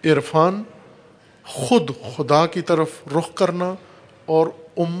 عرفان خود خدا کی طرف رخ کرنا اور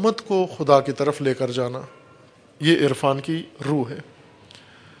امت کو خدا کی طرف لے کر جانا, یہ عرفان کی روح ہے.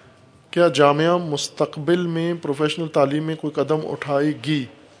 کیا جامعہ مستقبل میں پروفیشنل تعلیم میں کوئی قدم اٹھائے گی؟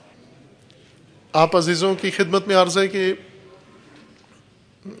 آپ عزیزوں کی خدمت میں عرض ہے کہ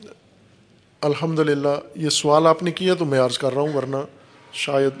الحمدللہ یہ سوال آپ نے کیا تو میں عرض کر رہا ہوں, ورنہ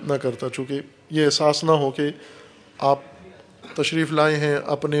شاید نہ کرتا, چونکہ یہ احساس نہ ہو کہ آپ تشریف لائے ہیں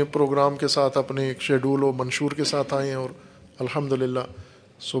اپنے پروگرام کے ساتھ, اپنے ایک شیڈول و منشور کے ساتھ آئے ہیں, اور الحمدللہ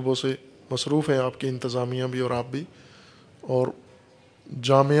صبح سے مصروف ہیں آپ کی انتظامیہ بھی اور آپ بھی. اور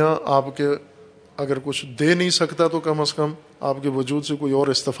جامعہ آپ کے اگر کچھ دے نہیں سکتا تو کم از کم آپ کے وجود سے کوئی اور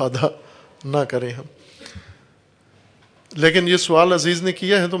استفادہ نہ کریں ہم. لیکن یہ سوال عزیز نے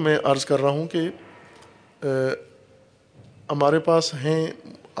کیا ہے تو میں عرض کر رہا ہوں کہ ہمارے پاس ہیں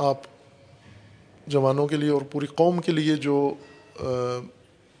آپ جوانوں کے لیے اور پوری قوم کے لیے جو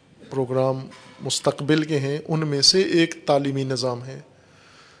پروگرام مستقبل کے ہیں, ان میں سے ایک تعلیمی نظام ہے.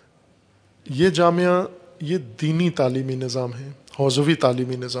 یہ جامعہ یہ دینی تعلیمی نظام ہے, حوزوی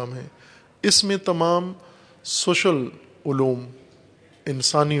تعلیمی نظام ہے. اس میں تمام سوشل علوم,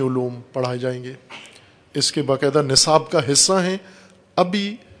 انسانی علوم پڑھائے جائیں گے. اس کے باقاعدہ نصاب کا حصہ ہیں.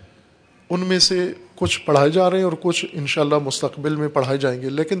 ابھی ان میں سے کچھ پڑھائے جا رہے ہیں اور کچھ انشاءاللہ مستقبل میں پڑھائے جائیں گے,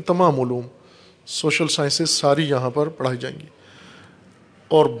 لیکن تمام علوم, سوشل سائنسز ساری یہاں پر پڑھائی جائیں گی.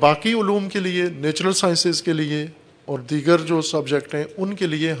 اور باقی علوم کے لیے, نیچرل سائنسز کے لیے اور دیگر جو سبجیکٹ ہیں ان کے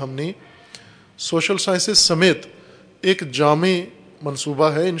لیے ہم نے سوشل سائنسز سمیت ایک جامع منصوبہ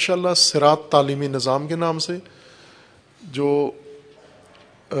ہے انشاءاللہ صراط تعلیمی نظام کے نام سے, جو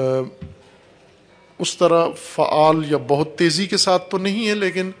اس طرح فعال یا بہت تیزی کے ساتھ تو نہیں ہے،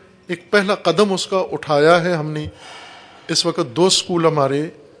 لیکن ایک پہلا قدم اس کا اٹھایا ہے ہم نے. اس وقت 2 اسکول ہمارے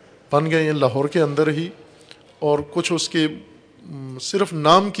بن گئے ہیں لاہور کے اندر ہی، اور کچھ اس کے صرف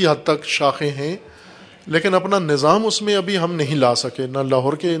نام کی حد تک شاخیں ہیں، لیکن اپنا نظام اس میں ابھی ہم نہیں لا سکے. نہ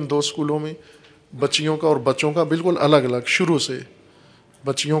لاہور کے ان 2 اسکولوں میں بچیوں کا اور بچوں کا بالکل الگ الگ، شروع سے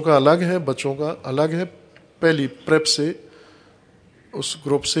بچیوں کا الگ ہے، بچوں کا الگ ہے. پہلی پریپ سے اس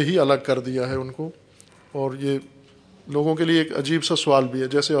گروپ سے ہی الگ کر دیا ہے ان کو. اور یہ لوگوں کے لیے ایک عجیب سا سوال بھی ہے،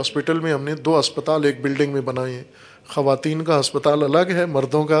 جیسے ہاسپٹل میں ہم نے 2 اسپتال ایک بلڈنگ میں بنائے ہیں، خواتین کا ہسپتال الگ ہے،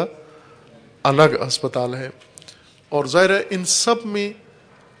 مردوں کا الگ ہسپتال ہے. اور ظاہر ہے ان سب میں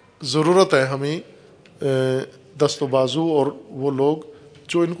ضرورت ہے ہمیں دست و بازو اور وہ لوگ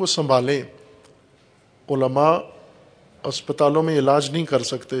جو ان کو سنبھالیں. علماء اسپتالوں میں علاج نہیں کر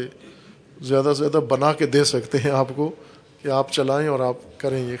سکتے، زیادہ سے زیادہ بنا کے دے سکتے ہیں آپ کو کہ آپ چلائیں اور آپ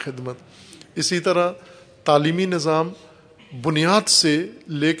کریں یہ خدمت. اسی طرح تعلیمی نظام بنیاد سے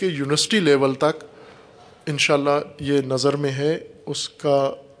لے کے یونیورسٹی لیول تک انشاءاللہ یہ نظر میں ہے، اس کا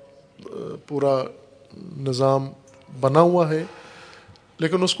پورا نظام بنا ہوا ہے،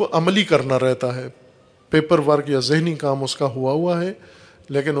 لیکن اس کو عملی کرنا رہتا ہے. پیپر ورک یا ذہنی کام اس کا ہوا ہے،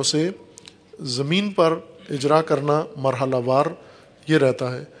 لیکن اسے زمین پر اجرا کرنا مرحلہ وار یہ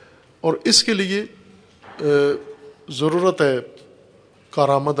رہتا ہے. اور اس کے لیے ضرورت ہے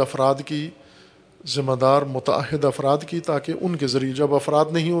کارآمد افراد کی، ذمہ دار متعہد افراد کی، تاکہ ان کے ذریعے جب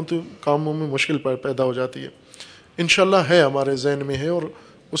افراد نہیں ہوتے کاموں میں مشکل پیدا ہو جاتی ہے. انشاءاللہ ہے، ہمارے ذہن میں ہے، اور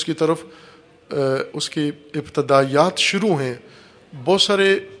اس کی طرف اس کی ابتدائیات شروع ہیں. بہت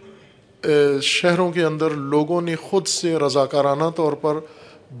سارے شہروں کے اندر لوگوں نے خود سے رضاکارانہ طور پر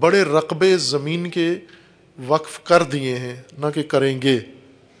بڑے رقبے زمین کے وقف کر دیے ہیں، نہ کہ کریں گے،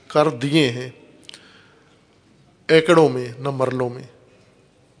 کر دیے ہیں، ایکڑوں میں نہ مرلوں میں،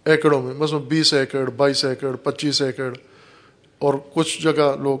 ایکڑوں میں، مثلا 20 ایکڑ 22 ایکڑ 25 ایکڑ، اور کچھ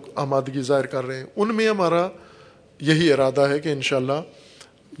جگہ لوگ آمادگی ظاہر کر رہے ہیں. ان میں ہمارا یہی ارادہ ہے کہ انشاءاللہ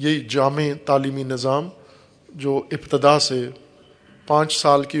یہی جامع تعلیمی نظام جو ابتدا سے 5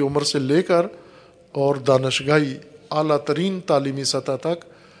 سال کی عمر سے لے کر اور دانشگاہی اعلیٰ ترین تعلیمی سطح تک،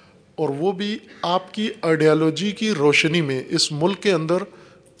 اور وہ بھی آپ کی آئیڈیالوجی کی روشنی میں. اس ملک کے اندر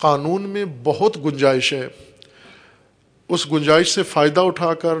قانون میں بہت گنجائش ہے، اس گنجائش سے فائدہ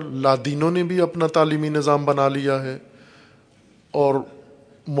اٹھا کر لادینوں نے بھی اپنا تعلیمی نظام بنا لیا ہے، اور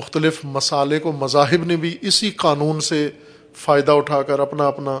مختلف مسالک و مذاہب نے بھی اسی قانون سے فائدہ اٹھا کر اپنا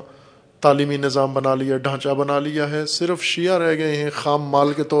اپنا تعلیمی نظام بنا لیا، ڈھانچہ بنا لیا ہے. صرف شیعہ رہ گئے ہیں خام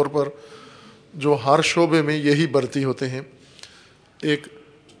مال کے طور پر، جو ہر شعبے میں یہی برتی ہوتے ہیں. ایک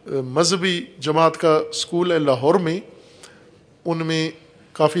مذہبی جماعت کا اسکول ہے لاہور میں، ان میں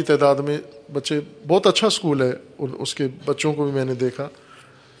کافی تعداد میں بچے، بہت اچھا اسکول ہے، اس کے بچوں کو بھی میں نے دیکھا.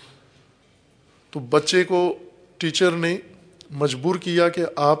 تو بچے کو ٹیچر نے مجبور کیا کہ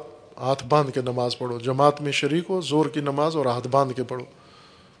آپ ہاتھ باندھ کے نماز پڑھو، جماعت میں شریک ہو، زور کی نماز اور ہاتھ باندھ کے پڑھو.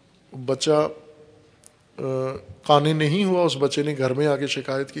 بچہ قانع نہیں ہوا، اس بچے نے گھر میں آ کے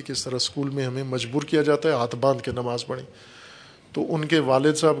شکایت کی کہ اس طرح اسکول میں ہمیں مجبور کیا جاتا ہے ہاتھ باندھ کے نماز پڑھیں. تو ان کے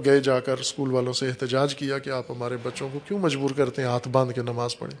والد صاحب گئے، جا کر اسکول والوں سے احتجاج کیا کہ آپ ہمارے بچوں کو کیوں مجبور کرتے ہیں ہاتھ باندھ کے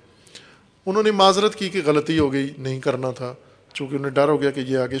نماز پڑھیں. انہوں نے معذرت کی کہ غلطی ہو گئی، نہیں کرنا تھا، چونکہ انہیں ڈر ہو گیا کہ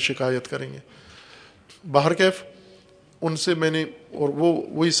یہ آگے شکایت کریں گے. بہرکیف ان سے میں نے، اور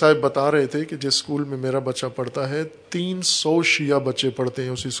وہی صاحب بتا رہے تھے کہ جس اسکول میں میرا بچہ پڑھتا ہے 300 شیعہ بچے پڑھتے ہیں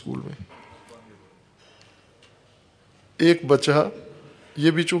اسی اسکول میں. ایک بچہ،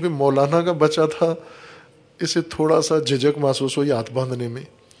 یہ بھی چونکہ مولانا کا بچہ تھا، اسے تھوڑا سا جھجک محسوس ہوئی ہاتھ باندھنے میں،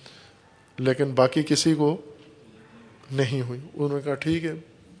 لیکن باقی کسی کو نہیں ہوئی. انہوں نے کہا ٹھیک ہے،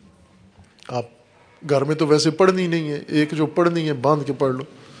 آپ گھر میں تو ویسے پڑھنی نہیں ہے، ایک جو پڑھنی ہے باندھ کے پڑھ لو،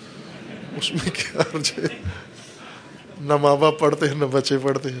 اس میں کیا حرج ہے. نہ ماں باپ پڑھتے ہیں نہ بچے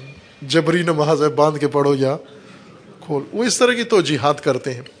پڑھتے ہیں، جبری نماز ہے، باندھ کے پڑھو یا کھول. وہ اس طرح کی توجیحات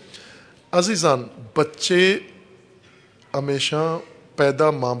کرتے ہیں. عزیزان، بچے ہمیشہ پیدا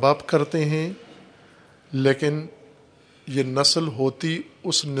ماں باپ کرتے ہیں، لیکن یہ نسل ہوتی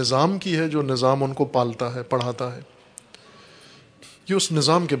اس نظام کی ہے جو نظام ان کو پالتا ہے، پڑھاتا ہے. یہ اس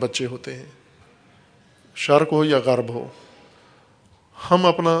نظام کے بچے ہوتے ہیں، شرق ہو یا غرب ہو. ہم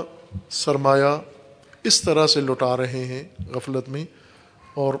اپنا سرمایہ اس طرح سے لٹا رہے ہیں غفلت میں،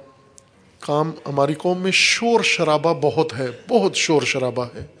 اور کام ہماری قوم میں شور شرابہ بہت ہے، بہت شور شرابہ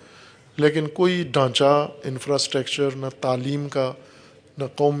ہے، لیکن کوئی ڈھانچہ، انفراسٹرکچر نہ تعلیم کا، نہ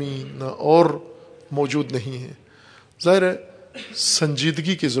قومی، نہ اور موجود نہیں ہے. ظاہر ہے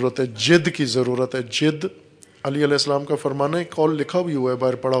سنجیدگی کی ضرورت ہے، جد کی ضرورت ہے. جد، علی علیہ السلام کا فرمانا ہے، قول لکھا بھی ہوا ہے،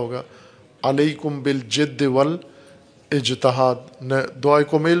 باہر پڑھا ہوگا، علیکم بالجد اجتہاد. دعائے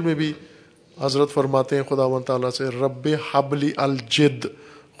کمیل میں بھی حضرت فرماتے ہیں خداوند تعالیٰ سے رب حبلی الجد،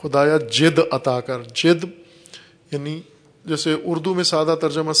 خدایا جد عطا کر. جد یعنی جیسے اردو میں سادہ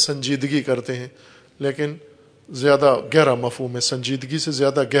ترجمہ سنجیدگی کرتے ہیں، لیکن زیادہ گہرا مفہوم ہے، سنجیدگی سے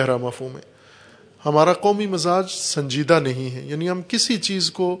زیادہ گہرا مفہوم ہے. ہمارا قومی مزاج سنجیدہ نہیں ہے، یعنی ہم کسی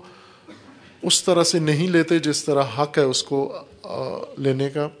چیز کو اس طرح سے نہیں لیتے جس طرح حق ہے اس کو لینے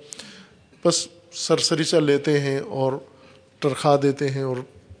کا، بس سرسری سا لیتے ہیں اور ٹرخا دیتے ہیں اور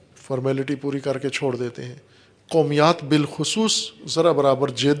فارمیلٹی پوری کر کے چھوڑ دیتے ہیں. قومیات بالخصوص ذرا برابر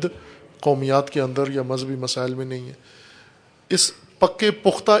جد قومیات کے اندر یا مذہبی مسائل میں نہیں ہے. اس پکے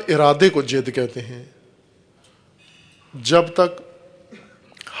پختہ ارادے کو جد کہتے ہیں. جب تک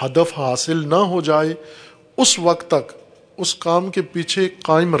ہدف حاصل نہ ہو جائے اس وقت تک اس کام کے پیچھے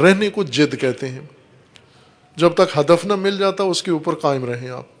قائم رہنے کو جد کہتے ہیں. جب تک ہدف نہ مل جاتا اس کے اوپر قائم رہیں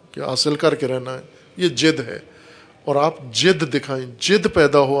آپ کہ حاصل کر کے رہنا ہے، یہ جد ہے. اور آپ جد دکھائیں، جد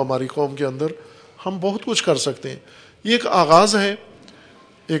پیدا ہو ہماری قوم کے اندر، ہم بہت کچھ کر سکتے ہیں. یہ ایک آغاز ہے،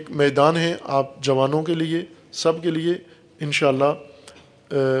 ایک میدان ہے آپ جوانوں کے لیے، سب کے لیے. انشاءاللہ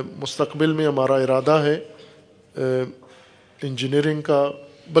مستقبل میں ہمارا ارادہ ہے انجینئرنگ کا،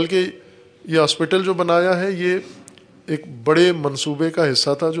 بلکہ یہ ہاسپٹل جو بنایا ہے یہ ایک بڑے منصوبے کا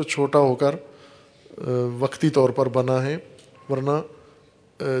حصہ تھا جو چھوٹا ہو کر وقتی طور پر بنا ہے. ورنہ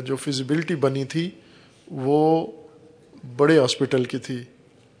جو فیزیبلٹی بنی تھی وہ بڑے ہاسپٹل کی تھی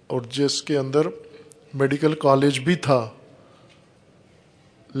اور جس کے اندر میڈیکل کالج بھی تھا،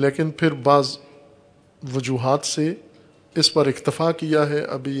 لیکن پھر بعض وجوہات سے اس پر اکتفا کیا ہے.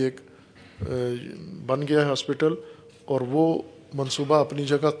 ابھی ایک بن گیا ہے ہاسپٹل اور وہ منصوبہ اپنی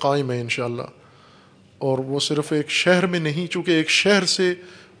جگہ قائم ہے انشاءاللہ. اور وہ صرف ایک شہر میں نہیں، چونکہ ایک شہر سے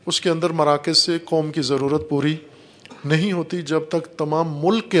اس کے اندر مراکز سے قوم کی ضرورت پوری نہیں ہوتی جب تک تمام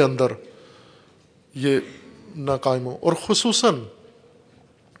ملک کے اندر یہ نہ قائم ہو. اور خصوصاً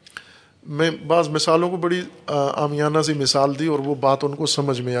میں بعض مثالوں کو بڑی عامیانہ سی مثال دی اور وہ بات ان کو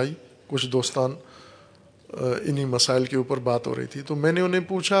سمجھ میں آئی. کچھ دوستان انہی مسائل کے اوپر بات ہو رہی تھی تو میں نے انہیں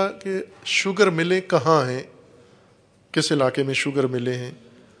پوچھا کہ شوگر ملیں کہاں ہیں، کس علاقے میں شوگر ملیں ہیں.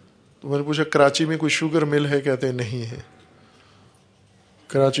 تو میں نے پوچھا کراچی میں کوئی شوگر مل ہے؟ کہتے ہیں نہیں ہے.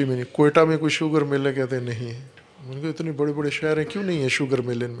 کراچی میں نہیں. کوئٹہ میں کوئی شوگر مل ہے؟ کہتے ہیں نہیں ہے. میں نے کہا اتنے بڑے بڑے شہر ہیں کیوں نہیں ہے شوگر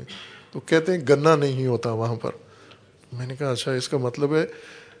مل ان میں؟ تو کہتے ہیں گنا نہیں ہوتا وہاں پر. میں نے کہا اچھا، اس کا مطلب ہے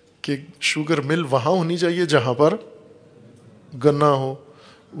کہ شوگر مل وہاں ہونی چاہیے جہاں پر گنا ہو،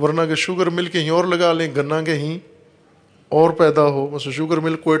 ورنہ کہ شوگر مل کہیں اور لگا لیں گنا کہیں اور پیدا ہو. بس شوگر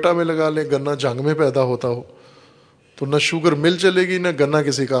مل کوئٹہ میں لگا لیں گنا جھنگ میں پیدا ہوتا ہو تو نہ شوگر مل چلے گی نہ گنا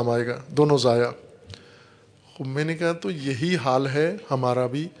کسی کام آئے گا، دونوں ضائع. میں نے کہا تو یہی حال ہے ہمارا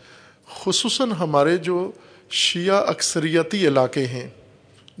بھی، خصوصاً ہمارے جو شیعہ اکثریتی علاقے ہیں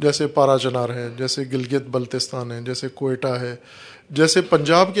جیسے پارا چنار ہے، جیسے گلگت بلتستان ہے، جیسے کوئٹہ ہے، جیسے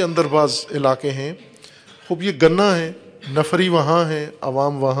پنجاب کے اندر بعض علاقے ہیں. خوب یہ گنا ہے، نفری وہاں ہیں،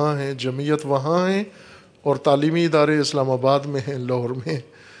 عوام وہاں ہیں، جمعیت وہاں ہیں، اور تعلیمی ادارے اسلام آباد میں ہیں، لاہور میں.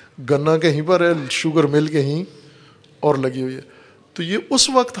 گنا کہیں پر ہے، شوگر مل کہیں اور لگی ہوئی ہے. تو یہ اس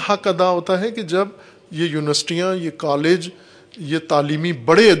وقت حق ادا ہوتا ہے کہ جب یہ یونیورسٹیاں، یہ کالج، یہ تعلیمی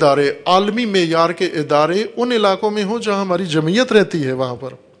بڑے ادارے، عالمی معیار کے ادارے ان علاقوں میں ہوں جہاں ہماری جمعیت رہتی ہے. وہاں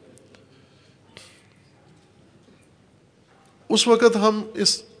پر اس وقت ہم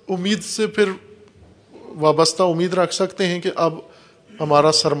اس امید سے پھر وابستہ امید رکھ سکتے ہیں کہ اب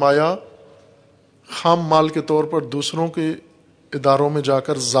ہمارا سرمایہ خام مال کے طور پر دوسروں کے اداروں میں جا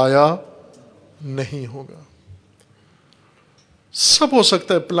کر ضائع نہیں ہوگا. سب ہو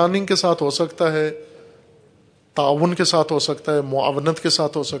سکتا ہے، پلاننگ کے ساتھ ہو سکتا ہے، تعاون کے ساتھ ہو سکتا ہے، معاونت کے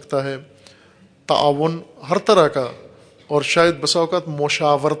ساتھ ہو سکتا ہے، تعاون ہر طرح کا. اور شاید بسا اوقات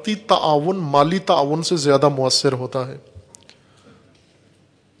مشاورتی تعاون مالی تعاون سے زیادہ مؤثر ہوتا ہے.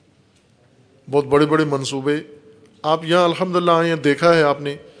 بہت بڑے بڑے منصوبے آپ یہاں الحمدللہ آئے ہیں، دیکھا ہے آپ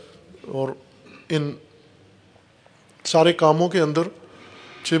نے، اور ان سارے کاموں کے اندر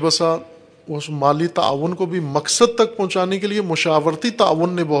چھ بسا اس مالی تعاون کو بھی مقصد تک پہنچانے کے لیے مشاورتی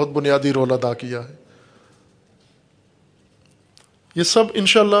تعاون نے بہت بنیادی رول ادا کیا ہے. یہ سب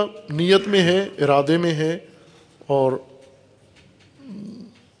انشاءاللہ نیت میں ہے، ارادے میں ہے، اور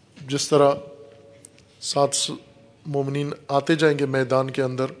جس طرح ساتھ مومنین آتے جائیں گے میدان کے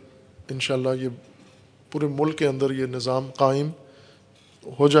اندر، انشاءاللہ یہ پورے ملک کے اندر یہ نظام قائم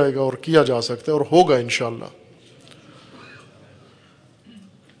ہو جائے گا اور کیا جا سکتا ہے اور ہوگا انشاءاللہ.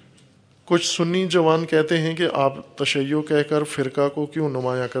 کچھ سنی جوان کہتے ہیں کہ آپ تشیع کہہ کر فرقہ کو کیوں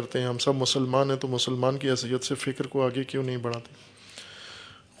نمایاں کرتے ہیں؟ ہم سب مسلمان ہیں تو مسلمان کی حیثیت سے فکر کو آگے کیوں نہیں بڑھاتے؟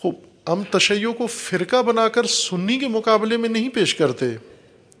 خوب، ہم تشیع کو فرقہ بنا کر سنی کے مقابلے میں نہیں پیش کرتے،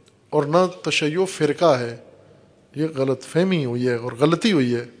 اور نہ تشیع فرقہ ہے. یہ غلط فہمی ہوئی ہے اور غلطی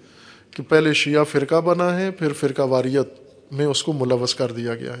ہوئی ہے کہ پہلے شیعہ فرقہ بنا ہے، پھر فرقہ واریت میں اس کو ملوث کر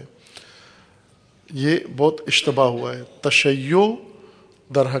دیا گیا ہے. یہ بہت اشتباہ ہوا ہے. تشیع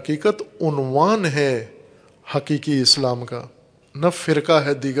در حقیقت عنوان ہے حقیقی اسلام کا، نہ فرقہ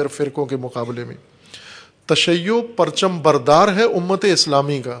ہے دیگر فرقوں کے مقابلے میں. تشیع پرچم بردار ہے امت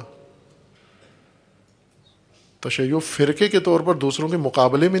اسلامی کا. تشیع فرقے کے طور پر دوسروں کے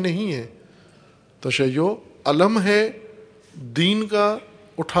مقابلے میں نہیں ہے. تشیع علم ہے دین کا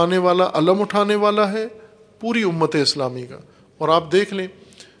اٹھانے والا، علم اٹھانے والا ہے پوری امت اسلامی کا. اور آپ دیکھ لیں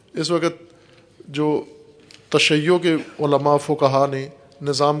اس وقت جو تشیع کے علماء فقہا نے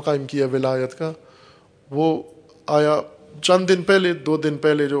نظام قائم کیا ولایت کا، وہ آیا چند دن پہلے، 2 دن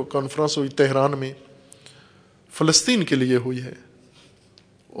پہلے جو کانفرنس ہوئی تہران میں، فلسطین کے لیے ہوئی ہے.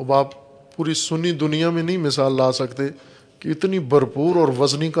 اب آپ پوری سنی دنیا میں نہیں مثال لا سکتے کہ اتنی بھرپور اور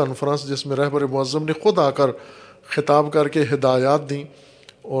وزنی کانفرنس جس میں رہبر معظم نے خود آ کر خطاب کر کے ہدایات دیں،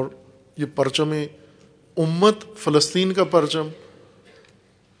 اور یہ پرچم امت، فلسطین کا پرچم،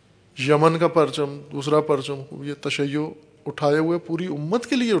 یمن کا پرچم، دوسرا پرچم، یہ تشیع اٹھایا ہوا ہے پوری امت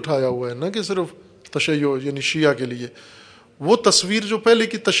کے لیے اٹھایا ہوا ہے، نہ کہ صرف تشیع یعنی شیعہ کے لیے. وہ تصویر جو پہلے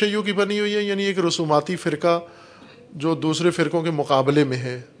کی تشیع کی بنی ہوئی ہے، یعنی ایک رسوماتی فرقہ جو دوسرے فرقوں کے مقابلے میں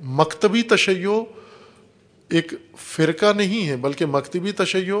ہے. مکتبی تشیع ایک فرقہ نہیں ہے، بلکہ مکتبی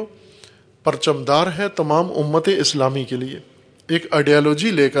تشیع پرچمدار ہے تمام امت اسلامی کے لیے، ایک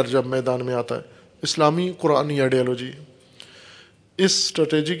آئیڈیالوجی لے کر جب میدان میں آتا ہے، اسلامی قرآنی آئیڈیالوجی. اس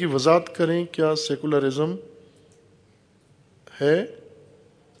اسٹریٹجی کی وضاحت کریں. کیا سیکولرزم ہے؟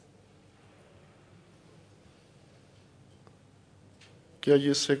 کیا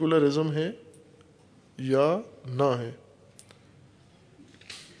یہ سیکولرزم ہے یا نہ ہے؟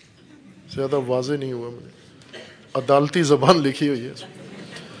 زیادہ واضح نہیں ہوا، میں نے عدالتی زبان لکھی ہوئی ہے.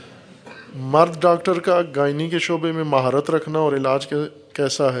 مرد ڈاکٹر کا گائنی کے شعبے میں مہارت رکھنا اور علاج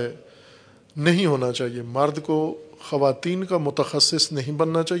کیسا ہے؟ نہیں ہونا چاہیے. مرد کو خواتین کا متخصص نہیں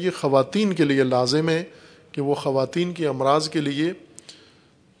بننا چاہیے. خواتین کے لیے لازم ہے کہ وہ خواتین کی امراض کے لیے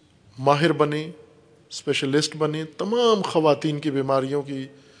ماہر بنے، اسپیشلسٹ بنے. تمام خواتین کی بیماریوں کی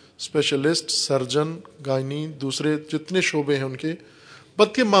اسپیشلسٹ، سرجن، گائنی، دوسرے جتنے شعبے ہیں ان کے،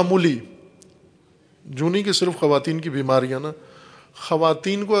 بلکہ معمولی جو نہیں کہ صرف خواتین کی بیماریاں نا،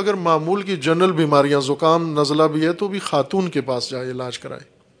 خواتین کو اگر معمول کی جنرل بیماریاں، زکام، نزلہ بھی ہے تو بھی خاتون کے پاس جائے، علاج کرائے.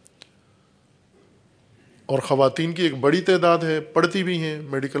 اور خواتین کی ایک بڑی تعداد ہے، پڑھتی بھی ہیں،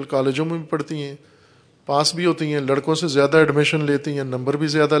 میڈیکل کالجوں میں بھی پڑھتی ہیں، پاس بھی ہوتی ہیں، لڑکوں سے زیادہ ایڈمیشن لیتی ہیں، نمبر بھی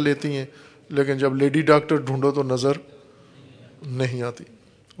زیادہ لیتی ہیں، لیکن جب لیڈی ڈاکٹر ڈھونڈو تو نظر نہیں آتی.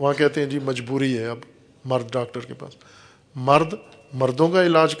 وہاں کہتے ہیں جی مجبوری ہے اب مرد ڈاکٹر کے پاس. مرد مردوں کا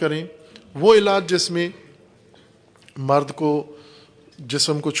علاج کریں. وہ علاج جس میں مرد کو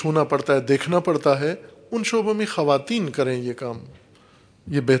جسم کو چھونا پڑتا ہے، دیکھنا پڑتا ہے، ان شعبوں میں خواتین کریں یہ کام.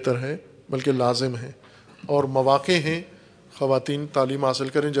 یہ بہتر ہے، بلکہ لازم ہے. اور مواقع ہیں خواتین تعلیم حاصل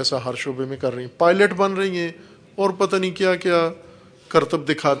کریں جیسا ہر شعبے میں کر رہی ہیں. پائلٹ بن رہی ہیں اور پتہ نہیں کیا کیا کرتب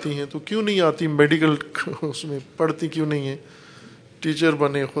دکھاتی ہیں، تو کیوں نہیں آتی میڈیکل اس میں پڑھتی کیوں نہیں ہیں؟ ٹیچر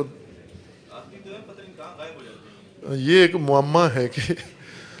بنے خود. یہ ایک معمہ ہے کہ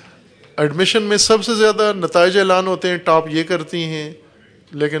ایڈمیشن میں سب سے زیادہ نتائج اعلان ہوتے ہیں، ٹاپ یہ کرتی ہیں،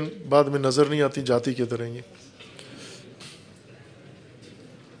 لیکن بعد میں نظر نہیں آتی جاتی کدھر ہیں.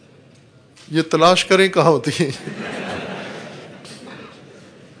 یہ تلاش کریں کہاں ہوتی ہیں.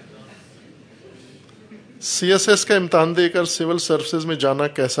 سی ایس ایس کا امتحان دے کر سول سروسز میں جانا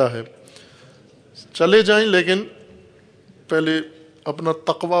کیسا ہے؟ چلے جائیں، لیکن پہلے اپنا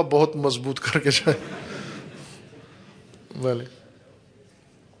تقوی بہت مضبوط کر کے جائیں. والے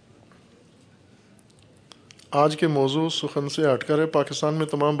آج کے موضوع سخن سے ہٹ کر ہے. پاکستان میں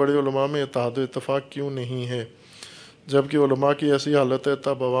تمام بڑے علماء میں اتحاد و اتفاق کیوں نہیں ہے؟ جبکہ علماء کی ایسی حالت ہے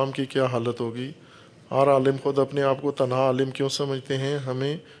تب عوام کی کیا حالت ہوگی؟ ہر عالم خود اپنے آپ کو تنہا عالم کیوں سمجھتے ہیں؟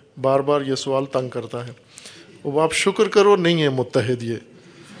 ہمیں بار بار یہ سوال تنگ کرتا ہے. اب آپ شکر کرو نہیں ہے متحد یہ،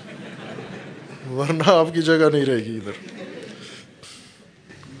 ورنہ آپ کی جگہ نہیں رہے گی ادھر.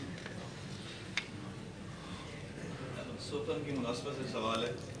 سوپن کی مناسبت سے سوال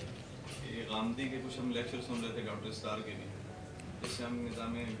ہے کہ غامدی کے کچھ ہم لیکچر سن رہے تھے ڈاکٹر استاد کے بھی، جس سے ہم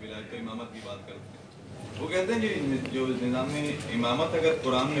نظام ولایت امامت کی بات کرتے ہیں. وہ کہتے ہیں جی جو نظام امامت اگر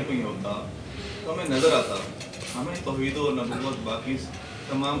قرآن میں کوئی ہوتا تو ہمیں نظر آتا، ہمیں توحید و نبوت باقی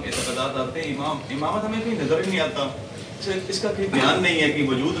تمام اعتقادات آتے ہیں، امامت ہمیں کوئی نظر ہی نہیں آتا، اس کا کوئی بیان نہیں ہے، کوئی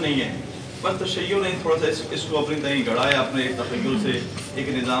وجود نہیں ہے. بس تشیع نے تھوڑا سا اس کو اپنی طرح گڑھایا اپنے ایک تخیل سے، ایک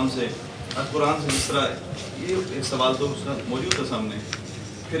نظام سے. اب قرآن سے جس طرح یہ ایک سوال تو اس کا موجود تھا سامنے،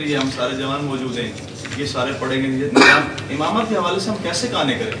 پھر یہ ہم سارے جوان موجود ہیں، یہ سارے پڑھیں گے. نظام امامت کے حوالے سے ہم کیسے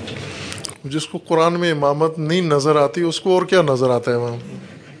کہانے کریں؟ جس کو قرآن میں امامت نہیں نظر آتی اس کو اور کیا نظر آتا ہے وہاں؟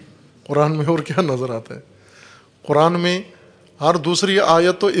 قرآن میں اور کیا نظر آتا ہے؟ قرآن میں ہر دوسری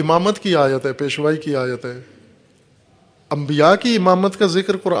آیت تو امامت کی آیت ہے، پیشوائی کی آیت ہے. انبیاء کی امامت کا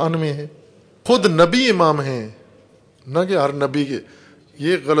ذکر قرآن میں ہے. خود نبی امام ہیں، نہ کہ ہر نبی کے.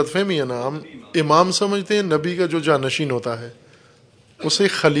 یہ غلط فہمی ہے نا، ہم امام سمجھتے ہیں نبی کا جو جانشین ہوتا ہے، اسے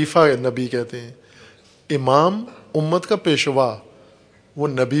خلیفہ نبی کہتے ہیں. امام امت کا پیشوا، وہ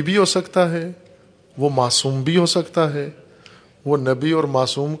نبی بھی ہو سکتا ہے، وہ معصوم بھی ہو سکتا ہے، وہ نبی اور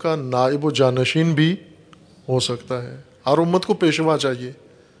معصوم کا نائب و جانشین بھی ہو سکتا ہے. ہر امت کو پیشوا چاہیے.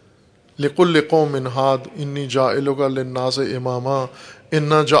 لِكُلِّ قَوْمٍ هَادٍ إِنِّي جَاعِلُكَ لِلنَّاسِ إِمَامًا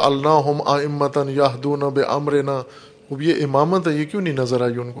إِنَّا جَعَلْنَاهُمْ أَئِمَّةً يَهْدُونَ بِأَمْرِنَا. اب یہ امامت ہے، یہ کیوں نہیں نظر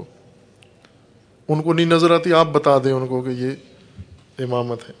آئی ان کو؟ ان کو نہیں نظر آتی، آپ بتا دیں ان کو کہ یہ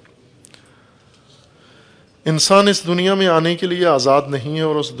امامت ہے. انسان اس دنیا میں آنے کے لیے آزاد نہیں ہے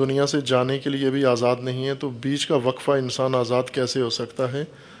اور اس دنیا سے جانے کے لیے بھی آزاد نہیں ہے، تو بیچ کا وقفہ انسان آزاد کیسے ہو سکتا ہے؟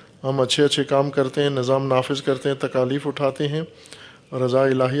 ہم اچھے اچھے کام کرتے ہیں، نظام نافذ کرتے ہیں، تکالیف اٹھاتے ہیں، رضا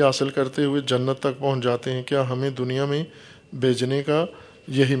الہی حاصل کرتے ہوئے جنت تک پہنچ جاتے ہیں. کیا ہمیں دنیا میں بھیجنے کا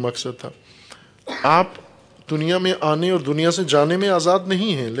یہی مقصد تھا؟ آپ دنیا میں آنے اور دنیا سے جانے میں آزاد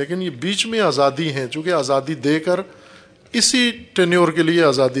نہیں ہیں، لیکن یہ بیچ میں آزادی ہے، چونکہ آزادی دے کر اسی ٹینیور کے لیے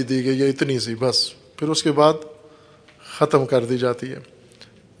آزادی دی گئی ہے، اتنی سی بس، پھر اس کے بعد ختم کر دی جاتی ہے.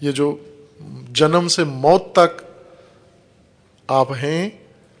 یہ جو جنم سے موت تک آپ ہیں،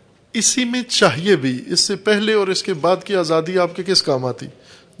 اسی میں چاہیے بھی. اس سے پہلے اور اس کے بعد کی آزادی آپ کے کس کام آتی؟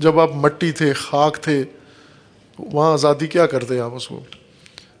 جب آپ مٹی تھے، خاک تھے، وہاں آزادی کیا کرتے آپ اس کو؟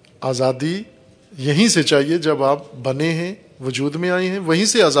 آزادی یہیں سے چاہیے. جب آپ بنے ہیں، وجود میں آئے ہیں، وہیں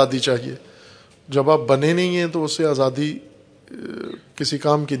سے آزادی چاہیے. جب آپ بنے نہیں ہیں تو اس سے آزادی کسی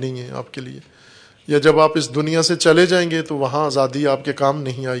کام کی نہیں ہے آپ کے لیے. یا جب آپ اس دنیا سے چلے جائیں گے تو وہاں آزادی آپ کے کام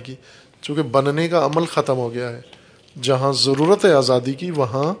نہیں آئے گی، چونکہ بننے کا عمل ختم ہو گیا ہے. جہاں ضرورت ہے آزادی کی،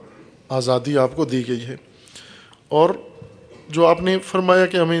 وہاں آزادی آپ کو دی گئی ہے. اور جو آپ نے فرمایا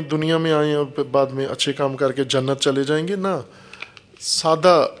کہ ہمیں دنیا میں آئیں اور پھر بعد میں اچھے کام کر کے جنت چلے جائیں گے، نہ،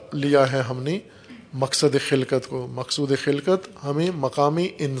 سادہ لیا ہے ہم نے مقصد خلقت کو. مقصود خلقت ہمیں مقامی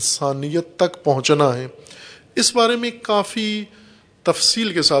انسانیت تک پہنچنا ہے. اس بارے میں کافی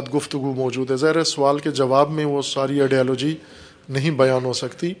تفصیل کے ساتھ گفتگو موجود ہے. ظاہر سوال کے جواب میں وہ ساری آئیڈیالوجی نہیں بیان ہو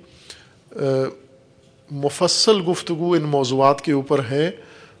سکتی. مفصل گفتگو ان موضوعات کے اوپر ہے.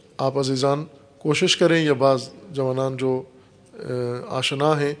 آپ عزیزان کوشش کریں، یا بعض جوانان جو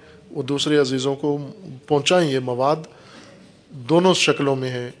آشنا ہیں وہ دوسرے عزیزوں کو پہنچائیں. یہ مواد دونوں شکلوں میں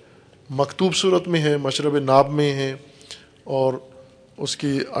ہے، مکتوب صورت میں ہے، مشرب ناب میں ہے، اور اس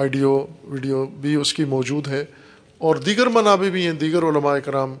کی آڈیو ویڈیو بھی اس کی موجود ہے، اور دیگر منابع بھی ہیں. دیگر علماء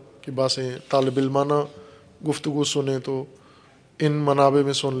کرام کی باتیں طالب علمانہ گفتگو سنیں تو ان منابع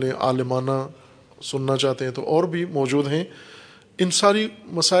میں سن لیں، عالمانہ سننا چاہتے ہیں تو اور بھی موجود ہیں. ان ساری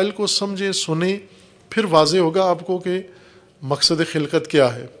مسائل کو سمجھیں، سنیں، پھر واضح ہوگا آپ کو کہ مقصد خلقت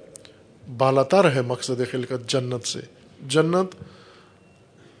کیا ہے. بالاتر ہے مقصد خلقت جنت سے. جنت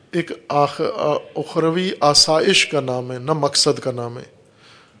ایک اخروی آسائش کا نام ہے، نہ مقصد کا نام ہے.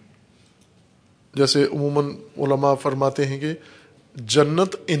 جیسے عموماً علماء فرماتے ہیں کہ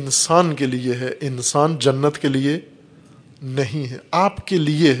جنت انسان کے لیے ہے، انسان جنت کے لیے نہیں ہے، آپ کے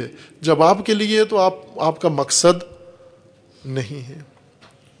لیے ہے. جب آپ کے لیے ہے تو آپ کا مقصد نہیں ہے،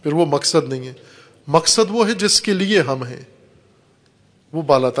 پھر وہ مقصد نہیں ہے. مقصد وہ ہے جس کے لیے ہم ہیں، وہ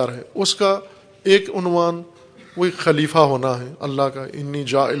بالاتر ہے. اس کا ایک عنوان وہ ایک خلیفہ ہونا ہے اللہ کا، انی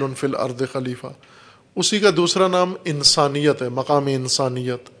جاعل فی الارض خلیفہ. اسی کا دوسرا نام انسانیت ہے، مقام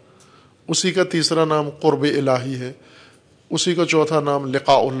انسانیت. اسی کا تیسرا نام قرب الہی ہے. اسی کا چوتھا نام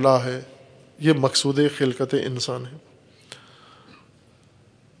لقاء اللہ ہے. یہ مقصود خلقت انسان ہے.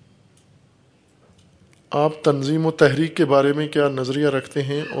 آپ تنظیم و تحریک کے بارے میں کیا نظریہ رکھتے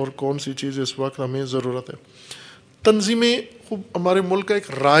ہیں اور کون سی چیز اس وقت ہمیں ضرورت ہے؟ تنظیمیں خوب ہمارے ملک کا ایک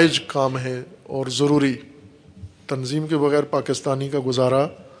رائج کام ہے اور ضروری. تنظیم کے بغیر پاکستانی کا گزارا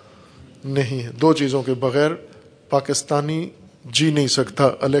نہیں ہے. دو چیزوں کے بغیر پاکستانی جی نہیں سکتا،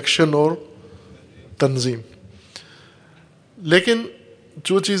 الیکشن اور تنظیم. لیکن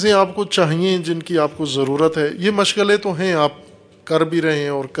جو چیزیں آپ کو چاہیے، جن کی آپ کو ضرورت ہے، یہ مشغلے تو ہیں، آپ کر بھی رہے ہیں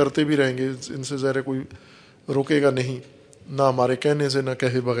اور کرتے بھی رہیں گے، ان سے ظاہر کوئی روکے گا نہیں، نہ ہمارے کہنے سے نہ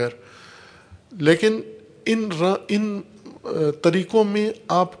کہے بغیر. لیکن ان طریقوں میں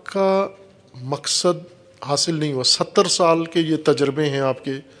آپ کا مقصد حاصل نہیں ہوا. 70 سال کے یہ تجربے ہیں آپ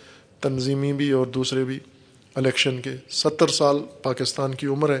کے، تنظیمی بھی اور دوسرے بھی، الیکشن کے. 70 سال پاکستان کی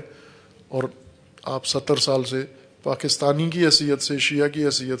عمر ہے، اور آپ 70 سال سے پاکستانی کی حیثیت سے، شیعہ کی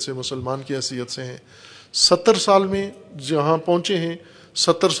حیثیت سے، مسلمان کی حیثیت سے ہیں. 70 سال میں جہاں پہنچے ہیں،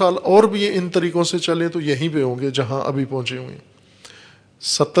 70 سال اور بھی ان طریقوں سے چلیں تو یہیں پہ ہوں گے جہاں ابھی پہنچے ہوئے ہیں.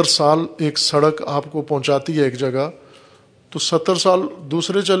 70 سال ایک سڑک آپ کو پہنچاتی ہے ایک جگہ، تو 70 سال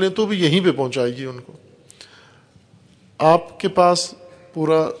دوسرے چلیں تو بھی یہیں پہ پہنچائے گی ان کو. آپ کے پاس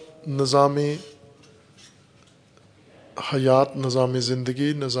پورا نظام حیات، نظام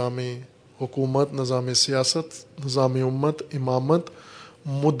زندگی، نظام حکومت، نظام سیاست، نظام امت، امامت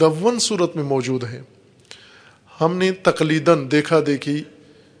مدون صورت میں موجود ہے. ہم نے تقلیداً دیکھا دیکھی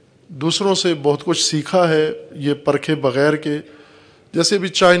دوسروں سے بہت کچھ سیکھا ہے، یہ پرکھے بغیر کے. جیسے ابھی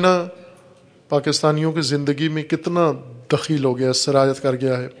چائنا پاکستانیوں کی زندگی میں کتنا دخیل ہو گیا، سرایت کر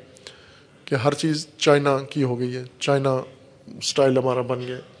گیا ہے کہ ہر چیز چائنا کی ہو گئی ہے، چائنا سٹائل ہمارا بن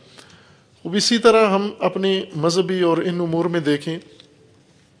گیا. اب اسی طرح ہم اپنے مذہبی اور ان امور میں دیکھیں،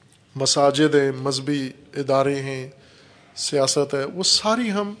 مساجد ہیں، مذہبی ادارے ہیں، سیاست ہے، وہ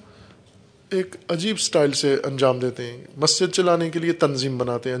ساری ہم ایک عجیب سٹائل سے انجام دیتے ہیں. مسجد چلانے کے لیے تنظیم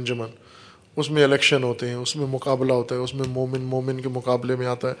بناتے ہیں، انجمن، اس میں الیکشن ہوتے ہیں، اس میں مقابلہ ہوتا ہے، اس میں مومن مومن کے مقابلے میں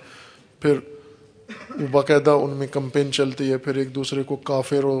آتا ہے، پھر باقاعدہ ان میں کمپین چلتی ہے، پھر ایک دوسرے کو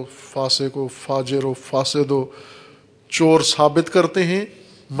کافر و فاسق و فاجر و فاسد و چور ثابت کرتے ہیں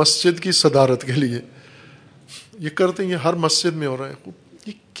مسجد کی صدارت کے لیے. یہ کرتے ہیں، یہ ہر مسجد میں ہو رہا ہے.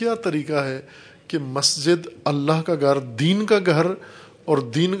 یہ کیا طریقہ ہے کہ مسجد اللہ کا گھر، دین کا گھر، اور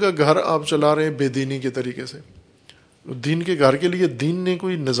دین کا گھر آپ چلا رہے ہیں بے دینی کے طریقے سے. دین کے گھر کے لیے دین نے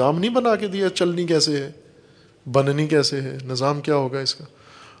کوئی نظام نہیں بنا کے دیا، چلنی کیسے ہے، بننی کیسے ہے، نظام کیا ہوگا اس کا.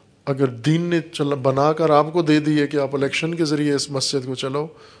 اگر دین نے بنا کر آپ کو دے دی ہے کہ آپ الیکشن کے ذریعے اس مسجد کو چلاؤ،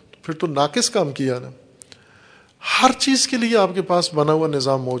 تو پھر تو ناقص کام کیا نا. ہر چیز کے لیے آپ کے پاس بنا ہوا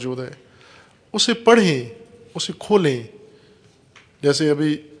نظام موجود ہے، اسے پڑھیں، اسے کھولیں. جیسے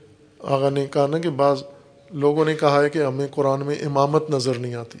ابھی آغا نے کہا نا کہ بعض لوگوں نے کہا ہے کہ ہمیں قرآن میں امامت نظر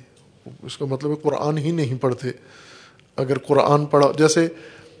نہیں آتی. اس کا مطلب ہے قرآن ہی نہیں پڑھتے. اگر قرآن پڑھا، جیسے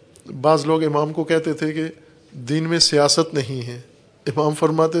بعض لوگ امام کو کہتے تھے کہ دین میں سیاست نہیں ہے، امام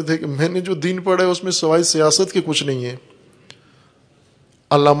فرماتے تھے کہ میں نے جو دین پڑھا ہے اس میں سوائے سیاست کے کچھ نہیں ہے.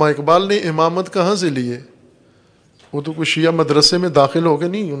 علامہ اقبال نے امامت کہاں سے لی ہے؟ وہ تو کوئی شیعہ مدرسے میں داخل ہو گئے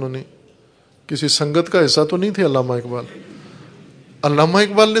نہیں، انہوں نے کسی سنگت کا حصہ تو نہیں تھے علامہ اقبال. علامہ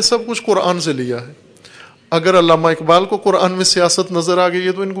اقبال نے سب کچھ قرآن سے لیا ہے. اگر علامہ اقبال کو قرآن میں سیاست نظر آ گئی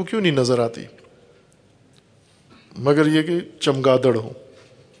ہے تو ان کو کیوں نہیں نظر آتی؟ مگر یہ کہ چمگادڑ ہو،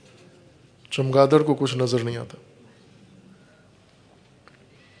 چمگادڑ کو کچھ نظر نہیں آتا.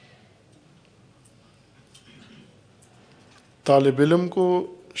 طالب علم کو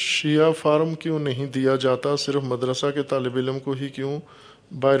شیعہ فارم کیوں نہیں دیا جاتا؟ صرف مدرسہ کے طالب علم کو ہی کیوں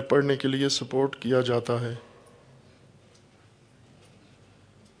باہر پڑھنے کے لیے سپورٹ کیا جاتا ہے؟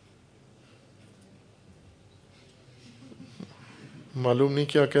 معلوم نہیں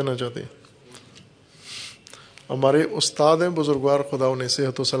کیا کہنا چاہتے. ہمارے استاد ہیں بزرگوار، خدا انہیں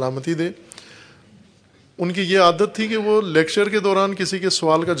صحت و سلامتی دے، ان کی یہ عادت تھی کہ وہ لیکچر کے دوران کسی کے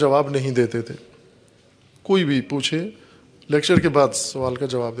سوال کا جواب نہیں دیتے تھے. کوئی بھی پوچھے لیکچر کے بعد سوال کا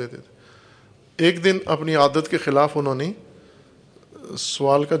جواب دیتے تھے. ایک دن اپنی عادت کے خلاف انہوں نے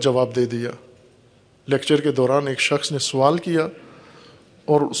سوال کا جواب دے دیا. لیکچر کے دوران ایک شخص نے سوال کیا،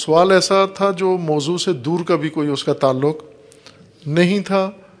 اور سوال ایسا تھا جو موضوع سے دور کا بھی کوئی اس کا تعلق نہیں تھا،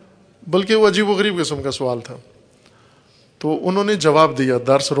 بلکہ وہ عجیب و غریب قسم کا سوال تھا. تو انہوں نے جواب دیا،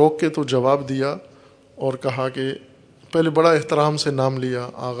 درس روک کے تو جواب دیا، اور کہا کہ پہلے بڑا احترام سے نام لیا،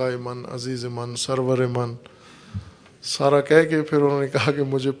 آغا من، عزیز من، سرور من، سارا کہہ کے پھر انہوں نے کہا کہ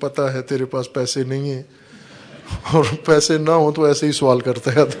مجھے پتہ ہے تیرے پاس پیسے نہیں ہیں، اور پیسے نہ ہوں تو ایسے ہی سوال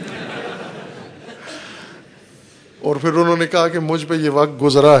کرتا ہے. اور پھر انہوں نے کہا کہ مجھ پہ یہ وقت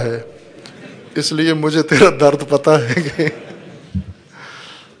گزرا ہے، اس لیے مجھے تیرا درد پتہ ہے کہ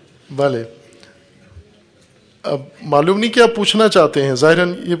بھلے. اب معلوم نہیں کیا پوچھنا چاہتے ہیں.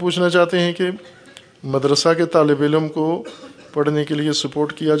 ظاہراً یہ پوچھنا چاہتے ہیں کہ مدرسہ کے طالب علم کو پڑھنے کے لیے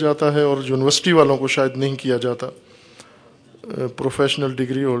سپورٹ کیا جاتا ہے اور یونیورسٹی والوں کو شاید نہیں کیا جاتا، پروفیشنل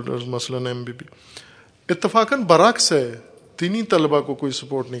ڈگری ہولڈرز مثلاً MBB. اتفاقاً برعکس ہے، دینی طلبہ کو کوئی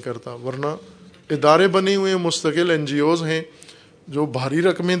سپورٹ نہیں کرتا، ورنہ ادارے بنے ہوئے مستقل NGOs ہیں جو بھاری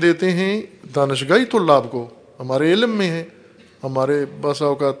رقمیں دیتے ہیں دانشگاہی طلاب کو. ہمارے علم میں ہیں، ہمارے بسا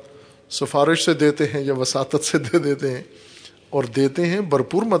اوقات سفارش سے دیتے ہیں یا وساطت سے دے دیتے ہیں، اور دیتے ہیں،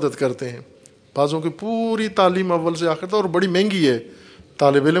 بھرپور مدد کرتے ہیں. بعضوں کی پوری تعلیم اول سے آخر تک، اور بڑی مہنگی ہے.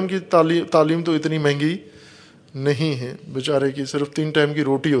 طالب علم کی تعلیم تو اتنی مہنگی نہیں ہے، بیچارے کی صرف 3 ٹائم کی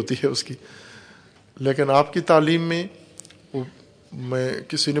روٹی ہوتی ہے اس کی. لیکن آپ کی تعلیم میں میں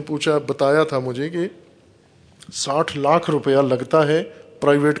کسی نے پوچھا، بتایا تھا مجھے کہ 60 لاکھ روپیہ لگتا ہے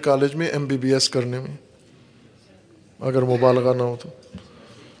پرائیویٹ کالج میں MBBS کرنے میں، اگر مبالغہ نہ ہو تو.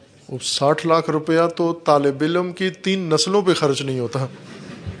 وہ 60 لاکھ روپیہ تو طالب علم کی 3 نسلوں پہ خرچ نہیں ہوتا.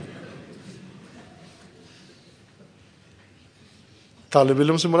 طالب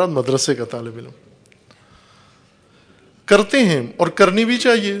علم سے مراد مدرسے کا طالب علم. کرتے ہیں اور کرنی بھی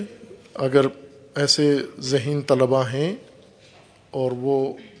چاہیے. اگر ایسے ذہین طلبہ ہیں اور وہ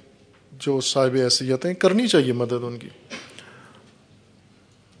جو صاحب حیثیت ہیں, کرنی چاہیے مدد ان کی.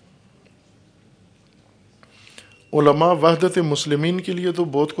 علماء وحدت مسلمین کے لیے تو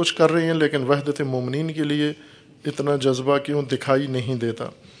بہت کچھ کر رہے ہیں, لیکن وحدت مومنین کے لیے اتنا جذبہ کیوں دکھائی نہیں دیتا؟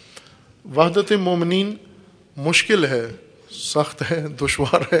 وحدت مومنین مشکل ہے, سخت ہے,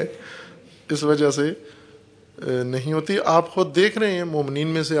 دشوار ہے, اس وجہ سے نہیں ہوتی. آپ خود دیکھ رہے ہیں مومنین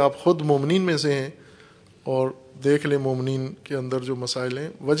میں سے, آپ خود مومنین میں سے ہیں, اور دیکھ لیں مومنین کے اندر جو مسائل ہیں.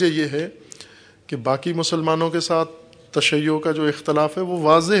 وجہ یہ ہے کہ باقی مسلمانوں کے ساتھ تشیع کا جو اختلاف ہے وہ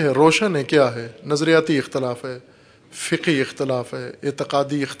واضح ہے, روشن ہے. کیا ہے؟ نظریاتی اختلاف ہے, فقہی اختلاف ہے,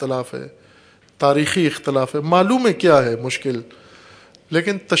 اعتقادی اختلاف ہے, تاریخی اختلاف ہے. معلوم ہے کیا ہے مشکل,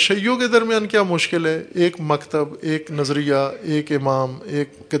 لیکن تشیع کے درمیان کیا مشکل ہے؟ ایک مکتب, ایک نظریہ, ایک امام,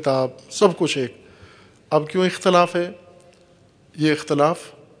 ایک کتاب, سب کچھ ایک. اب کیوں اختلاف ہے؟ یہ اختلاف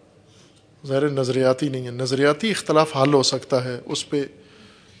ظاہر نظریاتی نہیں ہے. نظریاتی اختلاف حل ہو سکتا ہے, اس پہ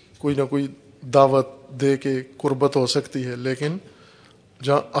کوئی نہ کوئی دعوت دے کے قربت ہو سکتی ہے, لیکن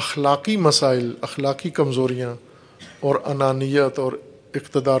جہاں اخلاقی مسائل, اخلاقی کمزوریاں اور انانیت اور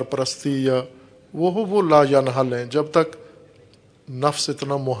اقتدار پرستی یا وہ لا ینحل ہیں جب تک نفس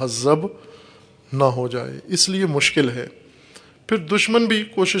اتنا مہذب نہ ہو جائے. اس لیے مشکل ہے. پھر دشمن بھی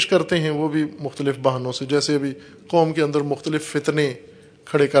کوشش کرتے ہیں, وہ بھی مختلف بہانوں سے, جیسے ابھی قوم کے اندر مختلف فتنے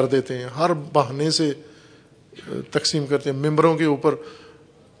کھڑے کر دیتے ہیں, ہر بہانے سے تقسیم کرتے ہیں. ممبروں کے اوپر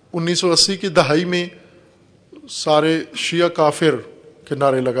 1980 کی دہائی میں سارے شیعہ کافر کے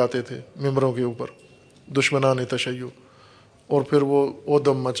نعرے لگاتے تھے ممبروں کے اوپر, دشمنان تشیع, اور پھر وہ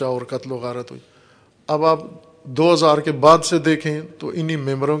اودم مچا اور قتل و غارت ہوئی. اب آپ 2000 کے بعد سے دیکھیں تو انہی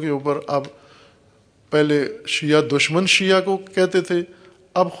ممبروں کے اوپر اب پہلے شیعہ دشمن شیعہ کو کہتے تھے,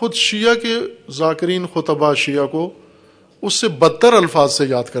 اب خود شیعہ کے ذاکرین خطبہ شیعہ کو اس سے بدتر الفاظ سے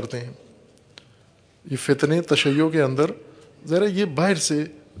یاد کرتے ہیں. یہ فتنے تشیع کے اندر ذرا یہ باہر سے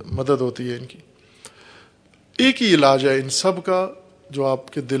مدد ہوتی ہے ان کی. ایک ہی علاج ہے ان سب کا, جو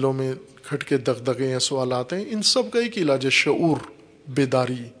آپ کے دلوں میں کھٹ کے دغدغے یا سوالات ہیں, ان سب کا ایک ہی علاج ہے شعور,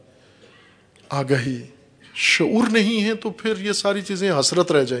 بیداری, آگہی. شعور نہیں ہے تو پھر یہ ساری چیزیں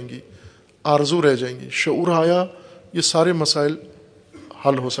حسرت رہ جائیں گی, آرزو رہ جائیں گی. شعور آیا, یہ سارے مسائل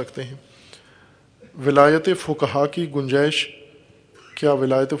حل ہو سکتے ہیں. ولایت فقہا کی گنجائش, کیا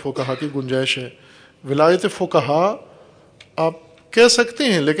ولایت فقہا کی گنجائش ہے؟ ولایت فقہا آپ کہہ سکتے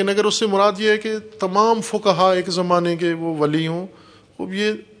ہیں, لیکن اگر اس سے مراد یہ ہے کہ تمام فقہا ایک زمانے کے وہ ولی ہوں, اب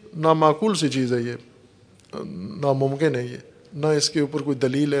یہ نامعقول سی چیز ہے, یہ ناممکن ہے. یہ نہ اس کے اوپر کوئی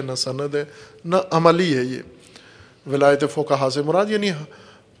دلیل ہے, نہ سند ہے, نہ عملی ہے. یہ ولایت فقہا سے مراد یعنی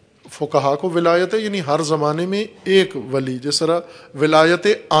فقہا کو ولایت ہے یعنی ہر زمانے میں ایک ولی. جس طرح ولایت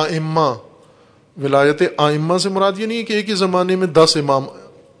آئمہ, ولایت آئمہ سے مراد یہ نہیں ہے کہ ایک ہی زمانے میں 10 امام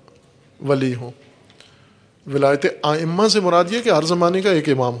ولی ہوں. ولایت آئمہ سے مراد یہ کہ ہر زمانے کا ایک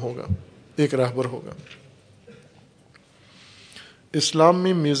امام ہوگا, ایک رہبر ہوگا. اسلام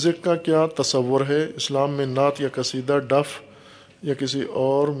میں میوزک کا کیا تصور ہے؟ اسلام میں نعت یا قصیدہ, ڈف یا کسی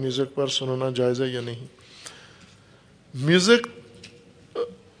اور میوزک پر سننا جائز ہے یا نہیں؟ میوزک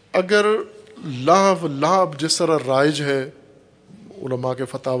اگر لعب جس طرح رائج ہے, علماء کے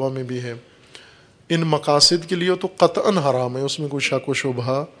فتاوی میں بھی ہے, ان مقاصد کے لیے تو قطعاً حرام ہے, اس میں کوئی شک و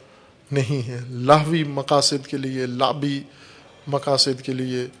شبہ نہیں ہے. لاہوی مقاصد کے لیے, لعبی مقاصد کے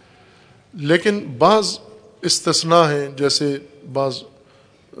لیے, لیکن بعض استثناء ہیں, جیسے بعض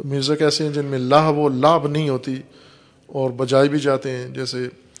میوزک ایسے ہیں جن میں لاہو و لعب نہیں ہوتی اور بجائے بھی جاتے ہیں, جیسے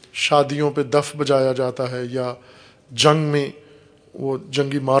شادیوں پہ دف بجایا جاتا ہے, یا جنگ میں وہ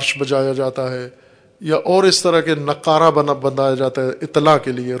جنگی مارش بجایا جاتا ہے, یا اور اس طرح کے نقارہ بنایا جاتا ہے اطلاع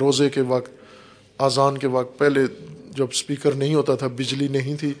کے لیے, روزے کے وقت, اذان کے وقت. پہلے جب سپیکر نہیں ہوتا تھا, بجلی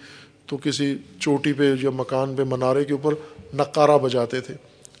نہیں تھی, تو کسی چوٹی پہ یا مکان پہ منارے کے اوپر نقارہ بجاتے تھے.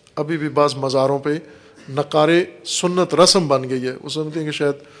 ابھی بھی بعض مزاروں پہ نقارے سنت رسم بن گئی ہے, وہ سمجھتے ہیں کہ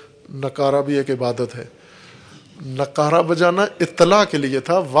شاید نقارہ بھی ایک عبادت ہے. نقارہ بجانا اطلاع کے لیے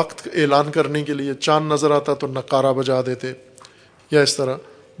تھا, وقت اعلان کرنے کے لیے. چاند نظر آتا تو نقارہ بجا دیتے, یا اس طرح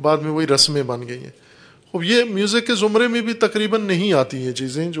بعد میں وہی رسمیں بن گئی ہیں. اب یہ میوزک کے زمرے میں بھی تقریباً نہیں آتی یہ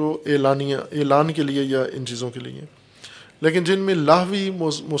چیزیں جو اعلان کے لیے یا ان چیزوں کے لیے, لیکن جن میں لاہوی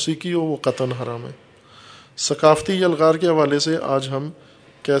موسیقی ہو وہ قطعاً حرام ہے. ثقافتی الغار کے حوالے سے آج ہم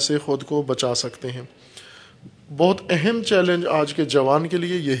کیسے خود کو بچا سکتے ہیں؟ بہت اہم چیلنج آج کے جوان کے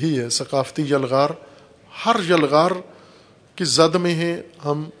لیے یہی ہے, ثقافتی یلغار. ہر یلغار کی زد میں ہیں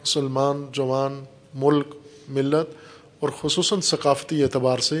ہم مسلمان جوان، ملک، ملت، اور خصوصاً ثقافتی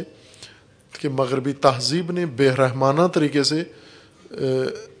اعتبار سے کہ مغربی تہذیب نے بے رحمانہ طریقے سے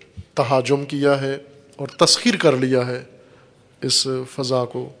تہاجم کیا ہے اور تسخیر کر لیا ہے اس فضا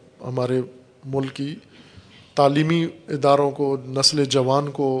کو، ہمارے ملک کی تعلیمی اداروں کو، نسل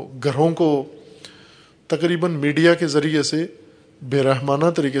جوان کو، گھروں کو تقریباً میڈیا کے ذریعے سے بے رحمانہ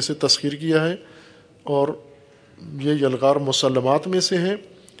طریقے سے تسخیر کیا ہے، اور یہ یلغار مسلمات میں سے ہے۔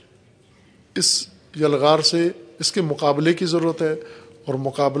 اس یلغار سے اس کے مقابلے کی ضرورت ہے، اور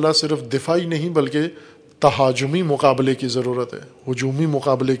مقابلہ صرف دفاعی نہیں بلکہ تہاجمی مقابلے کی ضرورت ہے، ہجومی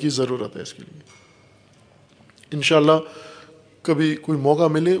مقابلے کی ضرورت ہے اس کے لیے۔ انشاءاللہ کبھی کوئی موقع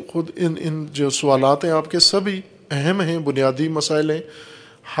ملے، خود ان جو سوالات ہیں آپ کے سبھی اہم ہیں، بنیادی مسائل ہیں،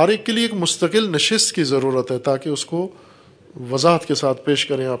 ہر ایک کے لیے ایک مستقل نشست کی ضرورت ہے تاکہ اس کو وضاحت کے ساتھ پیش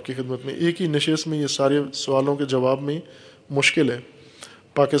کریں آپ کی خدمت میں۔ ایک ہی نشست میں یہ سارے سوالوں کے جواب میں مشکل ہے۔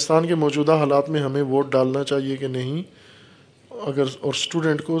 پاکستان کے موجودہ حالات میں ہمیں ووٹ ڈالنا چاہیے کہ نہیں، اور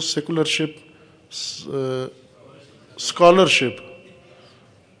اسٹوڈنٹ کو اسکالرشپ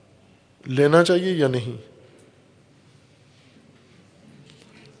لینا چاہیے یا نہیں؟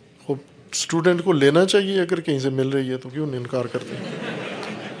 خوب اسٹوڈنٹ کو لینا چاہیے، اگر کہیں سے مل رہی ہے تو کیوں انکار کرتے ہیں؟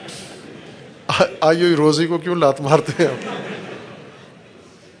 آئی ہوئی روزی کو کیوں لات مارتے ہیں آپ؟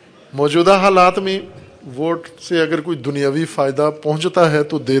 موجودہ حالات میں ووٹ سے اگر کوئی دنیاوی فائدہ پہنچتا ہے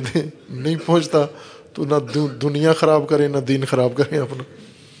تو دے دیں، نہیں پہنچتا تو نہ دنیا خراب کریں نہ دین خراب کریں اپنا۔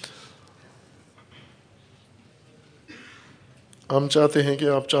 ہم چاہتے ہیں کہ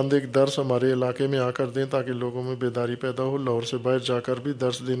آپ چاند ایک درس ہمارے علاقے میں آ کر دیں تاکہ لوگوں میں بیداری پیدا ہو۔ لاہور سے باہر جا کر بھی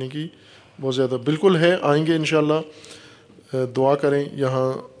درس دینے کی بہت زیادہ بالکل ہے، آئیں گے انشاءاللہ۔ دعا کریں،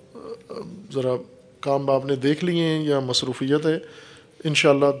 یہاں ذرا کام آپ نے دیکھ لیے ہیں یا مصروفیت ہے،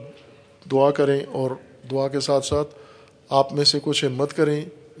 انشاءاللہ دعا کریں، اور دعا کے ساتھ ساتھ آپ میں سے کچھ ہمت کریں،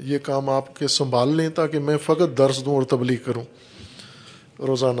 یہ کام آپ کے سنبھال لیں تاکہ میں فقط درس دوں اور تبلیغ کروں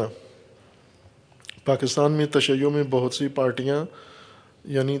روزانہ۔ پاکستان میں تشیع میں بہت سی پارٹیاں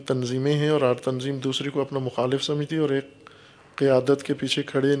یعنی تنظیمیں ہیں، اور ہر تنظیم دوسری کو اپنا مخالف سمجھتی ہے اور ایک قیادت کے پیچھے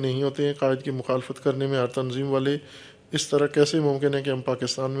کھڑے نہیں ہوتے ہیں۔ قائد کی مخالفت کرنے میں ہر تنظیم والے اس طرح کیسے ممکن ہے کہ ہم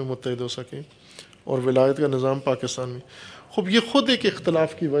پاکستان میں متحد ہو سکیں اور ولایت کا نظام پاکستان میں؟ خوب یہ خود ایک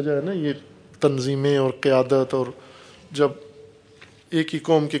اختلاف کی وجہ ہے نا، یہ تنظیمیں اور قیادت، اور جب ایک ہی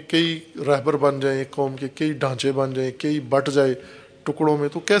قوم کے کئی رہبر بن جائیں، ایک قوم کے کئی ڈھانچے بن جائیں، کئی بٹ جائے ٹکڑوں میں،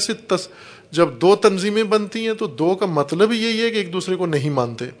 تو کیسے جب دو تنظیمیں بنتی ہیں تو دو کا مطلب یہی ہے کہ ایک دوسرے کو نہیں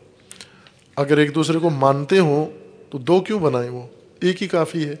مانتے۔ اگر ایک دوسرے کو مانتے ہوں تو دو کیوں بنائیں، وہ ایک ہی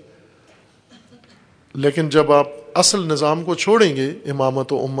کافی ہے۔ لیکن جب آپ اصل نظام کو چھوڑیں گے،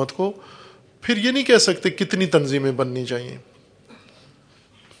 امامت و امت کو، پھر یہ نہیں کہہ سکتے کتنی تنظیمیں بننی چاہیے،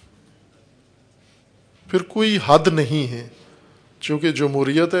 پھر کوئی حد نہیں ہے، چونکہ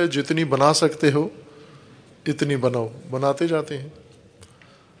جمہوریت ہے، جتنی بنا سکتے ہو اتنی بناؤ، بناتے جاتے ہیں،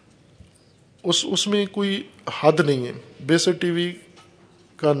 اس میں کوئی حد نہیں ہے۔ بیسٹ ٹی وی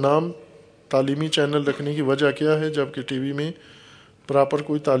کا نام تعلیمی چینل رکھنے کی وجہ کیا ہے، جبکہ ٹی وی میں پراپر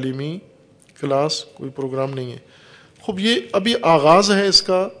کوئی تعلیمی کلاس، کوئی پروگرام نہیں ہے۔ خوب یہ ابھی آغاز ہے اس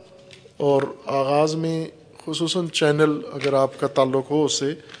کا، اور آغاز میں خصوصاً چینل اگر آپ کا تعلق ہو اس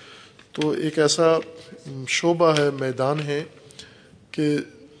سے، تو ایک ایسا شعبہ ہے، میدان ہے کہ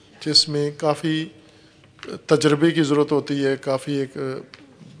جس میں کافی تجربے کی ضرورت ہوتی ہے، کافی ایک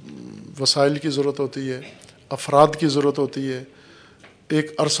وسائل کی ضرورت ہوتی ہے، افراد کی ضرورت ہوتی ہے،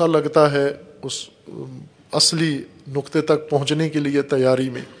 ایک عرصہ لگتا ہے اس اصلی نقطے تک پہنچنے کے لیے تیاری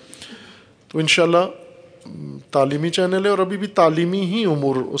میں۔ تو انشاءاللہ تعلیمی چینل ہے، اور ابھی بھی تعلیمی ہی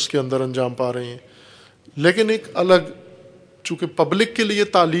امور اس کے اندر انجام پا رہے ہیں، لیکن ایک الگ، چونکہ پبلک کے لیے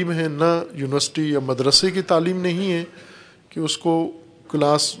تعلیم ہے، نہ یونیورسٹی یا مدرسے کی تعلیم نہیں ہے کہ اس کو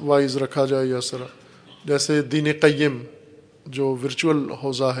کلاس وائز رکھا جائے یا سرا، جیسے دین قیم جو ورچوئل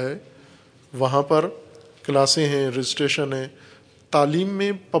حوزہ ہے وہاں پر کلاسیں ہیں، رجسٹریشن ہے۔ تعلیم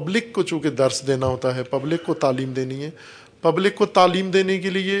میں پبلک کو چونکہ درس دینا ہوتا ہے، پبلک کو تعلیم دینی ہے، پبلک کو تعلیم دینے کے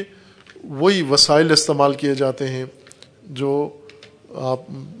لیے وہی وسائل استعمال کیے جاتے ہیں جو آپ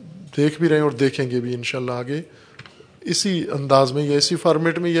دیکھ بھی رہے ہیں اور دیکھیں گے بھی انشاءاللہ آگے، اسی انداز میں یا اسی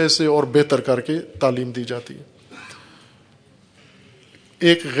فارمیٹ میں یا اسے اور بہتر کر کے تعلیم دی جاتی ہے۔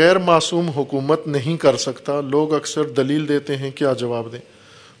 ایک غیر معصوم حکومت نہیں کر سکتا، لوگ اکثر دلیل دیتے ہیں، کیا جواب دیں؟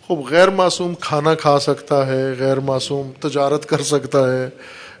 خوب غیر معصوم کھانا کھا سکتا ہے، غیر معصوم تجارت کر سکتا ہے،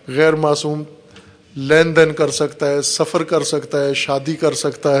 غیر معصوم لین دین کر سکتا ہے، سفر کر سکتا ہے، شادی کر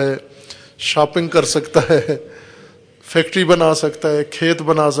سکتا ہے، شاپنگ کر سکتا ہے، فیکٹری بنا سکتا ہے، کھیت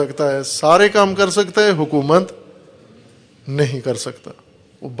بنا سکتا ہے، سارے کام کر سکتا ہے، حکومت نہیں کر سکتا۔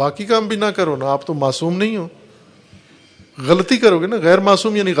 وہ باقی کام بھی نہ کرو نا، آپ تو معصوم نہیں ہو۔ غلطی کرو گے نا، غیر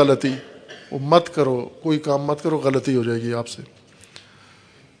معصوم یعنی غلطی، وہ مت کرو، کوئی کام مت کرو، غلطی ہو جائے گی آپ سے.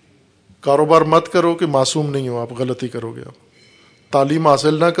 کاروبار مت کرو کہ معصوم نہیں ہو آپ، غلطی کرو گے آپ. تعلیم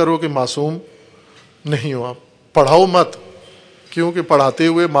حاصل نہ کرو کہ معصوم نہیں ہو آپ. پڑھاؤ مت، کیونکہ پڑھاتے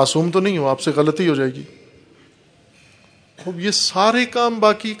ہوئے معصوم تو نہیں ہو، آپ سے غلطی ہو جائے گی. اب یہ سارے کام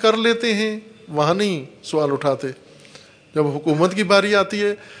باقی کر لیتے ہیں، وہاں نہیں سوال اٹھاتے. جب حکومت کی باری آتی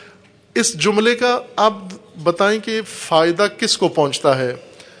ہے، اس جملے کا آپ بتائیں کہ فائدہ کس کو پہنچتا ہے؟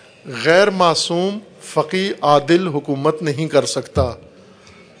 غیر معصوم فقیہ عادل حکومت نہیں کر سکتا.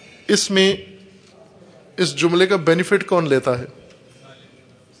 اس میں اس جملے کا بینیفٹ کون لیتا ہے؟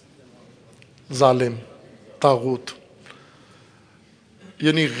 ظالم، طاغوت.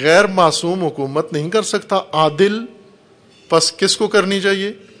 یعنی غیر معصوم حکومت نہیں کر سکتا، عادل پس کس کو کرنی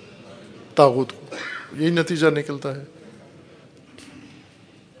چاہیے؟ طاغوت کو. یہی نتیجہ نکلتا ہے.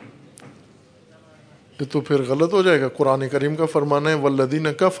 یہ تو پھر غلط ہو جائے گا. قرآن کریم کا فرمانا ہے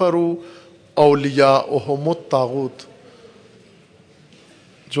والذین کفروا اولیاؤہم الطاغوت،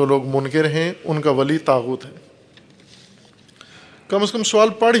 جو لوگ منکر ہیں ان کا ولی طاغوت ہے. کم از کم سوال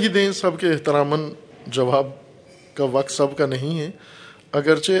پڑھ ہی دیں سب کے احتراماً. جواب کا وقت سب کا نہیں ہے.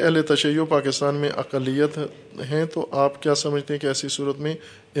 اگرچہ اہل تشیع پاکستان میں اقلیت ہیں، تو آپ کیا سمجھتے ہیں کہ ایسی صورت میں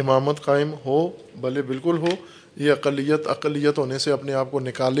امامت قائم ہو؟ بھلے بالکل ہو. یہ اقلیت ہونے سے اپنے آپ کو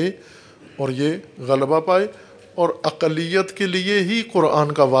نکالے اور یہ غلبہ پائے. اور اقلیت کے لیے ہی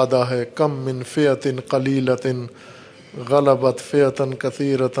قرآن کا وعدہ ہے، کم من فئۃ قلیلۃ غلبت فئۃ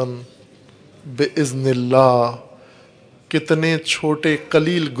کثیرۃ باذن اللہ. کتنے چھوٹے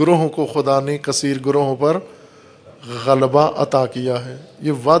قلیل گروہوں کو خدا نے کثیر گروہوں پر غلبہ عطا کیا ہے.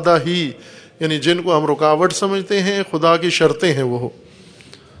 یہ وعدہ ہی، یعنی جن کو ہم رکاوٹ سمجھتے ہیں خدا کی شرطیں ہیں. وہ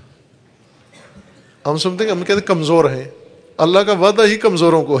ہم سمجھتے ہیں، ہم کہتے ہیں کمزور ہیں. اللہ کا وعدہ ہی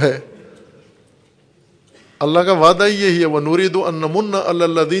کمزوروں کو ہے. اللہ کا وعدہ ہی یہی ہے، وَنُرِيدُ أَن نَّمُنَّ عَلَى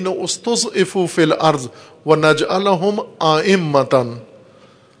الَّذِينَ اسْتُضْعِفُوا فِي الْأَرْضِ وَنَجْعَلَهُمْ أَئِمَّةً.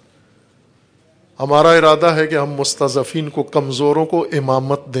 ہمارا ارادہ ہے کہ ہم مستضعفین کو، کمزوروں کو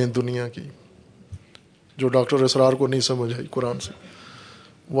امامت دیں دنیا کی. جو ڈاکٹر اسرار کو نہیں سمجھ آئی قرآن سے،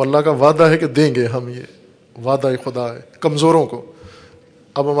 وہ اللہ کا وعدہ ہے کہ دیں گے ہم. یہ وعدہ خدا ہے کمزوروں کو.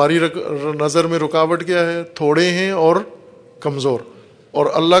 اب ہماری نظر میں رکاوٹ کیا ہے؟ تھوڑے ہیں اور کمزور. اور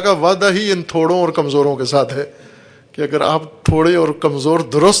اللہ کا وعدہ ہی ان تھوڑوں اور کمزوروں کے ساتھ ہے کہ اگر آپ تھوڑے اور کمزور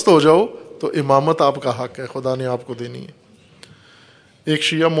درست ہو جاؤ تو امامت آپ کا حق ہے، خدا نے آپ کو دینی ہے. ایک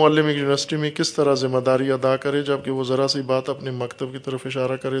شیعہ معلم ایک یونیورسٹی میں کس طرح ذمہ داری ادا کرے جبکہ وہ ذرا سی بات اپنے مکتب کی طرف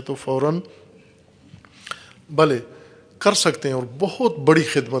اشارہ کرے تو فوراً بھلے کر سکتے ہیں اور بہت بڑی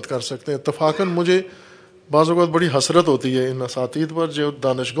خدمت کر سکتے ہیں. اتفاقاً مجھے بعض اوقات بڑی حسرت ہوتی ہے ان اساتید پر جو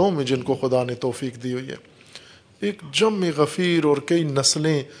دانشگاہوں میں جن کو خدا نے توفیق دی ہوئی ہے. ایک جم غفیر اور کئی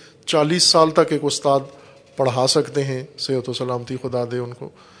نسلیں، 40 سال تک ایک استاد پڑھا سکتے ہیں، صحت و سلامتی خدا دے ان کو،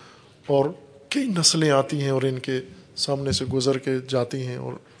 اور کئی نسلیں آتی ہیں اور ان کے سامنے سے گزر کے جاتی ہیں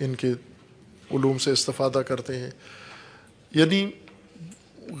اور ان کے علوم سے استفادہ کرتے ہیں. یعنی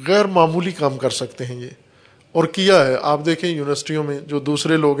غیر معمولی کام کر سکتے ہیں یہ، اور کیا ہے. آپ دیکھیں یونیورسٹیوں میں جو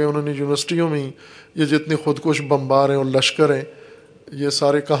دوسرے لوگ ہیں، انہوں نے یونیورسٹیوں میں ہی یہ جتنے خودکش بمبار ہیں اور لشکر ہیں، یہ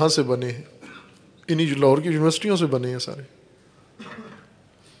سارے کہاں سے بنے ہیں؟ انہی لاہور کی یونیورسٹیوں سے بنے ہیں سارے.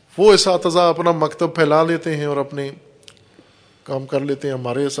 وہ اساتذہ اپنا مکتب پھیلا لیتے ہیں اور اپنے کام کر لیتے ہیں.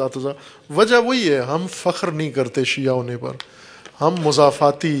 ہمارے اساتذہ، وجہ وہی ہے، ہم فخر نہیں کرتے شیعہ ہونے پر، ہم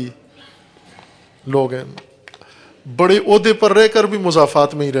مضافاتی لوگ ہیں. بڑے عہدے پر رہ کر بھی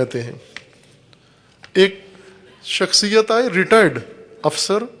مضافات میں ہی رہتے ہیں. ایک شخصیت آئے، ریٹائرڈ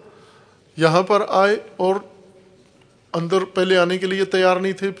افسر، یہاں پر آئے اور اندر پہلے آنے کے لیے تیار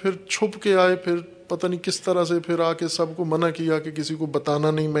نہیں تھے، پھر چھپ کے آئے، پھر پتہ نہیں کس طرح سے پھر آ کے سب کو منع کیا کہ کسی کو بتانا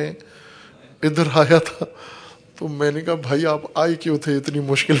نہیں میں ادھر آیا تھا. تو میں نے کہا بھائی آپ آئے کیوں تھے؟ اتنی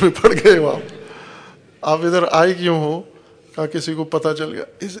مشکل میں پڑ گئے ہو آپ ادھر آئے کیوں ہو؟ کہا کسی کو پتہ چل گیا.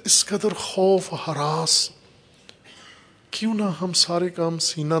 اس قدر خوف ہراس. کیوں نہ ہم سارے کام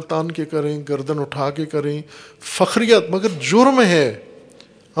سینہ تان کے کریں، گردن اٹھا کے کریں، فخریت. مگر جرم ہے،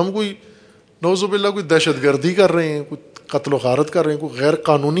 ہم کوئی نعوذ باللہ کوئی دہشت گردی کر رہے ہیں، کوئی قتل و غارت کر رہے ہیں، کوئی غیر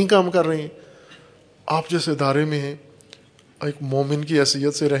قانونی کام کر رہے ہیں. آپ جیسے ادارے میں ہیں، ایک مومن کی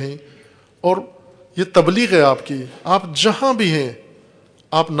حیثیت سے رہیں. اور یہ تبلیغ ہے آپ کی. آپ جہاں بھی ہیں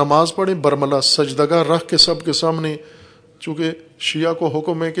آپ نماز پڑھیں برملا سجدگاہ رکھ کے سب کے سامنے. چونکہ شیعہ کو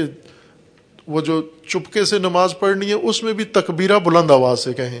حکم ہے کہ وہ جو چپکے سے نماز پڑھنی ہے اس میں بھی تکبیرہ بلند آواز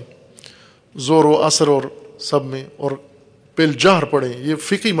سے کہیں، زور و اثر اور سب میں، اور بالجہر پڑھیں. یہ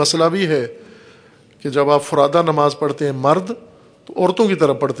فقہی مسئلہ بھی ہے کہ جب آپ فرادہ نماز پڑھتے ہیں مرد تو عورتوں کی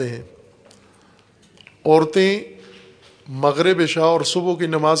طرف پڑھتے ہیں. عورتیں مغرب عشاء اور صبح کی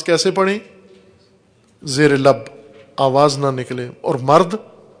نماز کیسے پڑھیں؟ زیر لب آواز نہ نکلے، اور مرد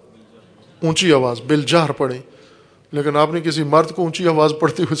اونچی آواز بالجہر پڑھیں. لیکن آپ نے کسی مرد کو اونچی آواز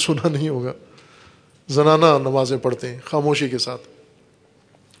پڑھتے ہوئے سنا نہیں ہوگا. زنانہ نمازیں پڑھتے ہیں خاموشی کے ساتھ،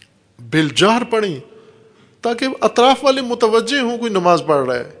 بالجہر پڑھیں تاکہ اطراف والے متوجہ ہوں کوئی نماز پڑھ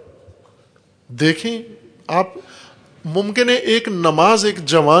رہا ہے. دیکھیں آپ، ممکن ہے ایک نماز ایک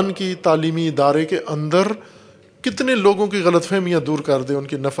جوان کی تعلیمی ادارے کے اندر کتنے لوگوں کی غلط فہمیاں دور کر دے، ان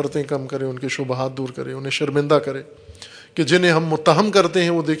کی نفرتیں کم کرے، ان کے شبہات دور کرے، انہیں شرمندہ کرے کہ جنہیں ہم متہم کرتے ہیں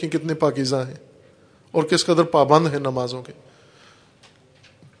وہ دیکھیں کتنے پاکیزہ ہیں اور کس قدر پابند ہیں نمازوں کے.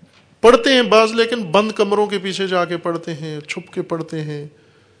 پڑھتے ہیں بعض، لیکن بند کمروں کے پیچھے جا کے پڑھتے ہیں، چھپ کے پڑھتے ہیں،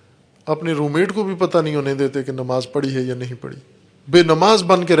 اپنے روم میٹ کو بھی پتہ نہیں ہونے دیتے کہ نماز پڑھی ہے یا نہیں پڑھی، بے نماز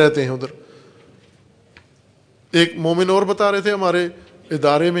بن کے رہتے ہیں ادھر. ایک مومن اور بتا رہے تھے، ہمارے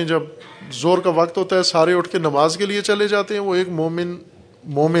ادارے میں جب زور کا وقت ہوتا ہے سارے اٹھ کے نماز کے لیے چلے جاتے ہیں. وہ ایک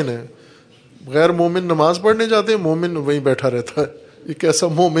مومن ہے، غیر مومن نماز پڑھنے جاتے ہیں، مومن وہیں بیٹھا رہتا ہے. ایک ایسا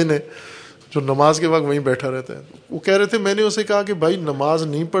مومن ہے جو نماز کے وقت وہیں بیٹھا رہتا ہے. وہ کہہ رہے تھے، میں نے اسے کہا کہ بھائی نماز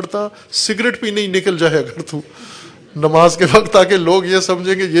نہیں پڑھتا، سگریٹ پینے ہی نکل جائے اگر تو نماز کے وقت، تاکہ لوگ یہ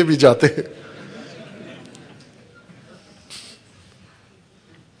سمجھیں کہ یہ بھی جاتے ہیں.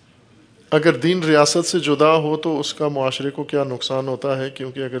 اگر دین ریاست سے جدا ہو تو اس کا معاشرے کو کیا نقصان ہوتا ہے؟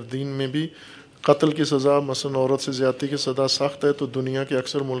 کیونکہ اگر دین میں بھی قتل کی سزا، مثلا عورت سے زیادتی کی سزا سخت ہے، تو دنیا کے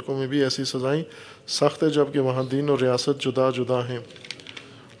اکثر ملکوں میں بھی ایسی سزائیں سخت ہے، جبکہ وہاں دین اور ریاست جدا جدا ہیں.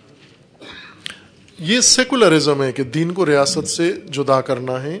 یہ سیکولرزم ہے کہ دین کو ریاست سے جدا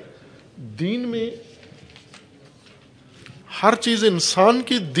کرنا ہے. دین میں ہر چیز انسان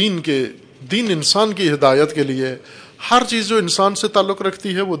کی دین انسان کی ہدایت کے لیے ہے. ہر چیز جو انسان سے تعلق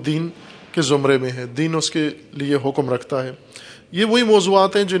رکھتی ہے وہ دین کے زمرے میں ہے، دین اس کے لیے حکم رکھتا ہے. یہ وہی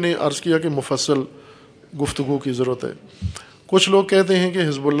موضوعات ہیں جنہیں عرض کیا کہ مفصل گفتگو کی ضرورت ہے. کچھ لوگ کہتے ہیں کہ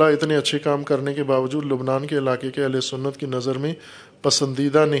حزب اللہ اتنے اچھے کام کرنے کے باوجود لبنان کے علاقے کے اہل سنت کی نظر میں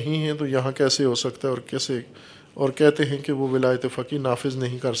پسندیدہ نہیں ہیں، تو یہاں کیسے ہو سکتا ہے اور کہتے ہیں کہ وہ ولایت فقیہ نافذ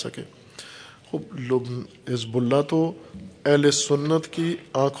نہیں کر سکے. حزب اللہ تو اہل سنت کی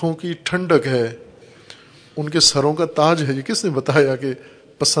آنکھوں کی ٹھنڈک ہے، ان کے سروں کا تاج ہے. یہ کس نے بتایا کہ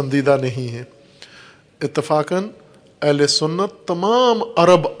پسندیدہ نہیں ہے؟ اتفاقاً اہل سنت تمام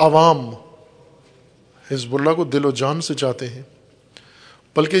عرب عوام حزب اللہ کو دل و جان سے چاہتے ہیں،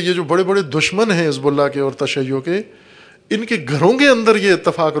 بلکہ یہ جو بڑے بڑے دشمن ہیں حزب اللہ کے اور تشیع کے، ان کے گھروں کے اندر یہ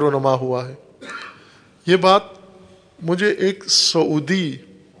اتفاق رونما ہوا ہے. یہ بات مجھے ایک سعودی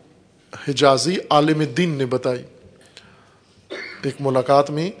حجازی عالم دین نے بتائی. ایک ملاقات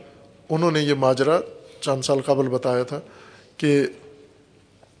میں انہوں نے یہ ماجرا چند سال قبل بتایا تھا کہ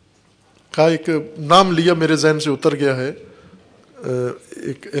کا ایک نام لیا، میرے ذہن سے اتر گیا ہے،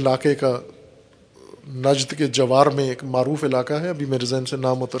 ایک علاقے کا، نجد کے جوار میں ایک معروف علاقہ ہے، ابھی میرے ذہن سے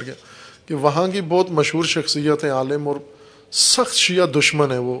نام اتر گیا، کہ وہاں کی بہت مشہور شخصیت ہے، عالم اور سخت شیعہ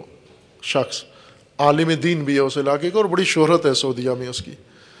دشمن ہے. وہ شخص عالم دین بھی ہے اس علاقے کا اور بڑی شہرت ہے سعودیہ میں اس کی.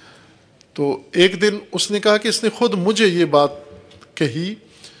 تو ایک دن اس نے کہا کہ اس نے خود مجھے یہ بات کہی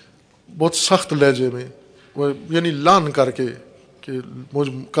بہت سخت لہجے میں، یعنی لان کر کے، کہ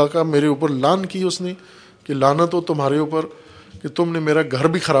کہا میرے اوپر لان کی اس نے کہ لعنت ہو تمہارے اوپر کہ تم نے میرا گھر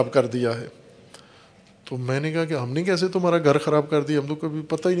بھی خراب کر دیا ہے. تو میں نے کہا کہ ہم نے کیسے تمہارا گھر خراب کر دیا؟ ہم تو کبھی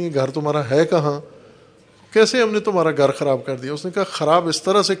پتہ ہی نہیں گھر تمہارا ہے کہاں، کیسے ہم نے تمہارا گھر خراب کر دیا؟ اس نے کہا خراب اس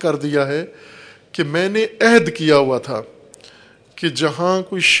طرح سے کر دیا ہے کہ میں نے عہد کیا ہوا تھا کہ جہاں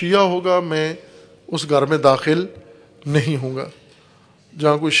کوئی شیعہ ہوگا میں اس گھر میں داخل نہیں ہوں گا،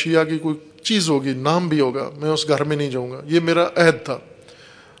 جہاں کوئی شیعہ کی کوئی چیز ہوگی، نام بھی ہوگا، میں اس گھر میں نہیں جاؤں گا. یہ میرا عہد تھا.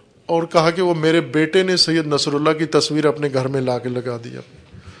 اور کہا کہ وہ میرے بیٹے نے سید نصر اللہ کی تصویر اپنے گھر میں لا کے لگا دیا،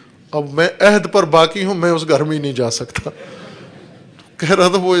 اب میں عہد پر باقی ہوں، میں اس گھر میں ہی نہیں جا سکتا. کہہ رہا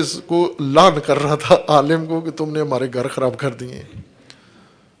تھا وہ اس کو لان کر رہا تھا عالم کو کہ تم نے ہمارے گھر خراب کر دیے.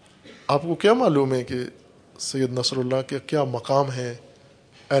 آپ کو کیا معلوم ہے کہ سید نصر اللہ کا کیا مقام ہے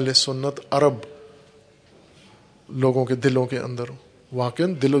اہل سنت عرب لوگوں کے دلوں کے اندر؟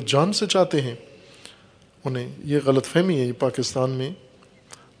 واقعاً دل و جان سے چاہتے ہیں انہیں. یہ غلط فہمی ہے. یہ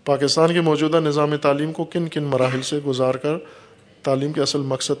پاکستان کے موجودہ نظام تعلیم کو کن کن مراحل سے گزار کر تعلیم کے اصل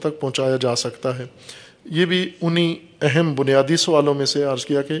مقصد تک پہنچایا جا سکتا ہے؟ یہ بھی انہی اہم بنیادی سوالوں میں سے عرض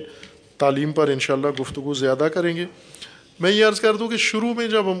کیا کہ تعلیم پر انشاءاللہ گفتگو زیادہ کریں گے. میں یہ عرض کر دوں کہ شروع میں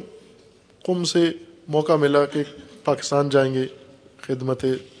جب ہم قم سے موقع ملا کہ پاکستان جائیں گے خدمت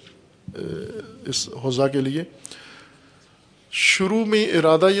اس حوزہ کے لیے، شروع میں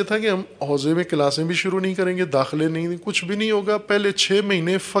ارادہ یہ تھا کہ ہم حوزے میں کلاسیں بھی شروع نہیں کریں گے، داخلے نہیں، کچھ بھی نہیں ہوگا. پہلے 6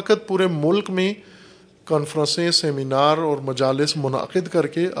 مہینے فقط پورے ملک میں کانفرنسیں، سیمینار اور مجالس منعقد کر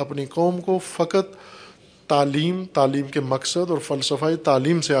کے اپنی قوم کو فقط تعلیم کے مقصد اور فلسفہ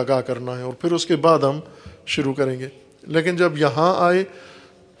تعلیم سے آگاہ کرنا ہے، اور پھر اس کے بعد ہم شروع کریں گے. لیکن جب یہاں آئے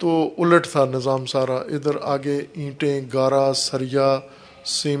تو الٹ تھا نظام سارا. ادھر آگے اینٹیں، گارا، سریا،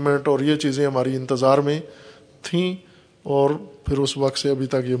 سیمنٹ اور یہ چیزیں ہماری انتظار میں تھیں، اور پھر اس وقت سے ابھی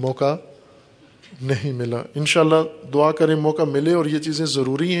تک یہ موقع نہیں ملا. انشاءاللہ دعا کریں موقع ملے، اور یہ چیزیں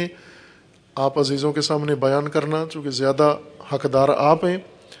ضروری ہیں آپ عزیزوں کے سامنے بیان کرنا، چونکہ زیادہ حقدار آپ ہیں.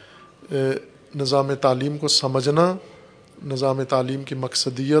 نظام تعلیم کو سمجھنا، نظام تعلیم کی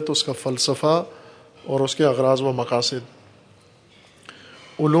مقصدیت، اس کا فلسفہ اور اس کے اغراض و مقاصد.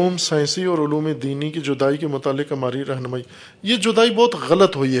 علوم سائنسی اور علوم دینی کی جدائی کے متعلق ہماری رہنمائی. یہ جدائی بہت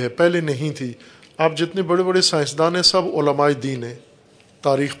غلط ہوئی ہے، پہلے نہیں تھی. آپ جتنے بڑے بڑے سائنسدان ہیں سب علماء دین ہیں.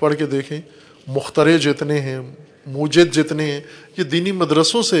 تاریخ پڑھ کے دیکھیں، مخترع جتنے ہیں، موجد جتنے ہیں، یہ دینی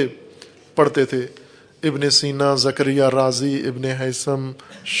مدرسوں سے پڑھتے تھے. ابن سینا، زکریا رازی، ابن حیثم،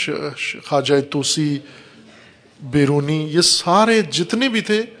 خواجہ طوسی، بیرونی، یہ سارے جتنے بھی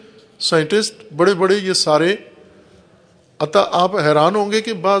تھے سائنٹسٹ بڑے بڑے، یہ سارے. عطا آپ حیران ہوں گے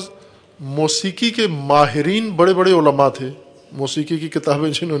کہ بعض موسیقی کے ماہرین بڑے بڑے علماء تھے. موسیقی کی کتابیں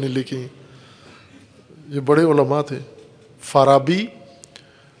جنہوں نے لکھی یہ بڑے علماء تھے. فارابی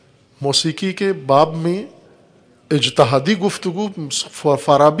موسیقی کے باب میں اجتہادی گفتگو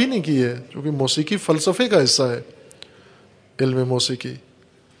فارابی نے کی ہے، کیونکہ موسیقی فلسفے کا حصہ ہے، علم موسیقی.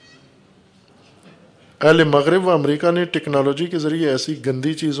 اہل مغرب و امریکہ نے ٹیکنالوجی کے ذریعے ایسی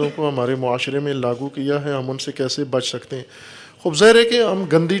گندی چیزوں کو ہمارے معاشرے میں لاگو کیا ہے، ہم ان سے کیسے بچ سکتے ہیں؟ خوب ظاہر ہے کہ ہم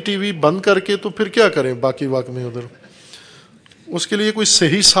گندی ٹی وی بند کر کے تو پھر کیا کریں باقی وقت میں ادھر. اس کے لیے کوئی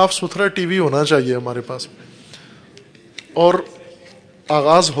صحیح صاف ستھرا ٹی وی ہونا چاہیے ہمارے پاس. اور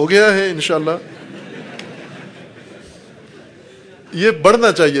آغاز ہو گیا ہے انشاءاللہ، یہ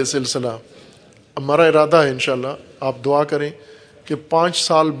بڑھنا چاہیے سلسلہ. ہمارا ارادہ ہے انشاءاللہ، آپ دعا کریں کہ 5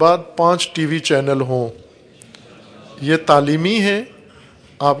 سال بعد 5 ٹی وی چینل ہوں. یہ تعلیمی ہے،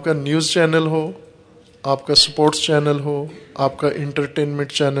 آپ کا نیوز چینل ہو، آپ کا سپورٹس چینل ہو، آپ کا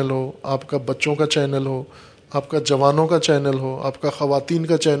انٹرٹینمنٹ چینل ہو، آپ کا بچوں کا چینل ہو، آپ کا جوانوں کا چینل ہو، آپ کا خواتین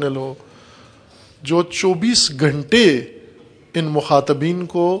کا چینل ہو، جو 24 گھنٹے ان مخاطبین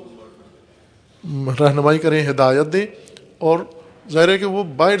کو رہنمائی کریں، ہدایت دیں. اور ظاہر ہے کہ وہ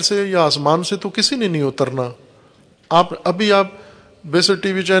باہر سے یا آسمان سے تو کسی نے نہیں اترنا. آپ بیسر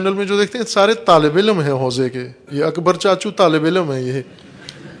ٹی وی چینل میں جو دیکھتے ہیں سارے طالب علم ہیں حوضے کے. یہ اکبر چاچو طالب علم ہے یہ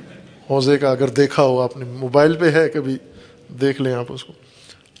حوضے کا، اگر دیکھا ہو آپ نے، موبائل پہ ہے، کبھی دیکھ لیں آپ اس کو.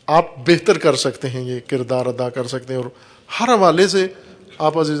 آپ بہتر کر سکتے ہیں، یہ کردار ادا کر سکتے ہیں. اور ہر حوالے سے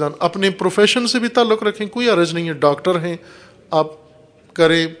آپ عزیزان اپنے پروفیشن سے بھی تعلق رکھیں، کوئی حرج نہیں ہے. ڈاکٹر ہیں آپ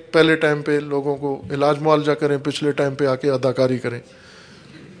کریں، پہلے ٹائم پہ لوگوں کو علاج معالجہ کریں، پچھلے ٹائم پہ آ کے اداکاری کریں.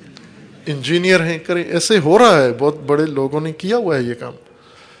 انجینئر ہیں کریں، ایسے ہو رہا ہے، بہت بڑے لوگوں نے کیا ہوا ہے یہ کام.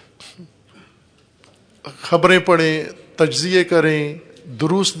 خبریں پڑھیں، تجزیے کریں،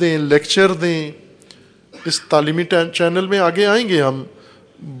 دروس دیں، لیکچر دیں. اس تعلیمی چینل میں آگے آئیں گے ہم.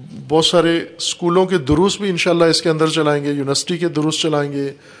 بہت سارے اسکولوں کے دروس بھی انشاءاللہ اس کے اندر چلائیں گے، یونیورسٹی کے دروس چلائیں گے،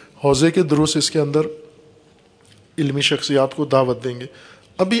 حوزے کے دروس اس کے اندر علمی شخصیات کو دعوت دیں گے.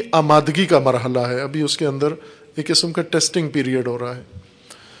 ابھی آمادگی کا مرحلہ ہے، ابھی اس کے اندر ایک قسم کا ٹیسٹنگ پیریڈ ہو رہا ہے.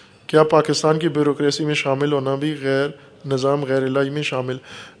 کیا پاکستان کی بیوروکریسی میں شامل ہونا بھی نظام غیر الہی میں شامل؟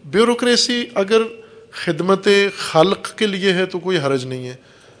 بیوروکریسی اگر خدمت خلق کے لیے ہے تو کوئی حرج نہیں ہے،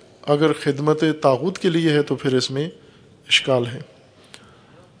 اگر خدمت طاغوت کے لیے ہے تو پھر اس میں اشکال ہے.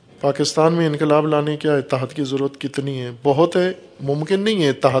 پاکستان میں انقلاب لانے کیا اتحاد کی ضرورت کتنی ہے؟ بہت ہے، ممکن نہیں ہے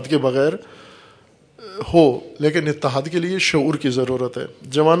اتحاد کے بغیر ہو، لیکن اتحاد کے لیے شعور کی ضرورت ہے.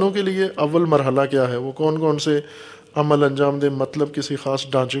 جوانوں کے لیے اول مرحلہ کیا ہے؟ وہ کون کون سے عمل انجام دیں؟ مطلب کسی خاص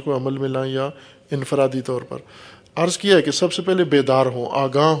ڈھانچے کو عمل میں لائیں یا انفرادی طور پر؟ عرض کیا ہے کہ سب سے پہلے بیدار ہوں،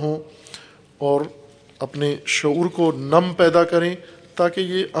 آگاہ ہوں، اور اپنے شعور کو نم پیدا کریں تاکہ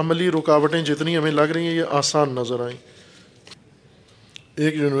یہ عملی رکاوٹیں جتنی ہمیں لگ رہی ہیں یہ آسان نظر آئیں.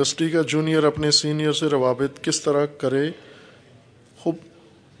 ایک یونیورسٹی کا جونیئر اپنے سینئر سے روابط کس طرح کرے؟ خوب،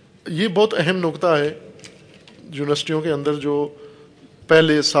 یہ بہت اہم نقطہ ہے. یونیورسٹیوں کے اندر جو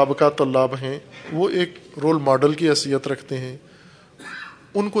پہلے سابقہ طلاب ہیں وہ ایک رول ماڈل کی حیثیت رکھتے ہیں.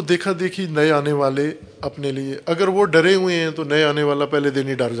 ان کو دیکھا دیکھی نئے آنے والے اپنے لیے، اگر وہ ڈرے ہوئے ہیں تو نئے آنے والا پہلے دن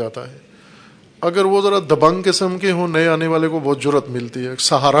ہی ڈر جاتا ہے. اگر وہ ذرا دبنگ قسم کے ہوں، نئے آنے والے کو بہت جرأت ملتی ہے،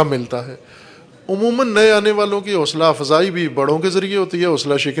 سہارا ملتا ہے. عموماً نئے آنے والوں کی حوصلہ افزائی بھی بڑوں کے ذریعے ہوتی ہے،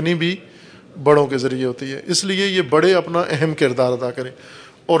 حوصلہ شکنی بھی بڑوں کے ذریعے ہوتی ہے. اس لیے یہ بڑے اپنا اہم کردار ادا کریں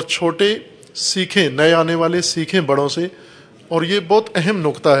اور چھوٹے سیکھیں، نئے آنے والے سیکھیں بڑوں سے. اور یہ بہت اہم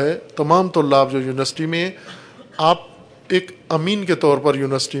نقطہ ہے. تمام طلاب جو یونیورسٹی میں ہیں، آپ ایک امین کے طور پر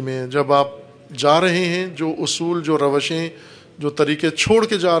یونیورسٹی میں ہیں. جب آپ جا رہے ہیں، جو اصول، جو روشیں، جو طریقے چھوڑ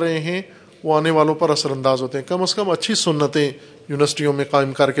کے جا رہے ہیں وہ آنے والوں پر اثر انداز ہوتے ہیں. کم از کم اچھی سنتیں یونیورسٹیوں میں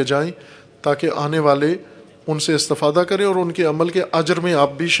قائم کر کے جائیں تاکہ آنے والے ان سے استفادہ کریں اور ان کے عمل کے اجر میں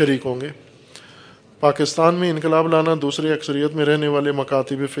آپ بھی شریک ہوں گے۔ پاکستان میں انقلاب لانا دوسری اکثریت میں رہنے والے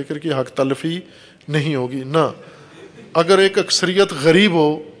مکاتب فکر کی حق تلفی نہیں ہوگی، نہ اگر ایک اکثریت غریب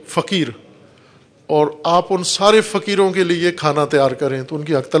ہو، فقیر، اور آپ ان سارے فقیروں کے لیے کھانا تیار کریں تو ان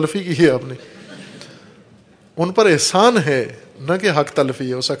کی حق تلفی کی ہے آپ نے، ان پر احسان ہے نہ کہ حق تلفی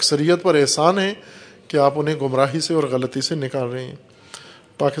ہے، اس اکثریت پر احسان ہے کہ آپ انہیں گمراہی سے اور غلطی سے نکال رہے ہیں۔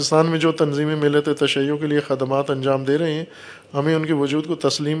 پاکستان میں جو تنظیمیں ملت تشیع کے لیے خدمات انجام دے رہے ہیں، ہمیں ان کے وجود کو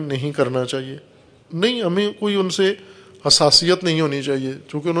تسلیم نہیں کرنا چاہیے، نہیں، ہمیں کوئی ان سے حساسیت نہیں ہونی چاہیے،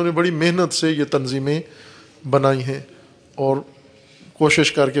 چونکہ انہوں نے بڑی محنت سے یہ تنظیمیں بنائی ہیں اور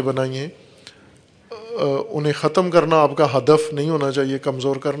کوشش کر کے بنائی ہیں۔ انہیں ختم کرنا آپ کا ہدف نہیں ہونا چاہیے،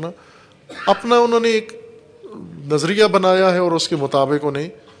 کمزور کرنا۔ اپنا انہوں نے ایک نظریہ بنایا ہے اور اس کے مطابق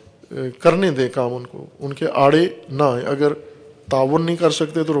انہیں کرنے دیں کام، ان کو ان کے آڑے نہ آئیں، اگر تعاون نہیں کر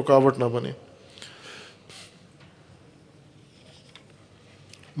سکتے تو رکاوٹ نہ بنے۔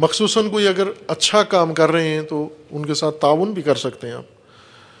 مخصوصاً کوئی اگر اچھا کام کر رہے ہیں تو ان کے ساتھ تعاون بھی کر سکتے ہیں آپ۔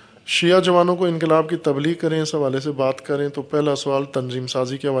 شیعہ جوانوں کو انقلاب کی تبلیغ کریں، اس حوالے سے بات کریں تو پہلا سوال تنظیم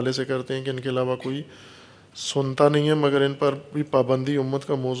سازی کے حوالے سے کرتے ہیں کہ ان کے علاوہ کوئی سنتا نہیں ہے، مگر ان پر بھی پابندی امت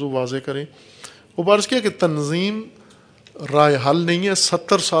کا موضوع واضح کریں۔ وہ بارش کیا کہ تنظیم رائے حل نہیں ہے،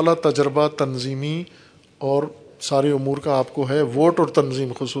 70 سالہ تجربہ تنظیمی اور سارے امور کا آپ کو ہے، ووٹ اور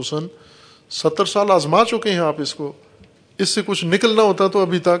تنظیم خصوصاً 70 سال آزما چکے ہیں آپ اس کو، اس سے کچھ نکلنا ہوتا تو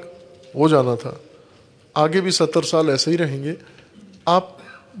ابھی تک ہو جانا تھا، آگے بھی 70 سال ایسے ہی رہیں گے۔ آپ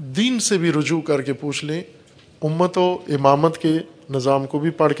دین سے بھی رجوع کر کے پوچھ لیں، امت و امامت کے نظام کو بھی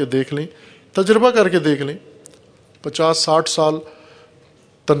پڑھ کے دیکھ لیں، تجربہ کر کے دیکھ لیں۔ 50-60 سال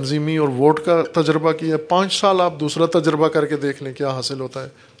تنظیمی اور ووٹ کا تجربہ کیا، 5 سال آپ دوسرا تجربہ کر کے دیکھ لیں کیا حاصل ہوتا ہے،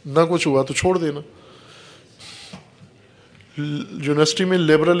 نہ کچھ ہوا تو چھوڑ دینا۔ یونیورسٹی میں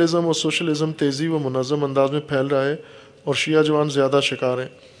لبرلزم اور سوشلزم تیزی و منظم انداز میں پھیل رہا ہے اور شیعہ جوان زیادہ شکار ہیں۔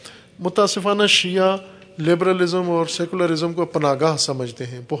 متاسفانہ شیعہ لبرلزم اور سیکولرزم کو پناہ گاہ سمجھتے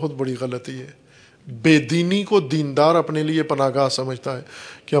ہیں، بہت بڑی غلطی ہے۔ بے دینی کو دیندار اپنے لیے پناہ گاہ سمجھتا ہے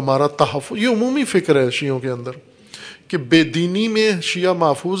کہ ہمارا تحفظ، یہ عمومی فکر ہے شیعوں کے اندر کہ بے دینی میں شیعہ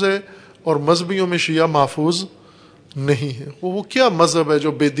محفوظ ہے اور مذہبیوں میں شیعہ محفوظ نہیں ہے۔ وہ کیا مذہب ہے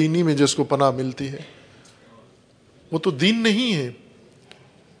جو بے دینی میں جس کو پناہ ملتی ہے؟ وہ تو دین نہیں ہے۔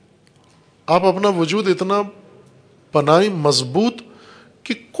 آپ اپنا وجود اتنا بنائیں مضبوط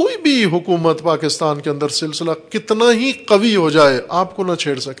کہ کوئی بھی حکومت پاکستان کے اندر سلسلہ کتنا ہی قوی ہو جائے آپ کو نہ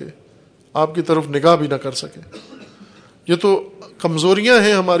چھیڑ سکے، آپ کی طرف نگاہ بھی نہ کر سکے۔ یہ تو کمزوریاں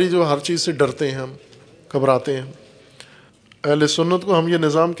ہیں ہماری جو ہر چیز سے ڈرتے ہیں، ہم گھبراتے ہیں۔ اہل سنت کو ہم یہ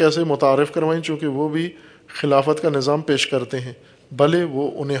نظام کیسے متعارف کروائیں، چونکہ وہ بھی خلافت کا نظام پیش کرتے ہیں، بھلے وہ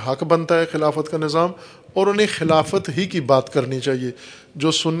انہیں حق بنتا ہے خلافت کا نظام، اور انہیں خلافت ہی کی بات کرنی چاہیے۔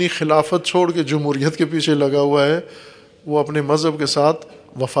 جو سنی خلافت چھوڑ کے جمہوریت کے پیچھے لگا ہوا ہے وہ اپنے مذہب کے ساتھ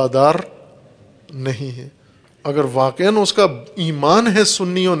وفادار نہیں ہے۔ اگر واقعاً اس کا ایمان ہے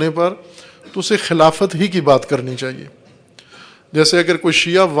سنی ہونے پر تو اسے خلافت ہی کی بات کرنی چاہیے۔ جیسے اگر کوئی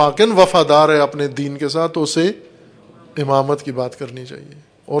شیعہ واقعاً وفادار ہے اپنے دین کے ساتھ تو اسے امامت کی بات کرنی چاہیے،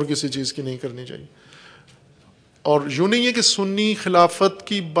 اور کسی چیز کی نہیں کرنی چاہیے۔ اور یوں نہیں ہے کہ سنی خلافت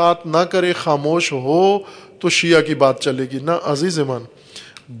کی بات نہ کرے، خاموش ہو تو شیعہ کی بات چلے گی، نہ عزیز ایمان۔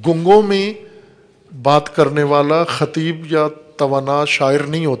 گنگوں میں بات کرنے والا خطیب یا توانا شاعر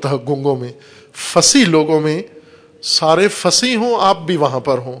نہیں ہوتا، گنگوں میں فصیح لوگوں میں سارے فصیح ہوں، آپ بھی وہاں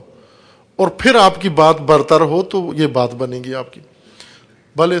پر ہوں، اور پھر آپ کی بات برتر ہو تو یہ بات بنے گی آپ کی۔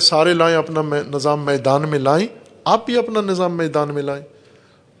 بھلے سارے لائیں اپنا نظام میدان میں لائیں، آپ بھی اپنا نظام میدان میں لائیں۔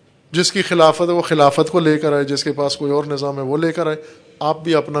 جس کی خلافت ہے وہ خلافت کو لے کر آئے، جس کے پاس کوئی اور نظام ہے وہ لے کر آئے، آپ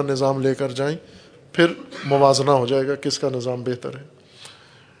بھی اپنا نظام لے کر جائیں، پھر موازنہ ہو جائے گا کس کا نظام بہتر ہے۔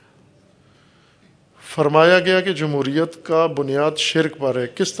 فرمایا گیا کہ جمہوریت کا بنیاد شرک پر ہے،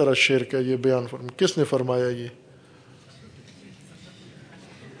 کس طرح شرک ہے یہ بیان کس نے فرمایا؟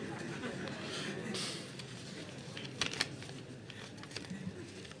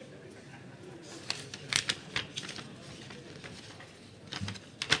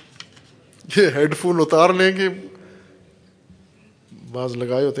 یہ ہیڈ فون اتار لیں گے، بعض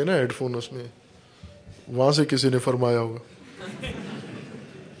لگائے ہوتے ہیں نا ہیڈ فون، اس میں وہاں سے کسی نے فرمایا ہوگا۔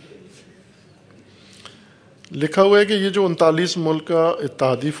 لکھا ہوا ہے کہ یہ جو 39 ملک کا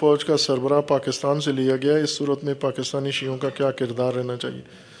اتحادی فوج کا سربراہ پاکستان سے لیا گیا، اس صورت میں پاکستانی شیعوں کا کیا کردار رہنا چاہیے؟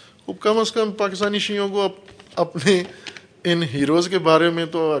 خوب کم از کم پاکستانی شیعوں کو اپنے ان ہیروز کے بارے میں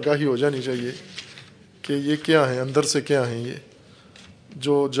تو آگاہی ہو جانی چاہیے کہ یہ کیا ہیں، اندر سے کیا ہیں یہ،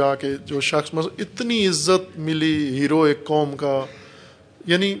 جو جا کے جو شخص اتنی عزت ملی ہیرو ایک قوم کا،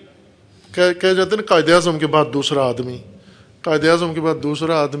 یعنی کہہ جاتے ہیں نا قائد اعظم کے بعد دوسرا آدمی، قائد اعظم کے بعد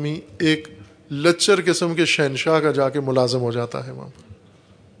دوسرا آدمی ایک لچر قسم کے شہنشاہ کا جا کے ملازم ہو جاتا ہے وہاں پر،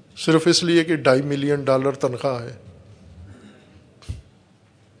 صرف اس لیے کہ $2.5 ملین تنخواہ ہے.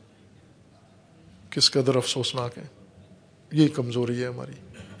 کس قدر افسوسناک ہے. یہی کمزوری ہے ہماری،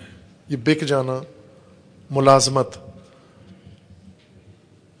 یہ بک جانا، ملازمت،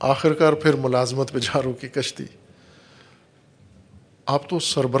 آخرکار پھر ملازمت پہ جا روکی کشتی. آپ تو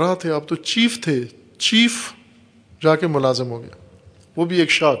سربراہ تھے، آپ تو چیف تھے، چیف جا کے ملازم ہو گیا، وہ بھی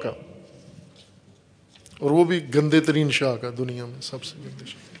ایک شاہ کا، اور وہ بھی گندے ترین شاہ کا، دنیا میں سب سے گندے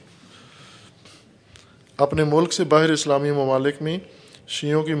شاہ. اپنے ملک سے باہر اسلامی ممالک میں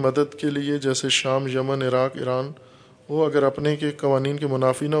شیعوں کی مدد کے لیے جیسے شام، یمن، عراق، ایران ہو، اگر اپنے کے قوانین کے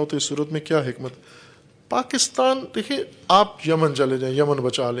منافی نہ ہو تو اس صورت میں کیا حکمت؟ پاکستان دیکھیں، آپ یمن چلے جائیں، یمن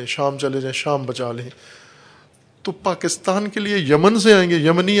بچا لیں، شام چلے جائیں، شام بچا لیں، تو پاکستان کے لیے یمن سے آئیں گے،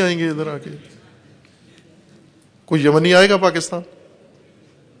 یمنی آئیں گے ادھر آ کے؟ کوئی یمنی آئے گا پاکستان؟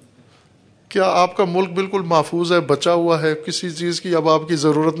 کیا آپ کا ملک بالکل محفوظ ہے، بچا ہوا ہے، کسی چیز کی اب آپ کی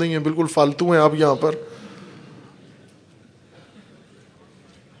ضرورت نہیں ہے، بالکل فالتو ہیں آپ یہاں پر؟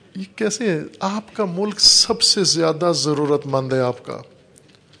 یہ کیسے ہے؟ آپ کا ملک سب سے زیادہ ضرورت مند ہے، آپ کا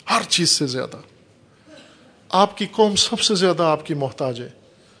ہر چیز سے زیادہ. آپ کی قوم سب سے زیادہ آپ کی محتاج ہے.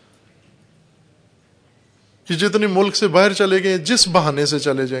 کہ جتنے ملک سے باہر چلے گئے، جس بہانے سے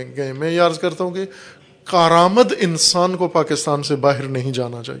چلے جائیں گے، میں یہ عرض کرتا ہوں کہ کارآمد انسان کو پاکستان سے باہر نہیں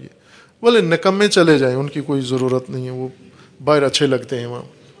جانا چاہیے. بولے نکمے چلے جائیں، ان کی کوئی ضرورت نہیں ہے، وہ باہر اچھے لگتے ہیں وہاں.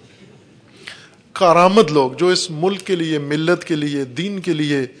 کارآمد لوگ جو اس ملک کے لیے، ملت کے لیے، دین کے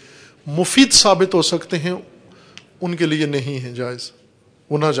لیے مفید ثابت ہو سکتے ہیں، ان کے لیے نہیں ہے جائز.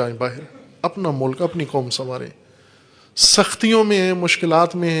 وہ نہ جائیں باہر، اپنا ملک، اپنی قوم سنواریں. سختیوں میں ہیں،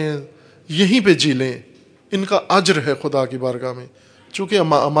 مشکلات میں ہیں، یہیں پہ جی لیں. ان کا اجر ہے خدا کی بارگاہ میں، چونکہ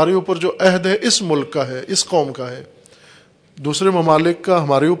ہمارے اوپر جو عہد ہے اس ملک کا ہے، اس قوم کا ہے، دوسرے ممالک کا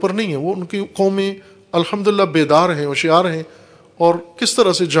ہمارے اوپر نہیں ہے. وہ ان کی قومیں الحمدللہ بیدار ہیں، ہوشیار ہیں، اور کس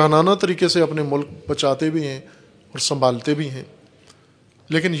طرح سے جانانہ طریقے سے اپنے ملک بچاتے بھی ہیں اور سنبھالتے بھی ہیں.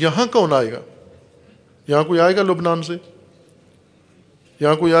 لیکن یہاں کون آئے گا؟ یہاں کوئی آئے گا لبنان سے؟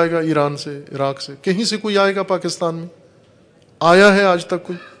 یہاں کوئی آئے گا ایران سے، عراق سے؟ کہیں سے کوئی آئے گا پاکستان میں؟ آیا ہے آج تک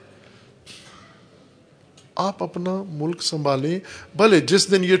کوئی؟ آپ اپنا ملک سنبھالیں. بھلے جس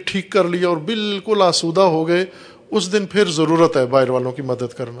دن یہ ٹھیک کر لیا اور بالکل آسودہ ہو گئے، اس دن پھر ضرورت ہے باہر والوں کی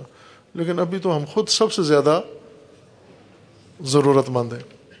مدد کرنا، لیکن ابھی تو ہم خود سب سے زیادہ ضرورت مند ہیں.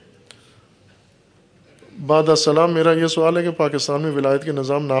 بعد السلام، میرا یہ سوال ہے کہ پاکستان میں ولایت کے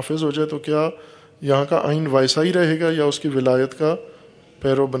نظام نافذ ہو جائے تو کیا یہاں کا آئین ویسا ہی رہے گا یا اس کی ولایت کا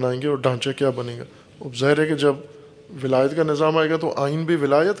پیرو بنائیں گے، اور ڈھانچہ کیا بنے گا؟ اب ظاہر ہے کہ جب ولایت کا نظام آئے گا تو آئین بھی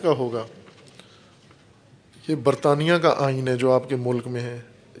ولایت کا ہوگا. یہ برطانیہ کا آئین ہے جو آپ کے ملک میں ہے،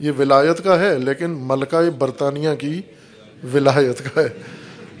 یہ ولایت کا ہے، لیکن ملکہ برطانیہ کی ولایت کا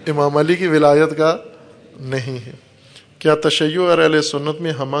ہے، امام علی کی ولایت کا نہیں ہے. کیا تشیع اور اہل سنت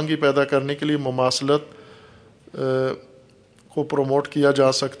میں ہم آہنگی پیدا کرنے کے لیے مماثلت کو پروموٹ کیا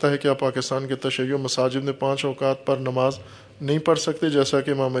جا سکتا ہے؟ کیا پاکستان کے تشیع مساجد میں 5 اوقات پر نماز نہیں پڑھ سکتے جیسا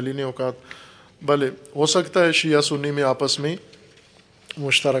کہ امام علی نے اوقات؟ بھلے ہو سکتا ہے شیعہ سنی میں آپس میں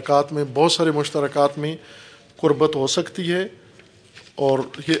مشترکات میں، بہت سارے مشترکات میں قربت ہو سکتی ہے، اور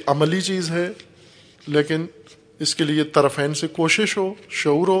یہ عملی چیز ہے، لیکن اس کے لیے طرفین سے کوشش ہو،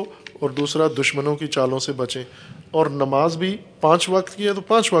 شعور ہو، اور دوسرا دشمنوں کی چالوں سے بچیں. اور نماز بھی 5 وقت کی ہے تو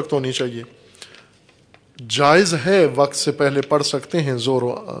 5 وقت ہونی چاہیے. جائز ہے وقت سے پہلے پڑھ سکتے ہیں، ظہر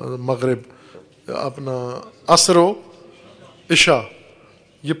و مغرب، اپنا عصر و عشاء،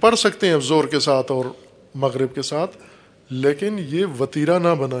 یہ پڑھ سکتے ہیں ظہر کے ساتھ اور مغرب کے ساتھ، لیکن یہ وتیرہ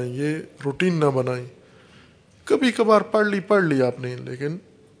نہ بنائیں، یہ روٹین نہ بنائیں. کبھی کبھار پڑھ لی آپ نے، لیکن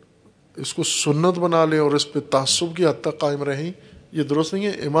اس کو سنت بنا لیں اور اس پہ تعصب کی حد تک قائم رہیں، یہ درست نہیں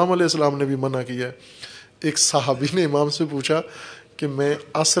ہے. امام علیہ السلام نے بھی منع کیا ہے. ایک صحابی نے امام سے پوچھا کہ میں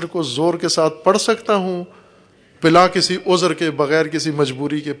عصر کو زور کے ساتھ پڑھ سکتا ہوں، بلا کسی عذر کے، بغیر کسی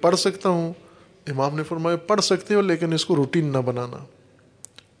مجبوری کے پڑھ سکتا ہوں؟ امام نے فرمایا پڑھ سکتے ہو، لیکن اس کو روٹین نہ بنانا.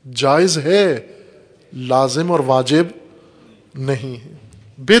 جائز ہے، لازم اور واجب نہیں ہے.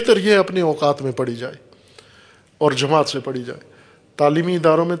 بہتر یہ اپنے اوقات میں پڑھی جائے اور جماعت سے پڑھی جائے. تعلیمی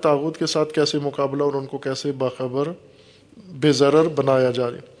اداروں میں طاغوت کے ساتھ کیسے مقابلہ اور ان کو کیسے باخبر بے ضرر بنایا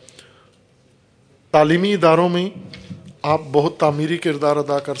جائے؟ تعلیمی اداروں میں آپ بہت تعمیری کردار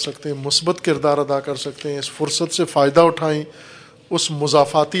ادا کر سکتے ہیں، مثبت کردار ادا کر سکتے ہیں. اس فرصت سے فائدہ اٹھائیں، اس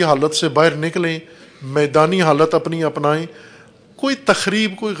مضافاتی حالت سے باہر نکلیں، میدانی حالت اپنی اپنائیں. کوئی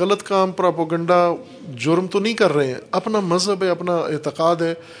تخریب، کوئی غلط کام، پراپوگنڈا، جرم تو نہیں کر رہے ہیں. اپنا مذہب ہے، اپنا اعتقاد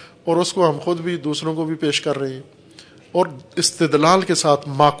ہے، اور اس کو ہم خود بھی دوسروں کو بھی پیش کر رہے ہیں، اور استدلال کے ساتھ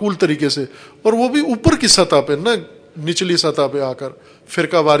معقول طریقے سے، اور وہ بھی اوپر کی سطح پہ، نہ نچلی سطح پہ آ کر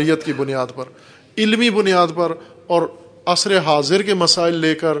فرقہ واریت کی بنیاد پر، علمی بنیاد پر، اور عصر حاضر کے مسائل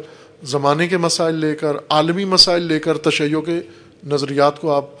لے کر، زمانے کے مسائل لے کر، عالمی مسائل لے کر تشیع کے نظریات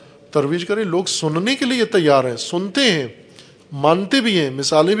کو آپ ترویج کریں. لوگ سننے کے لیے تیار ہیں، سنتے ہیں، مانتے بھی ہیں،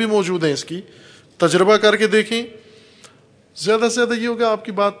 مثالیں بھی موجود ہیں اس کی. تجربہ کر کے دیکھیں. زیادہ سے زیادہ یہ ہوگا آپ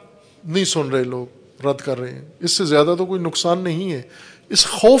کی بات نہیں سن رہے، لوگ رد کر رہے ہیں، اس سے زیادہ تو کوئی نقصان نہیں ہے. اس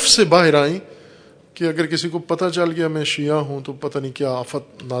خوف سے باہر آئیں کہ اگر کسی کو پتہ چل گیا میں شیعہ ہوں تو پتہ نہیں کیا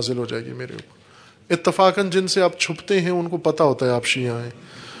آفت نازل ہو جائے گی میرے اوپر. اتفاقاً جن سے آپ چھپتے ہیں ان کو پتہ ہوتا ہے آپ شیعہ ہیں،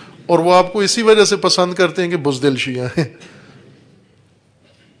 اور وہ آپ کو اسی وجہ سے پسند کرتے ہیں کہ بزدل شیعہ ہیں.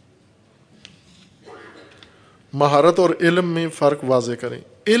 مہارت اور علم میں فرق واضح کریں.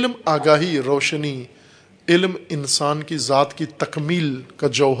 علم آگاہی، روشنی، علم انسان کی ذات کی تکمیل کا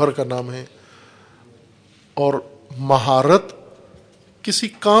جوہر کا نام ہے، اور مہارت کسی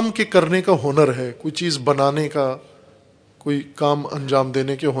کام کے کرنے کا ہنر ہے، کوئی چیز بنانے کا، کوئی کام انجام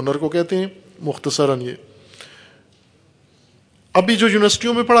دینے کے ہنر کو کہتے ہیں مختصراً. یہ ابھی جو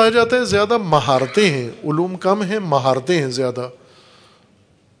یونیورسٹیوں میں پڑھایا جاتا ہے زیادہ مہارتیں ہیں، علوم کم ہیں، مہارتیں ہیں زیادہ،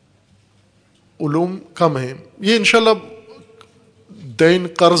 علوم کم ہیں. یہ انشاءاللہ دین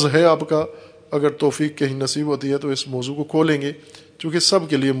قرض ہے آپ کا، اگر توفیق کہیں نصیب ہوتی ہے تو اس موضوع کو کھولیں گے، کیونکہ سب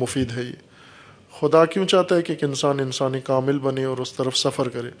کے لیے مفید ہے. یہ خدا کیوں چاہتا ہے کہ ایک انسانی کامل بنے اور اس طرف سفر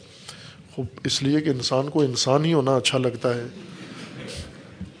کرے؟ خوب اس لیے کہ انسان کو انسان ہی ہونا اچھا لگتا ہے.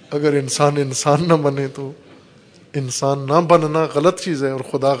 اگر انسان نہ بنے تو انسان نہ بننا غلط چیز ہے، اور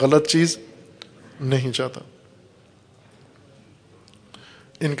خدا غلط چیز نہیں چاہتا.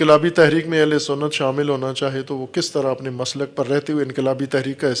 انقلابی تحریک میں اہل سنت شامل ہونا چاہے تو وہ کس طرح اپنے مسلک پر رہتے ہوئے انقلابی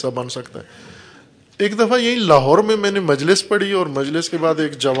تحریک کا حصہ بن سکتا ہے؟ ایک دفعہ یہی لاہور میں نے مجلس پڑھی، اور مجلس کے بعد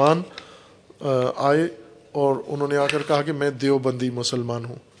ایک جوان آئے اور انہوں نے آ کر کہا کہ میں دیوبندی مسلمان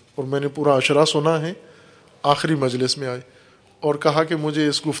ہوں، اور میں نے پورا عشرہ سنا ہے. آخری مجلس میں آئے اور کہا کہ مجھے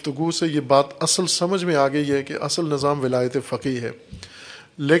اس گفتگو سے یہ بات اصل سمجھ میں آ گئی ہے کہ اصل نظام ولایت فقیہ ہے،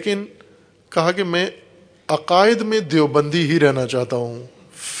 لیکن کہا کہ میں عقائد میں دیوبندی ہی رہنا چاہتا ہوں،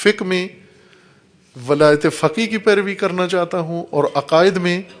 فقہ میں ولایت فقیہ کی پیروی کرنا چاہتا ہوں اور عقائد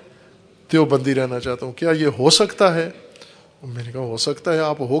میں دیوبندی رہنا چاہتا ہوں. کیا یہ ہو سکتا ہے؟ میں نے کہا ہو سکتا ہے،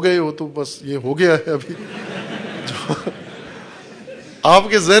 آپ ہو گئے ہو تو بس یہ ہو گیا ہے. ابھی جو آپ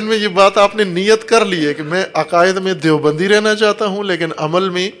کے ذہن میں یہ بات آپ نے نیت کر لی ہے کہ میں عقائد میں دیوبندی رہنا چاہتا ہوں لیکن عمل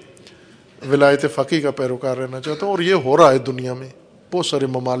میں ولایت فقیہ کا پیروکار رہنا چاہتا ہوں. اور یہ ہو رہا ہے دنیا میں بہت سارے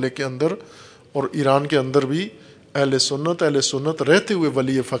ممالک کے اندر، اور ایران کے اندر بھی اہل سنت رہتے ہوئے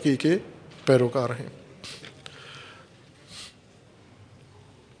ولی فقیہ کے پیروکار ہیں.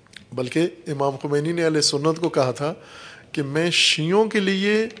 بلکہ امام خمینی نے اہل سنت کو کہا تھا کہ میں شیعوں کے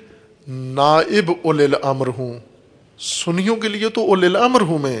لیے نائب اولی الامر ہوں، سنیوں کے لیے تو اولی الامر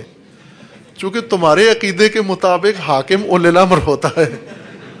ہوں میں، چونکہ تمہارے عقیدے کے مطابق حاکم اولی الامر ہوتا ہے.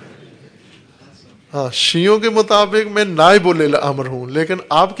 ہاں، شیعوں کے مطابق میں نائب اولی الامر ہوں، لیکن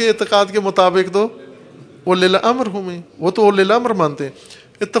آپ کے اعتقاد کے مطابق تو اولی الامر ہوں میں. وہ تو اولی الامر مانتے ہیں.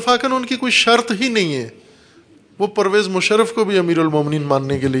 اتفاقاً ان کی کوئی شرط ہی نہیں ہے، وہ پرویز مشرف کو بھی امیر المومنین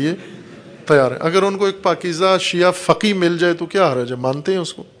ماننے کے لیے تیار ہے. اگر ان کو ایک پاکیزہ شیعہ فقی مل جائے تو کیا حرج ہے، مانتے ہیں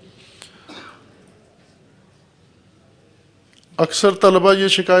اس کو. اکثر طلبہ یہ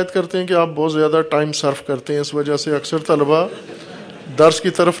شکایت کرتے ہیں کہ آپ بہت زیادہ ٹائم صرف کرتے ہیں، اس وجہ سے اکثر طلبہ درس کی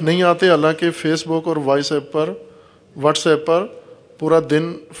طرف نہیں آتے، حالانکہ فیس بک اور واٹس ایپ پر پورا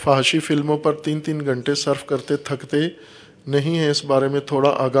دن فحاشی فلموں پر 3 گھنٹے صرف کرتے تھکتے نہیں ہیں. اس بارے میں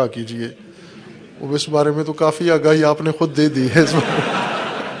تھوڑا آگاہ کیجیے. اس بارے میں تو کافی آگاہی آپ نے خود دے دی ہے. اس بارے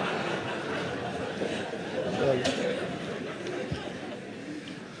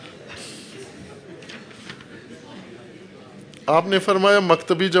آپ نے فرمایا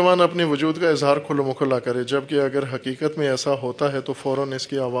مکتبی جوان اپنے وجود کا اظہار کھلم کھلا کرے، جبکہ اگر حقیقت میں ایسا ہوتا ہے تو فوراً اس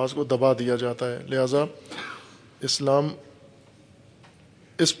کی آواز کو دبا دیا جاتا ہے. لہذا اسلام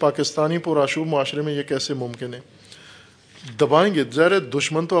اس پاکستانی پرآشوب معاشرے میں یہ کیسے ممکن ہے؟ دبائیں گے؟ ظاہر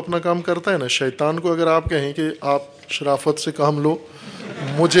دشمن تو اپنا کام کرتا ہے نا. شیطان کو اگر آپ کہیں کہ آپ شرافت سے کام لو،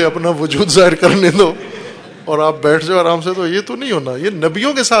 مجھے اپنا وجود ظاہر کرنے دو، اور آپ بیٹھ جاؤ آرام سے، تو یہ تو نہیں ہونا. یہ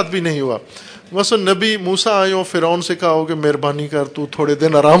نبیوں کے ساتھ بھی نہیں ہوا. بس نبی موسیٰ آئے ہو، فرعون سے کہا ہو کہ مہربانی کر تو تھوڑے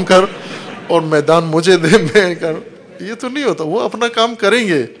دن آرام کر اور میدان مجھے دے، میں کر. یہ تو نہیں ہوتا. وہ اپنا کام کریں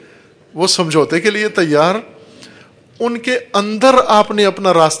گے، وہ سمجھوتے کے لیے تیار. ان کے اندر آپ نے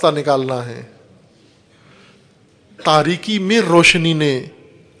اپنا راستہ نکالنا ہے. تاریکی میں روشنی نے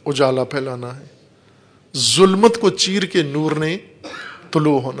اجالا پھیلانا ہے، ظلمت کو چیر کے نور نے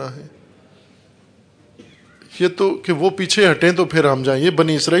طلوع ہونا ہے. یہ تو کہ وہ پیچھے ہٹیں تو پھر ہم جائیں، یہ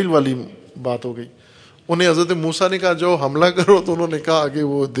بنی اسرائیل والی بات ہو گئی. انہیں حضرت موسیٰ نے کہا جاؤ حملہ کرو، تو انہوں نے کہا آگے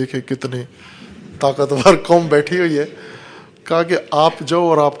وہ دیکھے کتنے طاقتور قوم بیٹھی ہوئی ہے. کہا کہ آپ جاؤ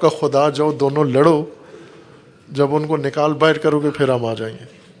اور آپ کا خدا جاؤ، دونوں لڑو، جب ان کو نکال باہر کرو گے پھر ہم آ جائیں گے۔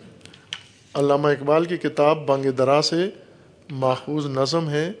 علامہ اقبال کی کتاب بانگ درا سے ماخوذ نظم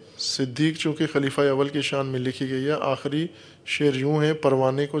ہے، صدیق چونکہ خلیفہ اول کی شان میں لکھی گئی ہے۔ آخری شعر یوں ہے: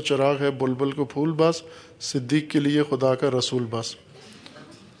 پروانے کو چراغ ہے بلبل کو پھول بس، صدیق کے لیے خدا کا رسول بس۔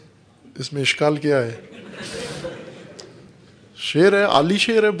 اس میں اشکال کیا ہے؟ شعر ہے، عالی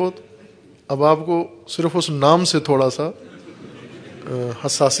شعر ہے بہت۔ اب آپ کو صرف اس نام سے تھوڑا سا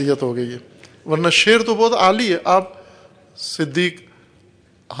حساسیت ہو گئی ہے، ورنہ شعر تو بہت عالی ہے۔ آپ صدیق،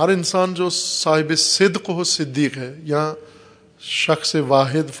 ہر انسان جو صاحب صدق ہو صدیق ہے، یہاں شخص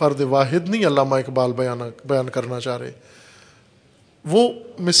واحد، فرد واحد نہیں علامہ اقبال بیان کرنا چاہ رہے، وہ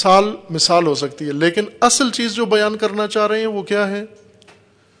مثال ہو سکتی ہے، لیکن اصل چیز جو بیان کرنا چاہ رہے ہیں وہ کیا ہے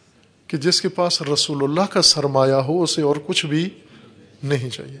کہ جس کے پاس رسول اللہ کا سرمایہ ہو اسے اور کچھ بھی نہیں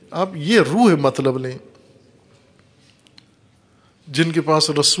چاہیے۔ آپ یہ روح مطلب لیں، جن کے پاس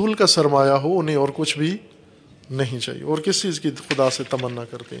رسول کا سرمایہ ہو انہیں اور کچھ بھی نہیں چاہیے۔ اور کس چیز کی خدا سے تمنا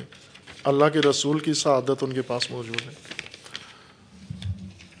کرتے ہیں؟ اللہ کے رسول کی سعادت ان کے پاس موجود ہے۔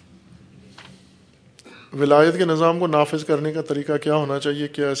 ولایت کے نظام کو نافذ کرنے کا طریقہ کیا ہونا چاہیے؟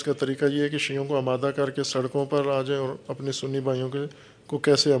 کیا اس کا طریقہ یہ ہے کہ شیعوں کو آمادہ کر کے سڑکوں پر آ جائیں اور اپنے سنی بھائیوں کو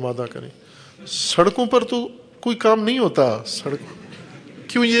کیسے آمادہ کریں؟ سڑکوں پر تو کوئی کام نہیں ہوتا۔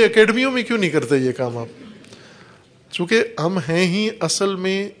 کیوں یہ اکیڈمیوں میں کیوں نہیں کرتے یہ کام آپ؟ چونکہ ہم ہیں ہی اصل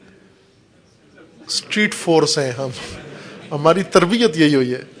میں اسٹریٹ فورس ہیں، ہماری تربیت یہی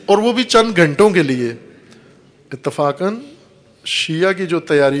ہوئی ہے، اور وہ بھی چند گھنٹوں کے لیے۔ اتفاقاً شیعہ کی جو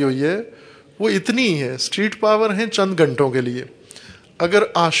تیاری ہوئی ہے وہ اتنی ہی ہے، اسٹریٹ پاور ہیں چند گھنٹوں کے لیے۔ اگر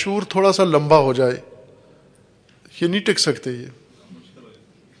عاشور تھوڑا سا لمبا ہو جائے یہ نہیں ٹک سکتے۔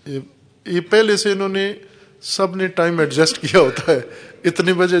 یہ پہلے سے انہوں نے سب نے ٹائم ایڈجسٹ کیا ہوتا ہے،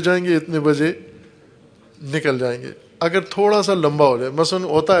 اتنے بجے جائیں گے اتنے بجے نکل جائیں گے۔ اگر تھوڑا سا لمبا ہو جائے، مثلا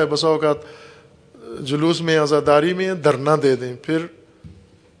ہوتا ہے بسا اوقات جلوس میں عزاداری میں دھرنا دے دیں، پھر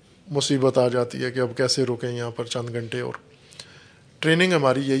مصیبت آ جاتی ہے کہ اب کیسے رکیں یہاں پر چند گھنٹے۔ اور ٹریننگ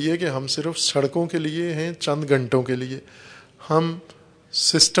ہماری یہی ہے کہ ہم صرف سڑکوں کے لیے ہیں چند گھنٹوں کے لیے، ہم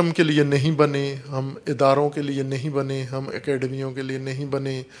سسٹم کے لیے نہیں بنے، ہم اداروں کے لیے نہیں بنے، ہم اکیڈمیوں کے لیے نہیں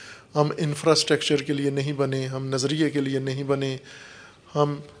بنے، ہم انفراسٹرکچر کے لیے نہیں بنے، ہم نظریے کے لیے نہیں بنے،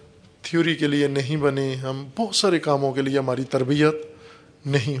 ہم تھیوری کے لیے نہیں بنے، ہم بہت سارے کاموں کے لیے ہماری تربیت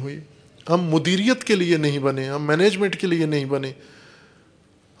نہیں ہوئی، ہم مدیریت کے لیے نہیں بنے، ہم مینجمنٹ کے لیے نہیں بنے،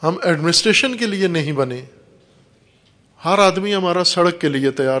 ہم ایڈمنسٹریشن کے لیے نہیں بنے۔ ہر آدمی ہمارا سڑک کے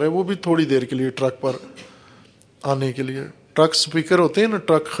لیے تیار ہے، وہ بھی تھوڑی دیر کے لیے ٹرک پر آنے کے لیے۔ ٹرک سپیکر ہوتے ہیں نا،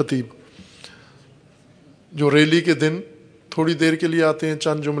 ٹرک خطیب، جو ریلی کے دن تھوڑی دیر کے لیے آتے ہیں،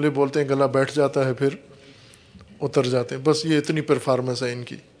 چند جملے بولتے ہیں، گلا بیٹھ جاتا ہے، پھر اتر جاتے ہیں۔ بس یہ اتنی پرفارمنس ہے ان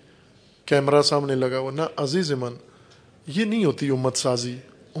کی، کیمرہ سامنے لگا ہوا۔ نہ عزیز من، یہ نہیں ہوتی امت سازی۔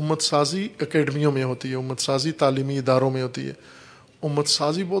 امت سازی اکیڈمیوں میں ہوتی ہے، امت سازی تعلیمی اداروں میں ہوتی ہے۔ امت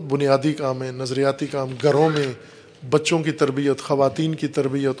سازی بہت بنیادی کام ہے، نظریاتی کام، گھروں میں بچوں کی تربیت، خواتین کی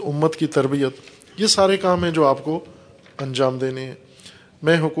تربیت، امت کی تربیت، یہ سارے کام ہیں جو آپ کو انجام دینے ہیں۔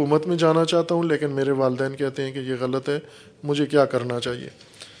 میں حکومت میں جانا چاہتا ہوں لیکن میرے والدین کہتے ہیں کہ یہ غلط ہے، مجھے کیا کرنا چاہیے؟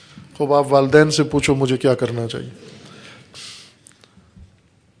 خوب آپ والدین سے پوچھو مجھے کیا کرنا چاہیے۔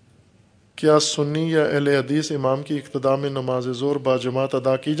 کیا سنی یا اہل حدیث امام کی اقتداء میں نماز ظہر باجماعت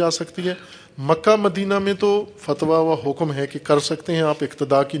ادا کی جا سکتی ہے؟ مکہ مدینہ میں تو فتویٰ و حکم ہے کہ کر سکتے ہیں آپ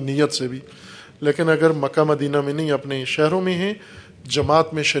اقتداء کی نیت سے بھی، لیکن اگر مکہ مدینہ میں نہیں، اپنے شہروں میں ہیں،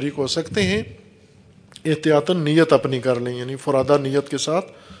 جماعت میں شریک ہو سکتے ہیں، احتیاطاً نیت اپنی کر لیں، یعنی فرادہ نیت کے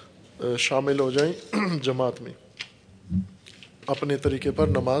ساتھ شامل ہو جائیں جماعت میں، اپنے طریقے پر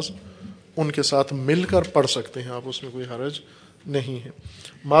نماز ان کے ساتھ مل کر پڑھ سکتے ہیں آپ، اس میں کوئی حرج نہیں ہے۔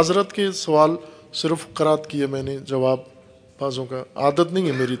 معذرت کے سوال صرف قرات کیے میں نے، جواب بازوں کا عادت نہیں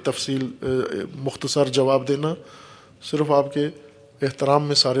ہے میری تفصیل مختصر جواب دینا، صرف آپ کے احترام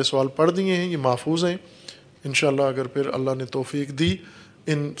میں سارے سوال پڑھ دیے ہیں، یہ محفوظ ہیں۔ انشاءاللہ اگر پھر اللہ نے توفیق دی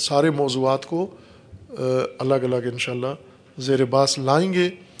ان سارے موضوعات کو الگ الگ انشاءاللہ زیر باس لائیں گے،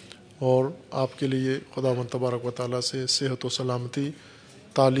 اور آپ کے لیے خداوند تبارک و تعالیٰ سے صحت و سلامتی،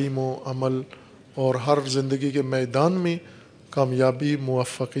 تعلیم و عمل اور ہر زندگی کے میدان میں کامیابی،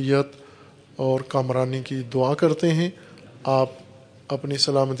 موفقیت اور کامرانی کی دعا کرتے ہیں۔ آپ اپنی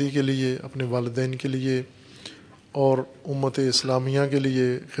سلامتی کے لیے، اپنے والدین کے لیے اور امت اسلامیہ کے لیے،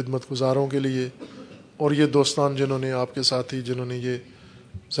 خدمت گزاروں کے لیے، اور یہ دوستان جنہوں نے آپ کے ساتھی جنہوں نے یہ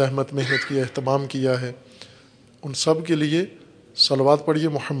زحمت محنت کی اہتمام کیا ہے، ان سب کے لیے صلوات پڑھیے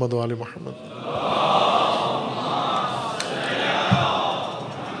محمد و آل محمد۔